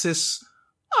 Alexis,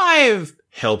 I've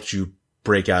helped you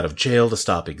break out of jail to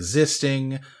stop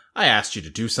existing. I asked you to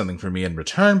do something for me in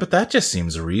return, but that just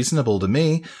seems reasonable to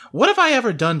me. What have I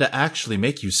ever done to actually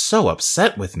make you so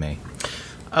upset with me?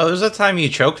 Oh, there's a time you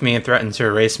choked me and threatened to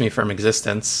erase me from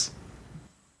existence.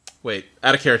 Wait,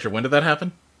 out of character, when did that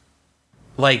happen?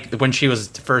 Like, when she was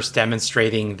first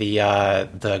demonstrating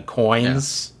the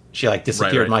coins, she,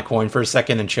 disappeared my coin for a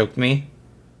second and choked me.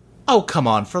 Oh, come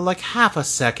on, for half a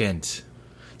second.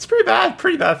 It's pretty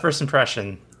bad first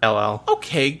impression, LL.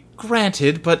 Okay,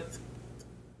 granted, but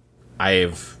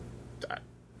I've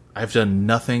done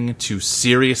nothing to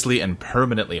seriously and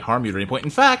permanently harm you at any point. In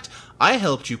fact, I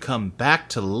helped you come back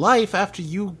to life after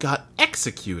you got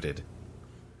executed.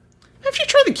 Have you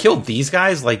tried to kill these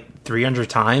guys 300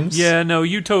 times? Yeah, no,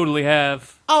 you totally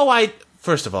have. Oh,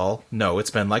 first of all, no,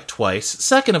 it's been twice.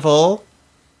 Second of all,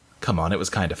 come on, it was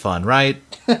kind of fun, right?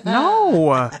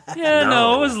 No. Yeah,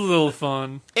 no, it was a little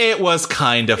fun. It was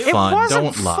kind of fun, It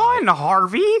wasn't don't lie. fun,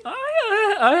 Harvey.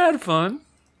 I had fun.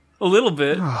 A little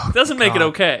bit. Doesn't make it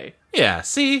okay. Yeah,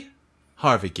 see?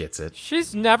 Harvey gets it.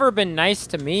 She's never been nice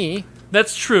to me.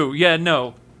 That's true. Yeah,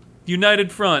 no.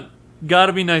 United front.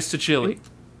 Gotta be nice to Chili.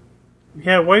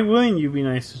 Yeah, why wouldn't you be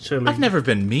nice to Chili? I've never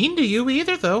been mean to you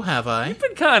either, though, have I? You've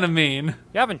been kind of mean.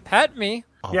 You haven't pet me.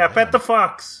 Oh, yeah, pet the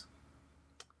fox.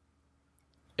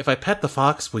 If I pet the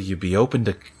fox, will you be open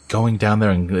to going down there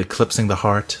and eclipsing the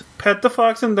heart? Pet the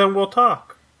fox and then we'll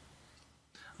talk.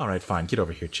 Alright, fine. Get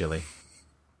over here, Chili.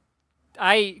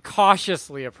 I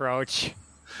cautiously approach.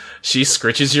 She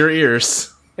scritches your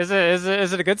ears. Is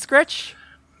it a good scritch?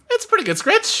 It's a pretty good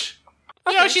scritch.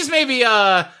 Okay. You know, she's maybe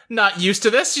not used to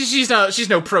this. She's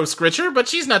no pro scritcher, but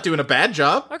she's not doing a bad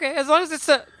job. Okay, as long as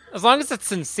it's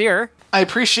sincere. I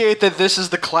appreciate that this is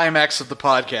the climax of the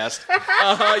podcast.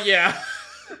 Yeah.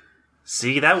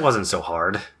 See, that wasn't so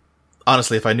hard.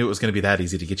 Honestly, if I knew it was going to be that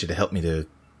easy to get you to help me to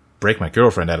break my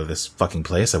girlfriend out of this fucking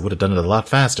place, I would have done it a lot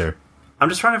faster. I'm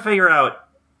just trying to figure out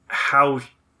how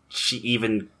she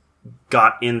even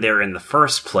got in there in the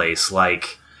first place.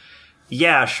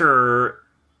 Yeah, sure.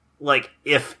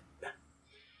 If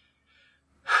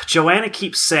Joanna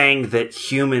keeps saying that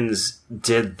humans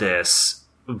did this,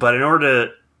 but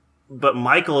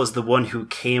Michael is the one who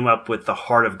came up with the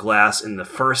Heart of Glass in the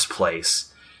first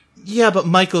place. Yeah, but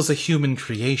Michael's a human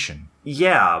creation.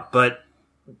 Yeah, but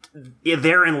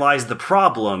therein lies the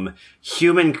problem.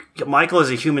 Michael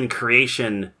is a human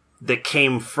creation that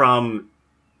came from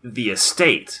the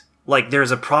estate.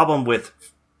 There's a problem with,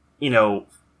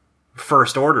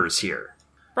 first orders here.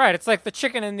 Right, it's like the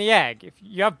chicken and the egg. If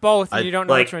you have both and you don't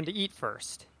know which one to eat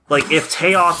first. If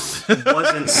Teoth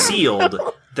wasn't sealed,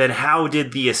 then how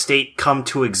did the estate come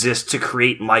to exist to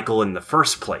create Michael in the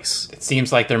first place? It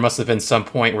seems like there must have been some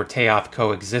point where Teoth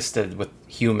coexisted with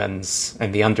humans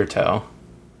and the Undertow.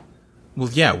 Well,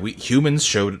 yeah,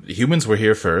 humans were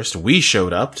here first. We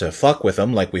showed up to fuck with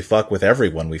them like we fuck with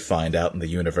everyone we find out in the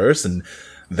universe, and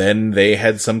then they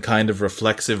had some kind of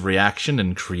reflexive reaction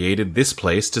and created this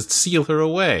place to seal her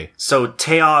away. So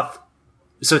Teoth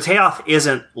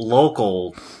isn't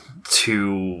local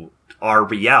to our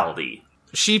reality.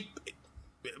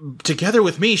 together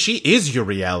with me, she is your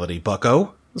reality,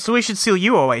 bucko. So we should seal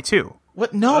you away, too.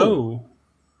 What? No. Oh.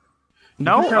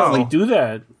 No? You can probably do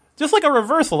that. Just like a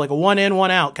reversal, like a 1 in,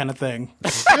 1 out kind of thing.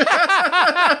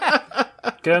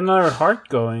 Get another heart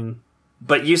going.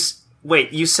 But you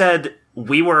said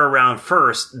we were around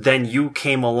first, then you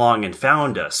came along and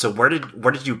found us. So where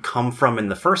did you come from in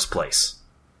the first place?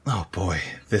 Oh boy,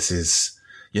 this is...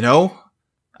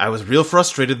 I was real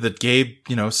frustrated that Gabe,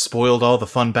 spoiled all the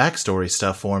fun backstory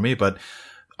stuff for me, but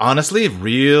honestly,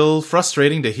 real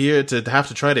frustrating to have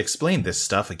to try to explain this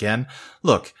stuff again.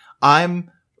 Look, I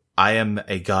am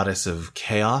a goddess of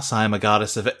chaos. I am a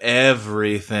goddess of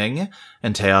everything.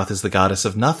 And Teoth is the goddess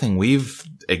of nothing. We've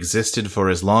existed for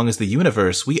as long as the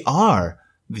universe. We are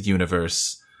the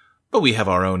universe. But we have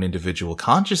our own individual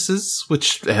consciousnesses,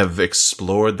 which have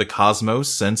explored the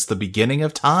cosmos since the beginning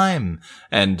of time.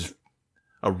 And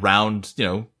around,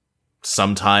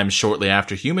 sometime shortly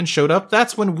after humans showed up,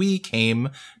 that's when we came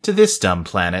to this dumb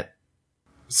planet.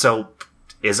 So...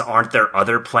 aren't there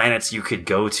other planets you could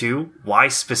go to? Why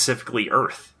specifically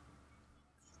Earth?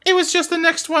 It was just the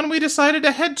next one we decided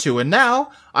to head to, and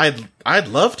now I'd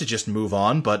love to just move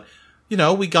on, but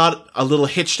we got a little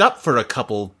hitched up for a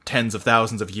couple tens of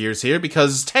thousands of years here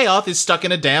because Teoth is stuck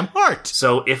in a damn heart.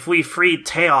 So if we freed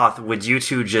Teoth, would you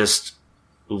two just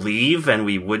leave and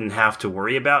we wouldn't have to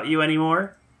worry about you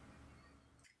anymore?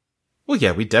 Well,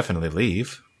 yeah, we'd definitely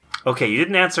leave. Okay, you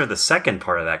didn't answer the second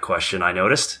part of that question, I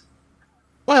noticed.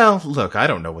 Well, look, I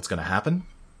don't know what's going to happen.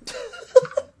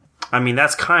 I mean,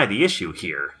 that's kind of the issue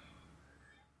here.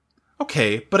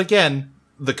 Okay, but again,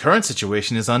 the current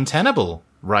situation is untenable,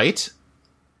 right?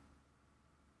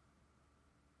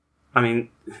 I mean,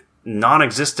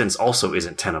 non-existence also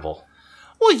isn't tenable.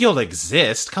 Well, you'll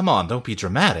exist. Come on, don't be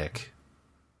dramatic.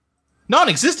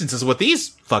 Non-existence is what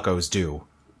these fuckos do.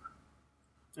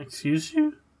 Excuse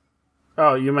you?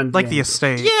 Oh, you meant... Like the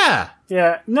estate. Yeah!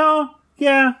 Yeah, no,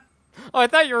 yeah. Oh, I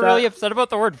thought you were really upset about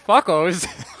the word fuckos.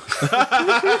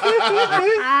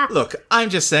 Look, I'm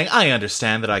just saying, I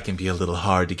understand that I can be a little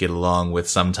hard to get along with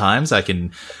sometimes. I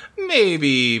can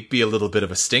maybe be a little bit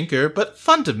of a stinker, but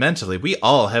fundamentally, we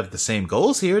all have the same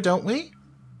goals here, don't we?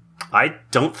 I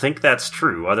don't think that's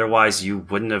true, otherwise you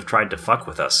wouldn't have tried to fuck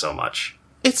with us so much.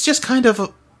 It's just kind of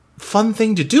a fun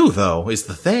thing to do, though, is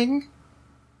the thing.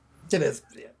 It is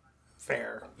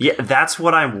fair. Yeah, that's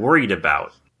what I'm worried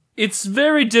about. It's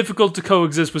very difficult to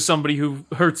coexist with somebody who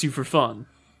hurts you for fun.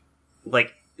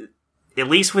 Like, at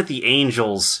least with the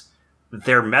angels,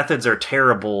 their methods are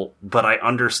terrible, but I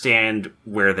understand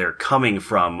where they're coming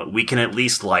from. We can at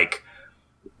least,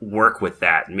 work with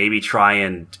that. Maybe try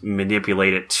and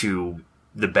manipulate it to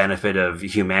the benefit of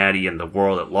humanity and the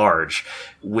world at large.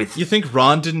 You think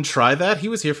Ron didn't try that? He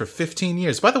was here for 15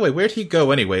 years. By the way, where'd he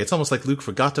go anyway? It's almost like Luke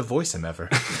forgot to voice him ever.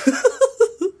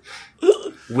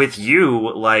 With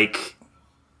you,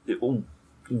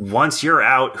 once you're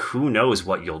out, who knows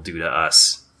what you'll do to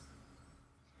us.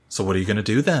 So what are you going to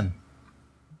do then?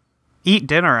 Eat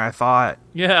dinner, I thought.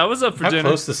 Yeah, I was up for dinner. How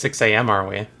close to 6 a.m. are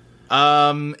we?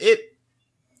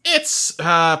 It's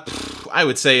I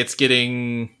would say it's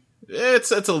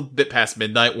a bit past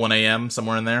midnight, 1 a.m.,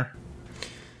 somewhere in there.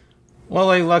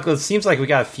 Well, it seems like we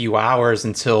got a few hours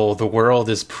until the world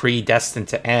is predestined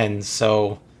to end,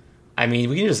 so... I mean,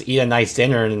 we can just eat a nice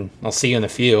dinner, and I'll see you in a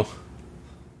few.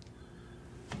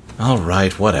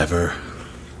 Alright, whatever.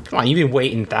 Come on, you've been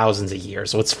waiting thousands of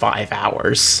years, so it's 5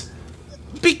 hours.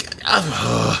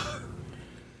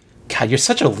 God, you're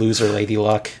such a loser, Lady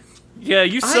Luck. Yeah,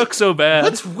 you suck so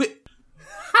bad.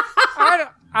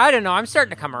 I don't know. I'm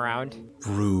starting to come around.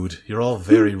 Rude. You're all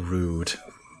very rude.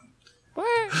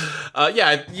 What?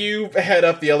 Yeah, you head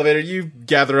up the elevator. You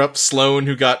gather up Sloane,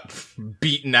 who got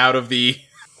beaten out of the...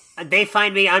 They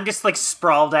find me. I'm just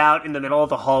sprawled out in the middle of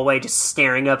the hallway, just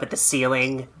staring up at the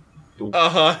ceiling.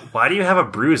 Uh-huh. Why do you have a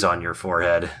bruise on your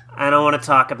forehead? I don't want to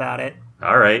talk about it.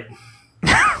 Alright.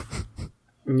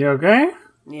 You okay?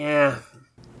 Yeah.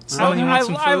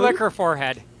 I lick her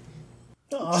forehead.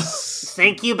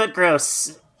 Thank you, but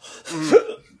gross.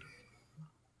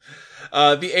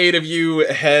 The 8 of you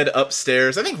head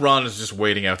upstairs. I think Ron is just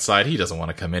waiting outside. He doesn't want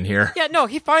to come in here. Yeah, no,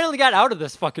 he finally got out of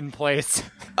this fucking place.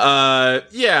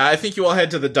 Yeah, I think you all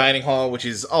head to the dining hall, which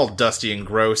is all dusty and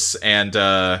gross,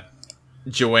 and,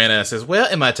 Joanna says, well,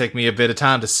 it might take me a bit of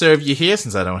time to serve you here,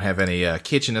 since I don't have any,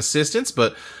 kitchen assistants,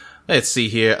 but let's see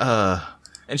here,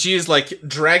 and she is,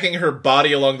 dragging her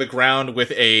body along the ground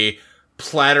with a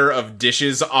platter of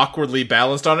dishes awkwardly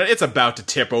balanced on it. It's about to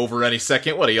tip over any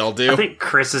second. What do y'all do? I think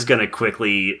Chris is gonna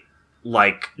quickly,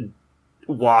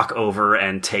 walk over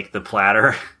and take the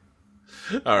platter.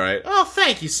 All right. Oh,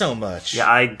 thank you so much. Yeah,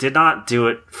 I did not do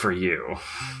it for you.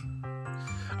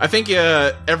 I think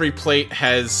every plate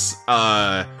has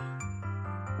raw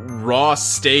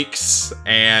steaks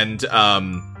and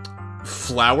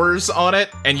flowers on it,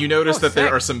 and you notice that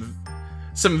there are some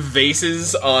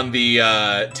vases on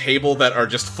the table that are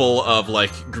just full of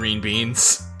like green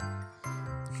beans.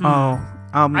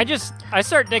 I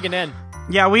start digging in.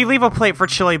 Yeah, we leave a plate for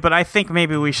Chili, but I think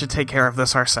maybe we should take care of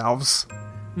this ourselves.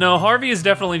 No, Harvey is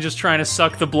definitely just trying to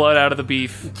suck the blood out of the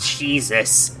beef.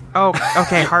 Jesus. Oh,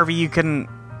 okay, Harvey, you can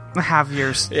have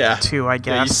yours too, I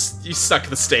guess. Yeah, you suck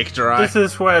the steak dry. This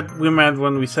is what we meant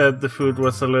when we said the food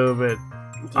was a little bit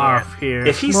off here.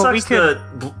 If he sucks that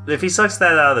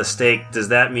out of the steak, does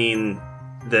that mean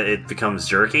that it becomes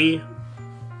jerky?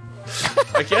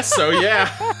 I guess so,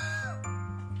 yeah.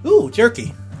 Ooh,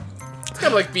 jerky. It's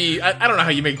gotta like be. I don't know how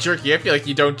you make jerky. I feel like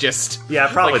you don't just. Yeah,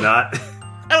 probably not.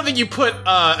 I don't think you put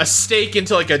a steak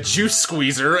into like a juice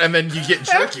squeezer and then you get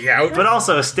jerky out. But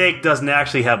also, a steak doesn't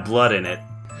actually have blood in it.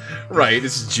 Right,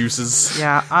 it's juices.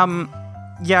 Yeah,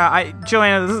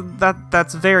 Joanna,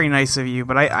 that's very nice of you,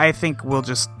 but I think we'll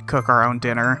just cook our own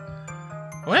dinner.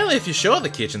 Well, if you're sure the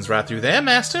kitchen's right through there,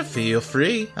 Master, feel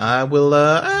free. I will,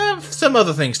 have some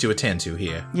other things to attend to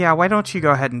here. Yeah, why don't you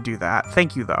go ahead and do that?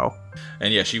 Thank you, though.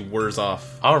 And yeah, she whirs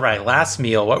off. All right, last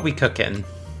meal. What we cooking?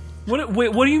 What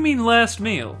do you mean last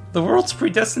meal? The world's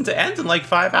predestined to end in like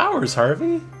 5 hours,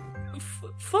 Harvey.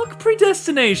 Fuck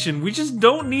predestination. We just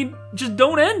don't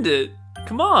end it.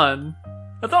 Come on.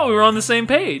 I thought we were on the same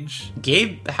page.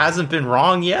 Gabe hasn't been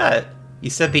wrong yet. He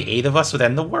said the 8 of us would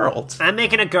end the world. I'm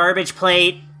making a garbage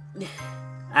plate.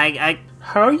 How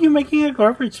are you making a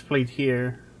garbage plate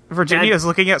here? Virginia is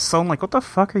looking at Sloan like, what the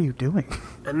fuck are you doing?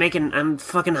 I'm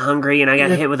fucking hungry and I got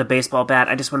hit with a baseball bat.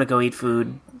 I just want to go eat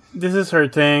food. This is her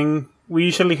thing. We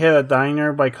usually hit a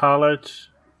diner by college.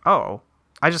 Oh,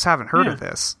 I just haven't heard of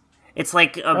this. It's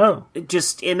like,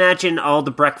 just imagine all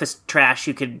the breakfast trash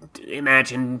you could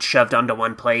imagine shoved onto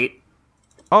one plate.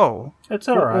 Oh. It's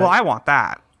alright. Well, I want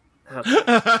that.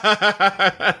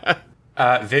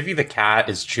 Vivi the cat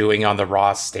is chewing on the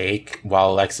raw steak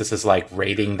while Alexis is like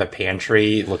raiding the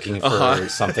pantry looking for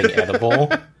something edible.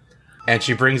 And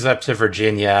she brings up to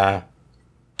Virginia,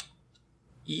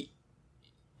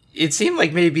 it seemed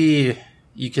like maybe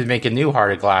you could make a new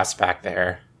Heart of Glass back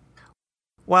there.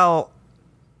 Well,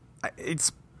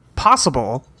 it's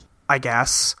possible, I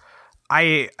guess.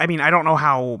 I mean, I don't know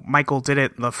how Michael did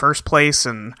it in the first place,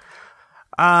 and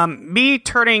me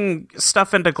turning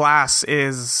stuff into glass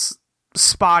is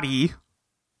spotty,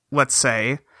 let's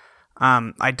say.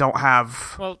 I don't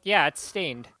have... Well, yeah, it's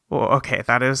stained. Well, okay,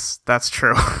 that's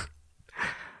true.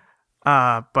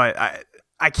 But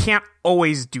I can't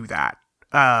always do that.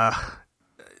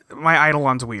 My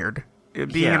Eidolon's weird.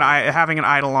 Having an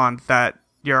Eidolon that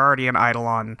you're already an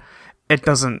Eidolon, it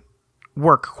doesn't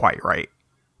work quite right.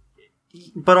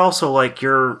 But also, like,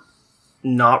 you're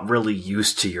not really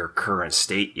used to your current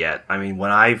state yet. I mean,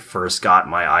 when I first got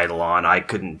my Eidolon, I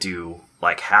couldn't do,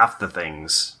 like, half the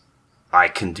things I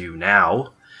can do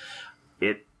now.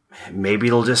 Maybe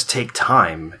it'll just take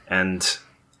time, and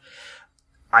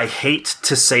I hate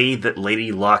to say that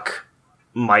Lady Luck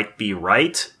might be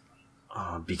right,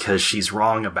 because she's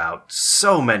wrong about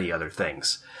so many other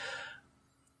things.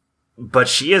 But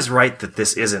she is right that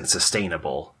this isn't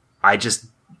sustainable. I just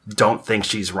don't think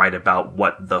she's right about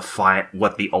what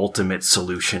the ultimate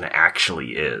solution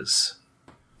actually is.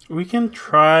 We can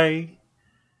try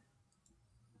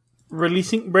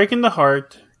breaking the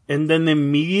heart, and then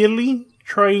immediately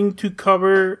trying to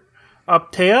cover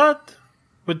up Teot.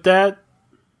 Would that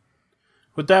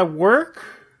work?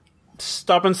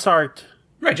 Stop and start.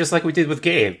 Right, just like we did with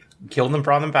Gabe. Killed them,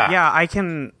 brought them back. Yeah, I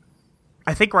can...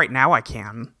 I think right now I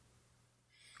can.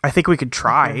 I think we could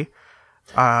try.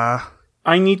 Okay.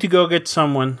 I need to go get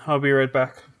someone. I'll be right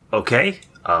back. Okay.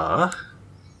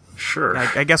 Sure.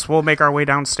 I guess we'll make our way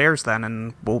downstairs then,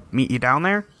 and we'll meet you down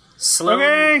there.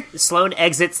 Sloan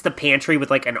exits the pantry with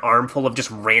like an armful of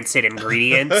just rancid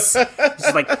ingredients.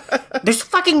 Just like, there's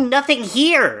fucking nothing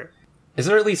here. Is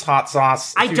there at least hot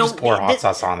sauce? I don't just pour hot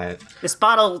sauce on it. This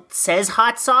bottle says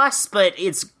hot sauce, but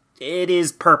it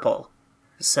is purple.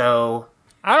 So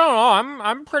I don't know.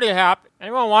 I'm pretty happy.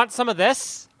 Anyone want some of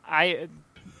this?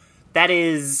 That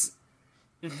is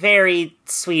very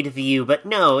sweet of you, but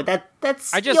no,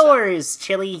 that's yours,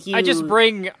 Chili. I just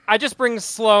bring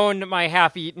Sloan my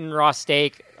half-eaten raw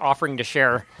steak, offering to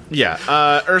share. Yeah,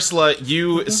 Ursula,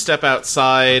 you step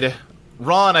outside.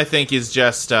 Ron, I think, is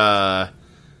just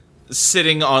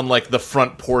sitting on like the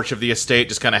front porch of the estate,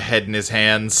 just kind of head in his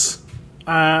hands.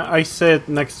 I sit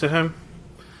next to him.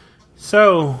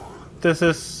 So, this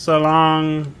is a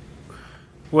long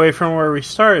way from where we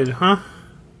started, huh?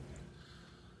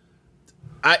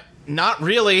 Not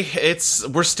really.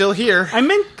 We're still here. I'm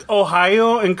in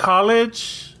Ohio in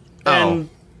college and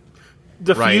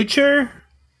the future.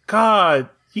 God,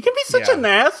 you can be such an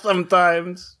ass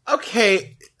sometimes.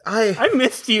 Okay, I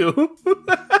missed you.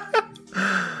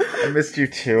 I missed you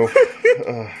too.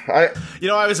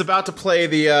 I was about to play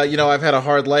the I've had a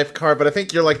hard life card, but I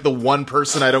think you're like the one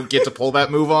person I don't get to pull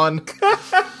that move on.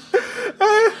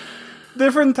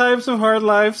 Different types of hard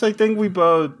lives. I think we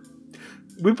both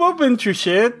been through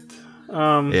shit.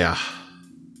 Yeah.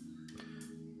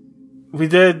 We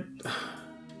did.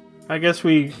 I guess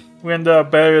we ended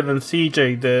up better than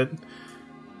CJ did.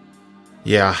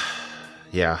 Yeah.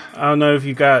 I don't know if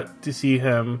you got to see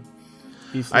him.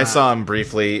 I saw him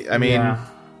briefly. I mean,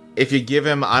 if you give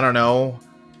him, I don't know,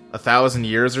 1,000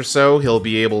 years or so, he'll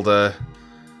be able to...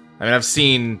 I mean, I've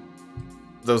seen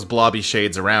those blobby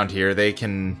shades around here. They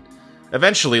can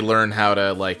eventually learn how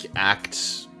to, like,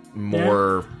 act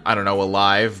more, I don't know,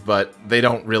 alive, but they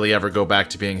don't really ever go back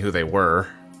to being who they were.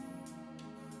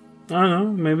 I don't know.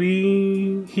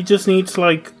 Maybe he just needs,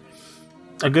 like,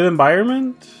 a good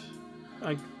environment?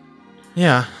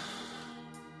 Yeah.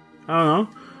 I don't know.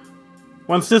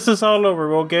 Once this is all over,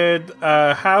 we'll get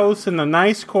a house in a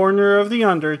nice corner of the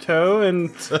Undertow,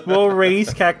 and we'll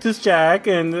raise Cactus Jack,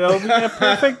 and it'll be a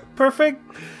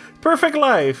perfect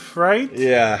life, right?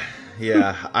 Yeah.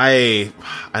 I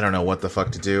don't know what the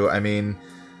fuck to do. I mean,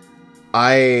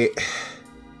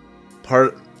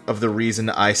 part of the reason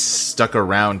I stuck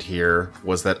around here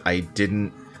was that I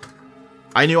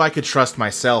knew I could trust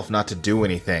myself not to do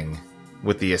anything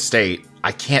with the estate.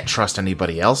 I can't trust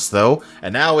anybody else, though,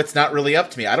 and now it's not really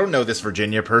up to me. I don't know this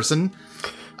Virginia person.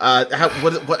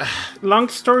 What? Long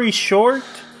story short,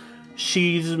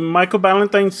 she's Michael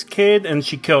Ballantyne's kid, and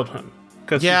she killed him.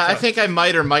 Yeah, I think I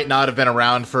might or might not have been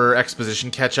around for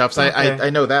exposition catch-ups. Okay. I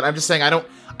know that. I'm just saying I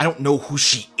don't know who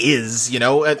she is.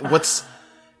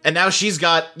 And now she's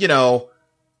got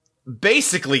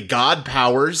basically god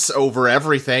powers over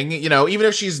everything. Even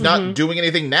if she's not doing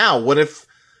anything now, what if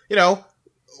in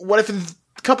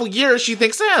a couple years she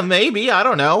thinks, maybe, I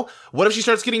don't know. What if she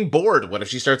starts getting bored? What if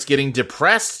she starts getting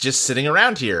depressed just sitting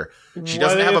around here? She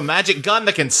doesn't have a magic gun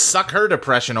that can suck her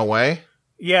depression away.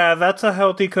 Yeah, that's a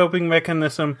healthy coping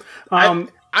mechanism. I'm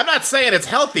not saying it's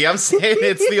healthy. I'm saying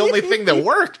it's the only thing that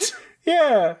worked.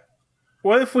 Yeah.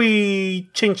 What if we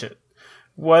change it?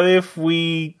 What if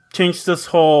we change this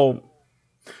whole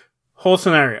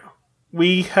scenario?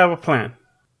 We have a plan.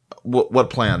 What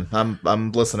plan?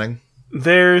 I'm listening.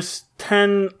 There's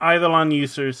 10 Eidolon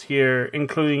users here,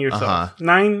 including yourself. Uh-huh.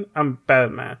 9, I'm bad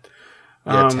at math.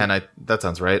 Yeah, 10, that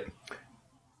sounds right.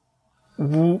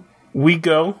 We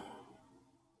go,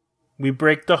 we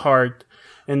break the heart,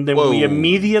 and then we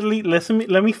immediately, let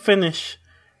me finish.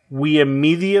 We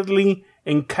immediately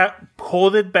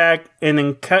hold it back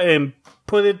and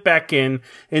put it back in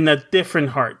a different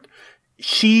heart.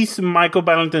 She's Michael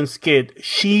Ballantyne's kid.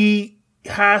 She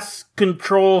has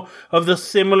control of the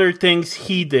similar things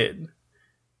he did.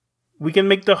 We can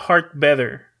make the heart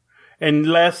better and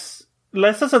less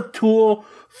as a tool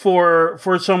for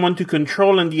someone to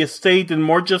control in the estate and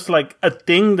more just like a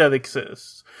thing that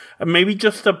exists. Maybe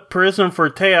just a prison for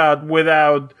Teod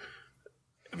without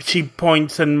she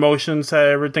points and motions at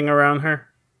everything around her.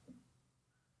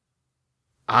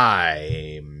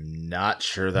 I'm not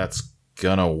sure that's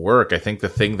gonna work. I think the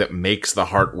thing that makes the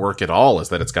heart work at all is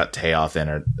that it's got Teoth in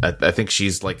it. I think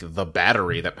she's like the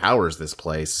battery that powers this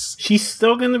place. She's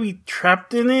still gonna be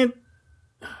trapped in it.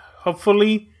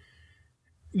 Hopefully.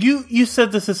 You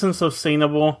said this isn't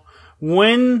sustainable.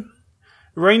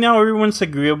 Right now everyone's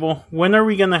agreeable. When are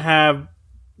we gonna have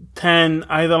 10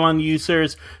 Eidolon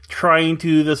users trying to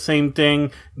do the same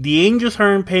thing? The angels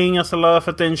aren't paying us a lot of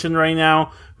attention right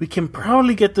now. We can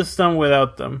probably get this done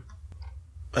without them.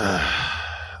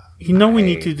 We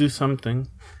need to do something.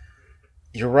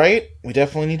 You're right. We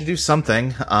definitely need to do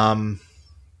something. You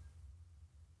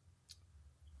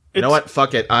know what?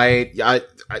 Fuck it.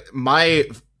 My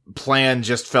plan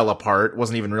just fell apart. It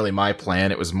wasn't even really my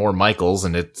plan. It was more Michael's,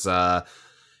 and it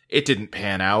didn't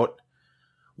pan out.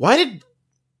 Why did...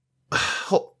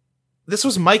 This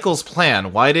was Michael's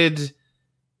plan. Why did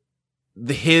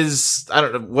his... I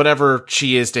don't know, whatever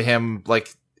she is to him,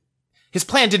 like... His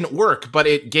plan didn't work, but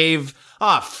it gave...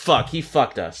 fuck. He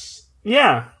fucked us.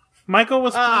 Yeah. Michael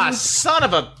was... son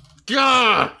of a...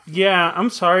 Yeah, I'm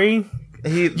sorry.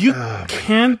 You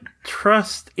can't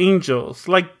trust angels.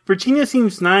 Like, Virginia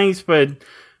seems nice, but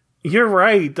you're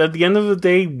right. At the end of the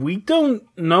day, we don't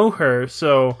know her,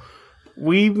 so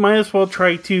we might as well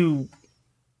try to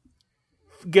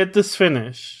get this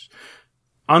finished.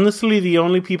 Honestly, the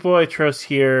only people I trust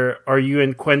here are you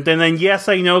and Quentin. And yes,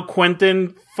 I know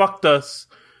Quentin fucked us.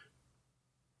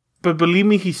 But believe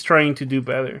me, he's trying to do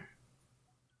better.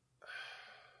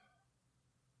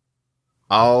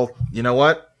 You know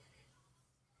what?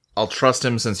 I'll trust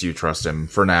him since you trust him,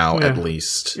 for now, at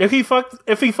least. If he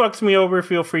fucks me over,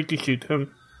 feel free to shoot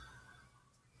him.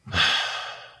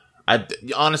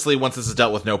 Honestly, once this is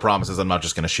dealt with, no promises, I'm not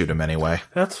just going to shoot him anyway.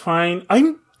 That's fine.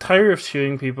 I'm tired of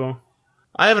shooting people.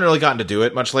 I haven't really gotten to do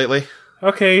it much lately.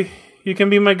 Okay, you can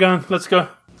be my gun. Let's go.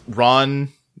 Ron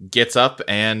gets up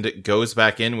and goes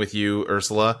back in with you,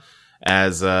 Ursula,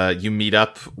 as you meet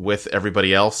up with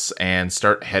everybody else and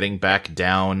start heading back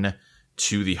down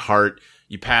to the heart.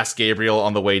 You pass Gabriel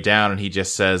on the way down, and he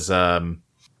just says,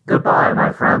 Goodbye,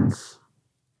 my friends.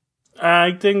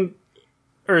 I think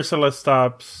Ursula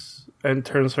stops and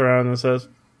turns around and says,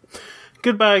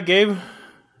 Goodbye, Gabe.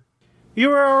 You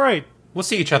were alright. We'll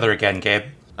see each other again, Gabe.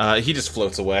 He just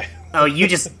floats away. Oh, you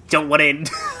just don't want to...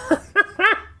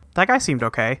 That guy seemed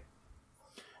okay.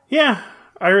 Yeah,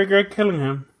 I regret killing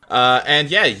him. And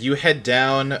yeah, you head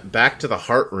down back to the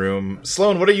heart room.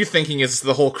 Sloan, what are you thinking as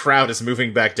the whole crowd is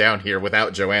moving back down here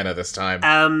without Joanna this time?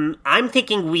 I'm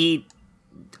thinking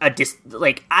I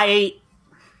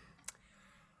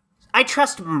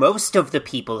trust most of the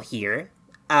people here.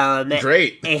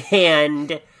 Great.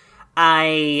 And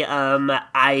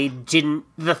I didn't...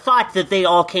 The thought that they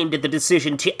all came to the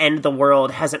decision to end the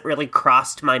world hasn't really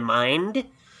crossed my mind.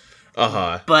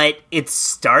 Uh-huh. But it's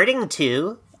starting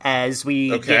to, as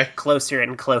we get closer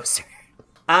and closer.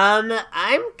 I'm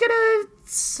gonna...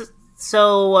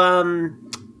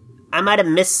 I might have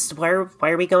missed... Why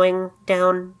are we going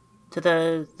down to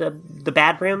the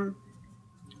bad room?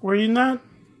 Were you not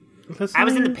listening? I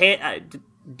was in the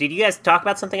did you guys talk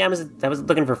about something? I was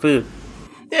looking for food.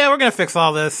 Yeah, we're gonna fix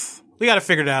all this. We gotta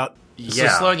figure it out. So,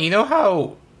 Sloan, you know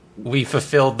how we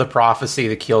fulfilled the prophecy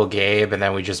to kill Gabe and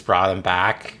then we just brought him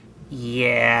back?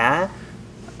 Yeah.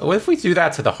 What if we do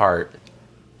that to the heart?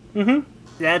 Mm-hmm.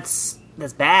 That's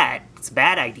bad. It's a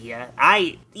bad idea.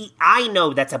 I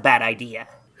know that's a bad idea.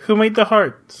 Who made the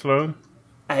heart, Sloan?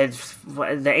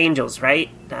 The angels, right?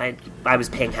 I was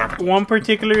paying half. One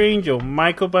particular angel,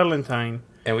 Michael Valentine.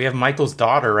 And we have Michael's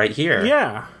daughter right here.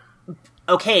 Yeah.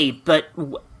 Okay, but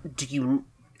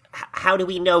how do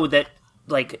we know that,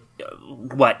 like,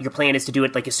 what, your plan is to do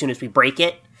it, like, as soon as we break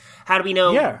it? How do we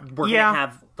know we're gonna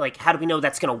have, like, how do we know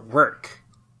that's gonna work?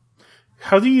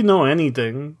 How do you know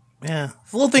anything? Yeah.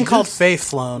 It's a little thing called faith,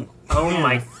 Sloan. Oh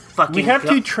my fucking We have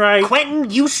to try... Quentin,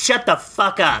 you shut the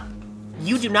fuck up.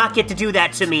 You do not get to do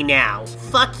that to me now.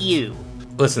 Fuck you.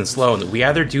 Listen, Sloan, we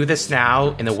either do this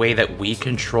now in a way that we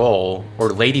control, or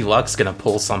Lady Luck's gonna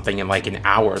pull something in like an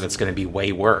hour that's gonna be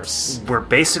way worse. We're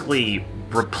basically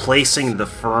replacing the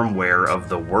firmware of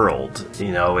the world.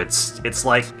 You know, it's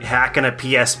like hacking a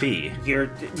PSP.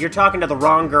 You're talking to the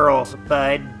wrong girl,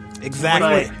 bud.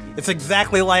 Exactly. It's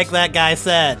exactly like that guy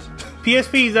said.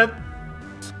 PSP,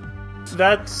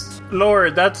 that's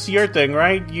Lord, that's your thing,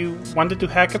 right? You wanted to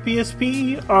hack a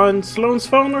PSP on Sloan's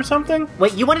phone or something?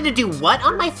 Wait, you wanted to do what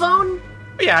on my phone?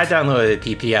 Yeah, I downloaded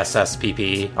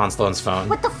PPSSPP on Sloan's phone.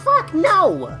 What the fuck?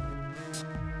 No!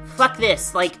 Fuck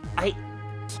this. Like,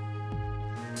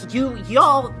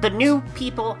 y'all, the new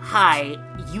people, hi,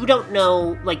 you don't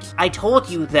know, like, I told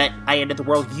you that I ended the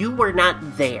world. You were not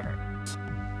there.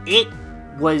 It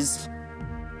was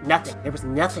nothing. There was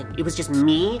nothing. It was just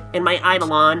me and my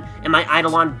Eidolon, and my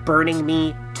Eidolon burning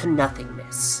me to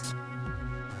nothingness.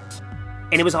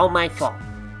 And it was all my fault.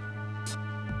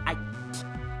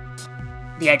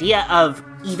 The idea of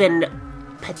even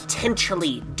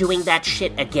potentially doing that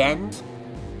shit again,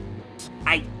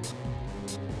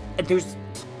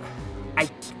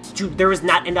 there is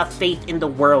not enough faith in the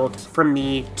world for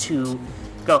me to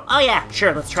go, oh yeah,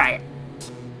 sure, let's try it.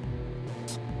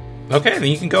 Okay, then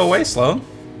you can go away, Sloan.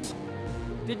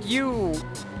 Did you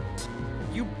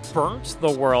burnt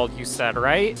the world, you said,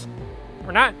 right?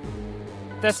 We're not...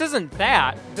 This isn't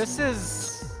that. This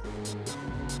is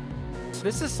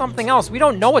something else. We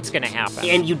don't know what's gonna happen.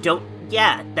 And you don't...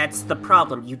 Yeah, that's the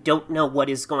problem. You don't know what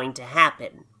is going to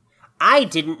happen. I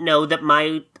didn't know that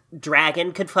my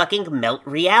dragon could fucking melt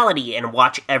reality and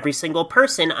watch every single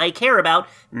person I care about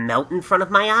melt in front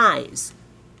of my eyes.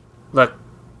 Look,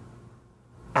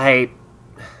 I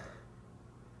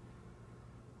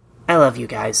love you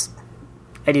guys.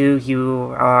 I do.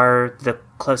 You are the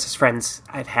closest friends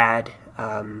I've had.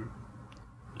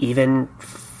 Even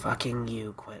fucking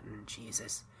you, Quentin.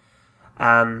 Jesus.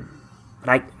 But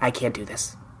I can't do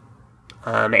this.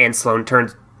 And Sloan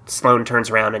turns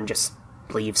around and just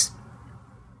leaves.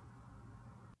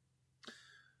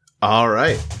 All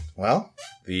right. Well,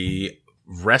 the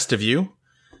rest of you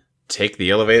take the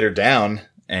elevator down,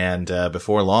 and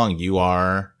before long, you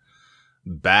are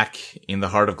back in the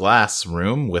Heart of Glass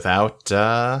room without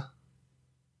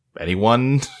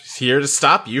anyone here to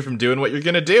stop you from doing what you're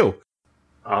going to do.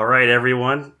 All right,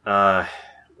 everyone.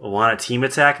 Want to team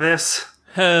attack this?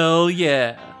 Hell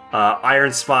yeah.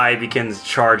 Iron Spy begins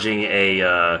charging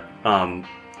a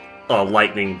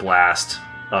lightning blast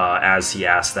as he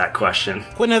asks that question.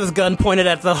 Quentin has his gun pointed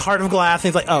at the Heart of Glass, and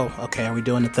he's like, oh, okay, are we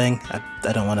doing the thing? I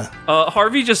don't want to...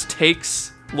 Harvey just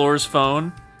takes Lore's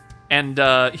phone, and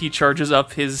he charges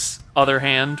up his other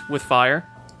hand with fire.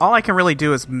 All I can really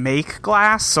do is make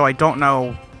glass, so I don't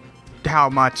know how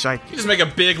much I... You just make a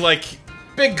big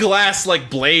glass,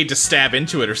 blade to stab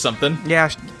into it or something. Yeah,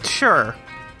 sure.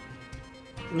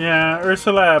 Yeah,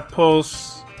 Ursula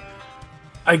pulls,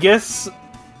 I guess,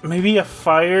 maybe a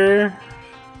fire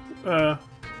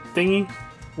thingy.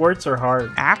 Words are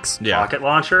hard. Axe? Yeah. Rocket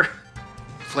launcher?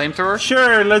 Flamethrower?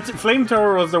 Sure,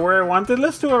 flamethrower was the word I wanted.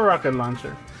 Let's do a rocket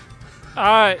launcher.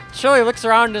 Chili looks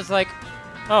around and is like,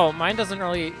 oh, mine doesn't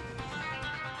really...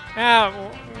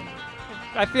 Yeah,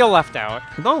 I feel left out.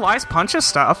 Little Lies punches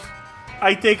stuff.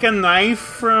 I take a knife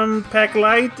from Pack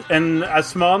Light and a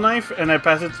small knife, and I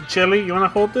pass it to Chili. You want to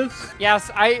hold this? Yes,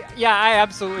 I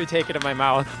absolutely take it in my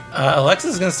mouth.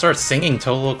 Alexa's gonna start singing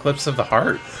Total Eclipse of the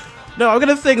Heart. No, I'm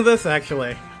going to sing this,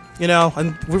 actually. You know,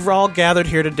 and we've all gathered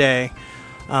here today,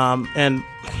 and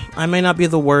I may not be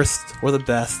the worst or the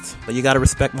best, but you got to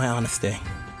respect my honesty.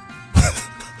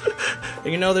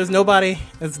 And you know, there's nobody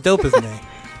as dope as me.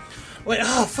 Wait,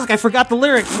 oh, fuck, I forgot the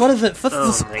lyrics. What is it?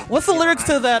 What's the lyrics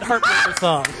to that Heartbreaker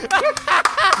song?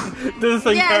 This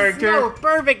is character. No,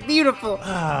 perfect, beautiful.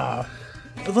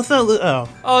 What's that?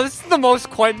 Oh, this is the most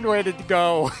Quentin way to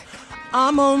go.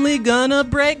 I'm only gonna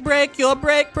break your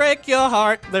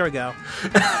heart. There we go.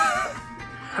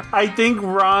 I think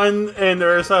Ron and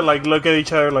Ursa look at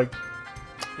each other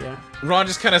yeah. Ron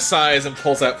just kind of sighs and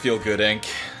pulls out Feel Good ink.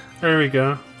 There we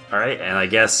go. All right, and I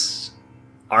guess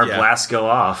our blasts go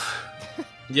off.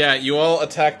 Yeah, you all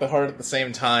attack the heart at the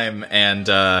same time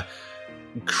and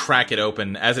crack it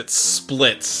open. As it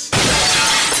splits,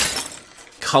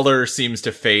 color seems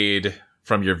to fade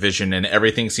from your vision and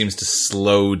everything seems to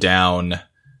slow down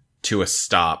to a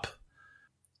stop.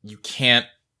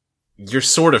 You're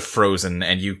sort of frozen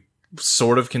and you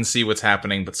sort of can see what's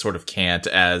happening but sort of can't,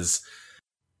 as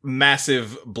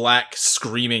massive black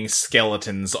screaming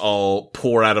skeletons all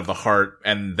pour out of the heart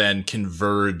and then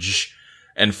converge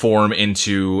and form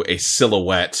into a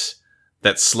silhouette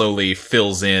that slowly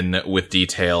fills in with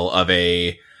detail of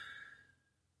a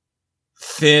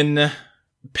thin,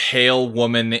 pale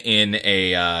woman in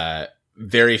a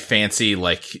very fancy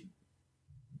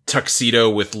tuxedo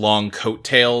with long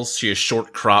coattails. She has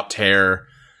short cropped hair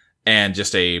and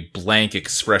just a blank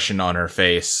expression on her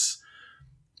face.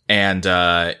 And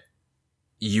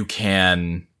you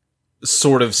can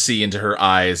sort of see into her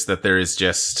eyes that there is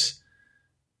just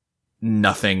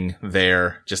nothing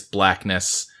there, just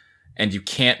blackness. And you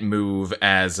can't move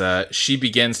as she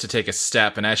begins to take a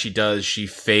step. And as she does, she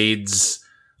fades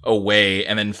away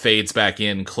and then fades back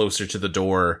in closer to the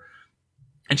door.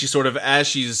 And she sort of, as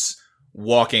she's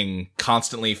walking,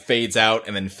 constantly fades out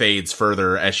and then fades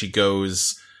further as she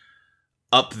goes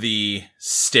up the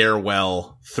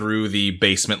stairwell through the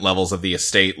basement levels of the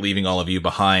estate, leaving all of you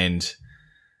behind,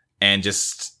 and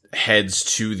just heads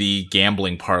to the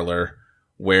gambling parlor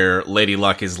where Lady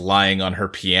Luck is lying on her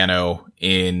piano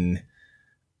in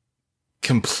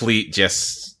complete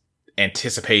just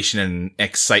anticipation and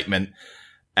excitement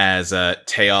as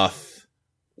Teoth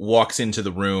walks into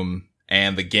the room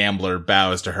and the gambler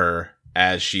bows to her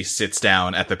as she sits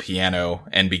down at the piano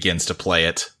and begins to play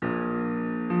it.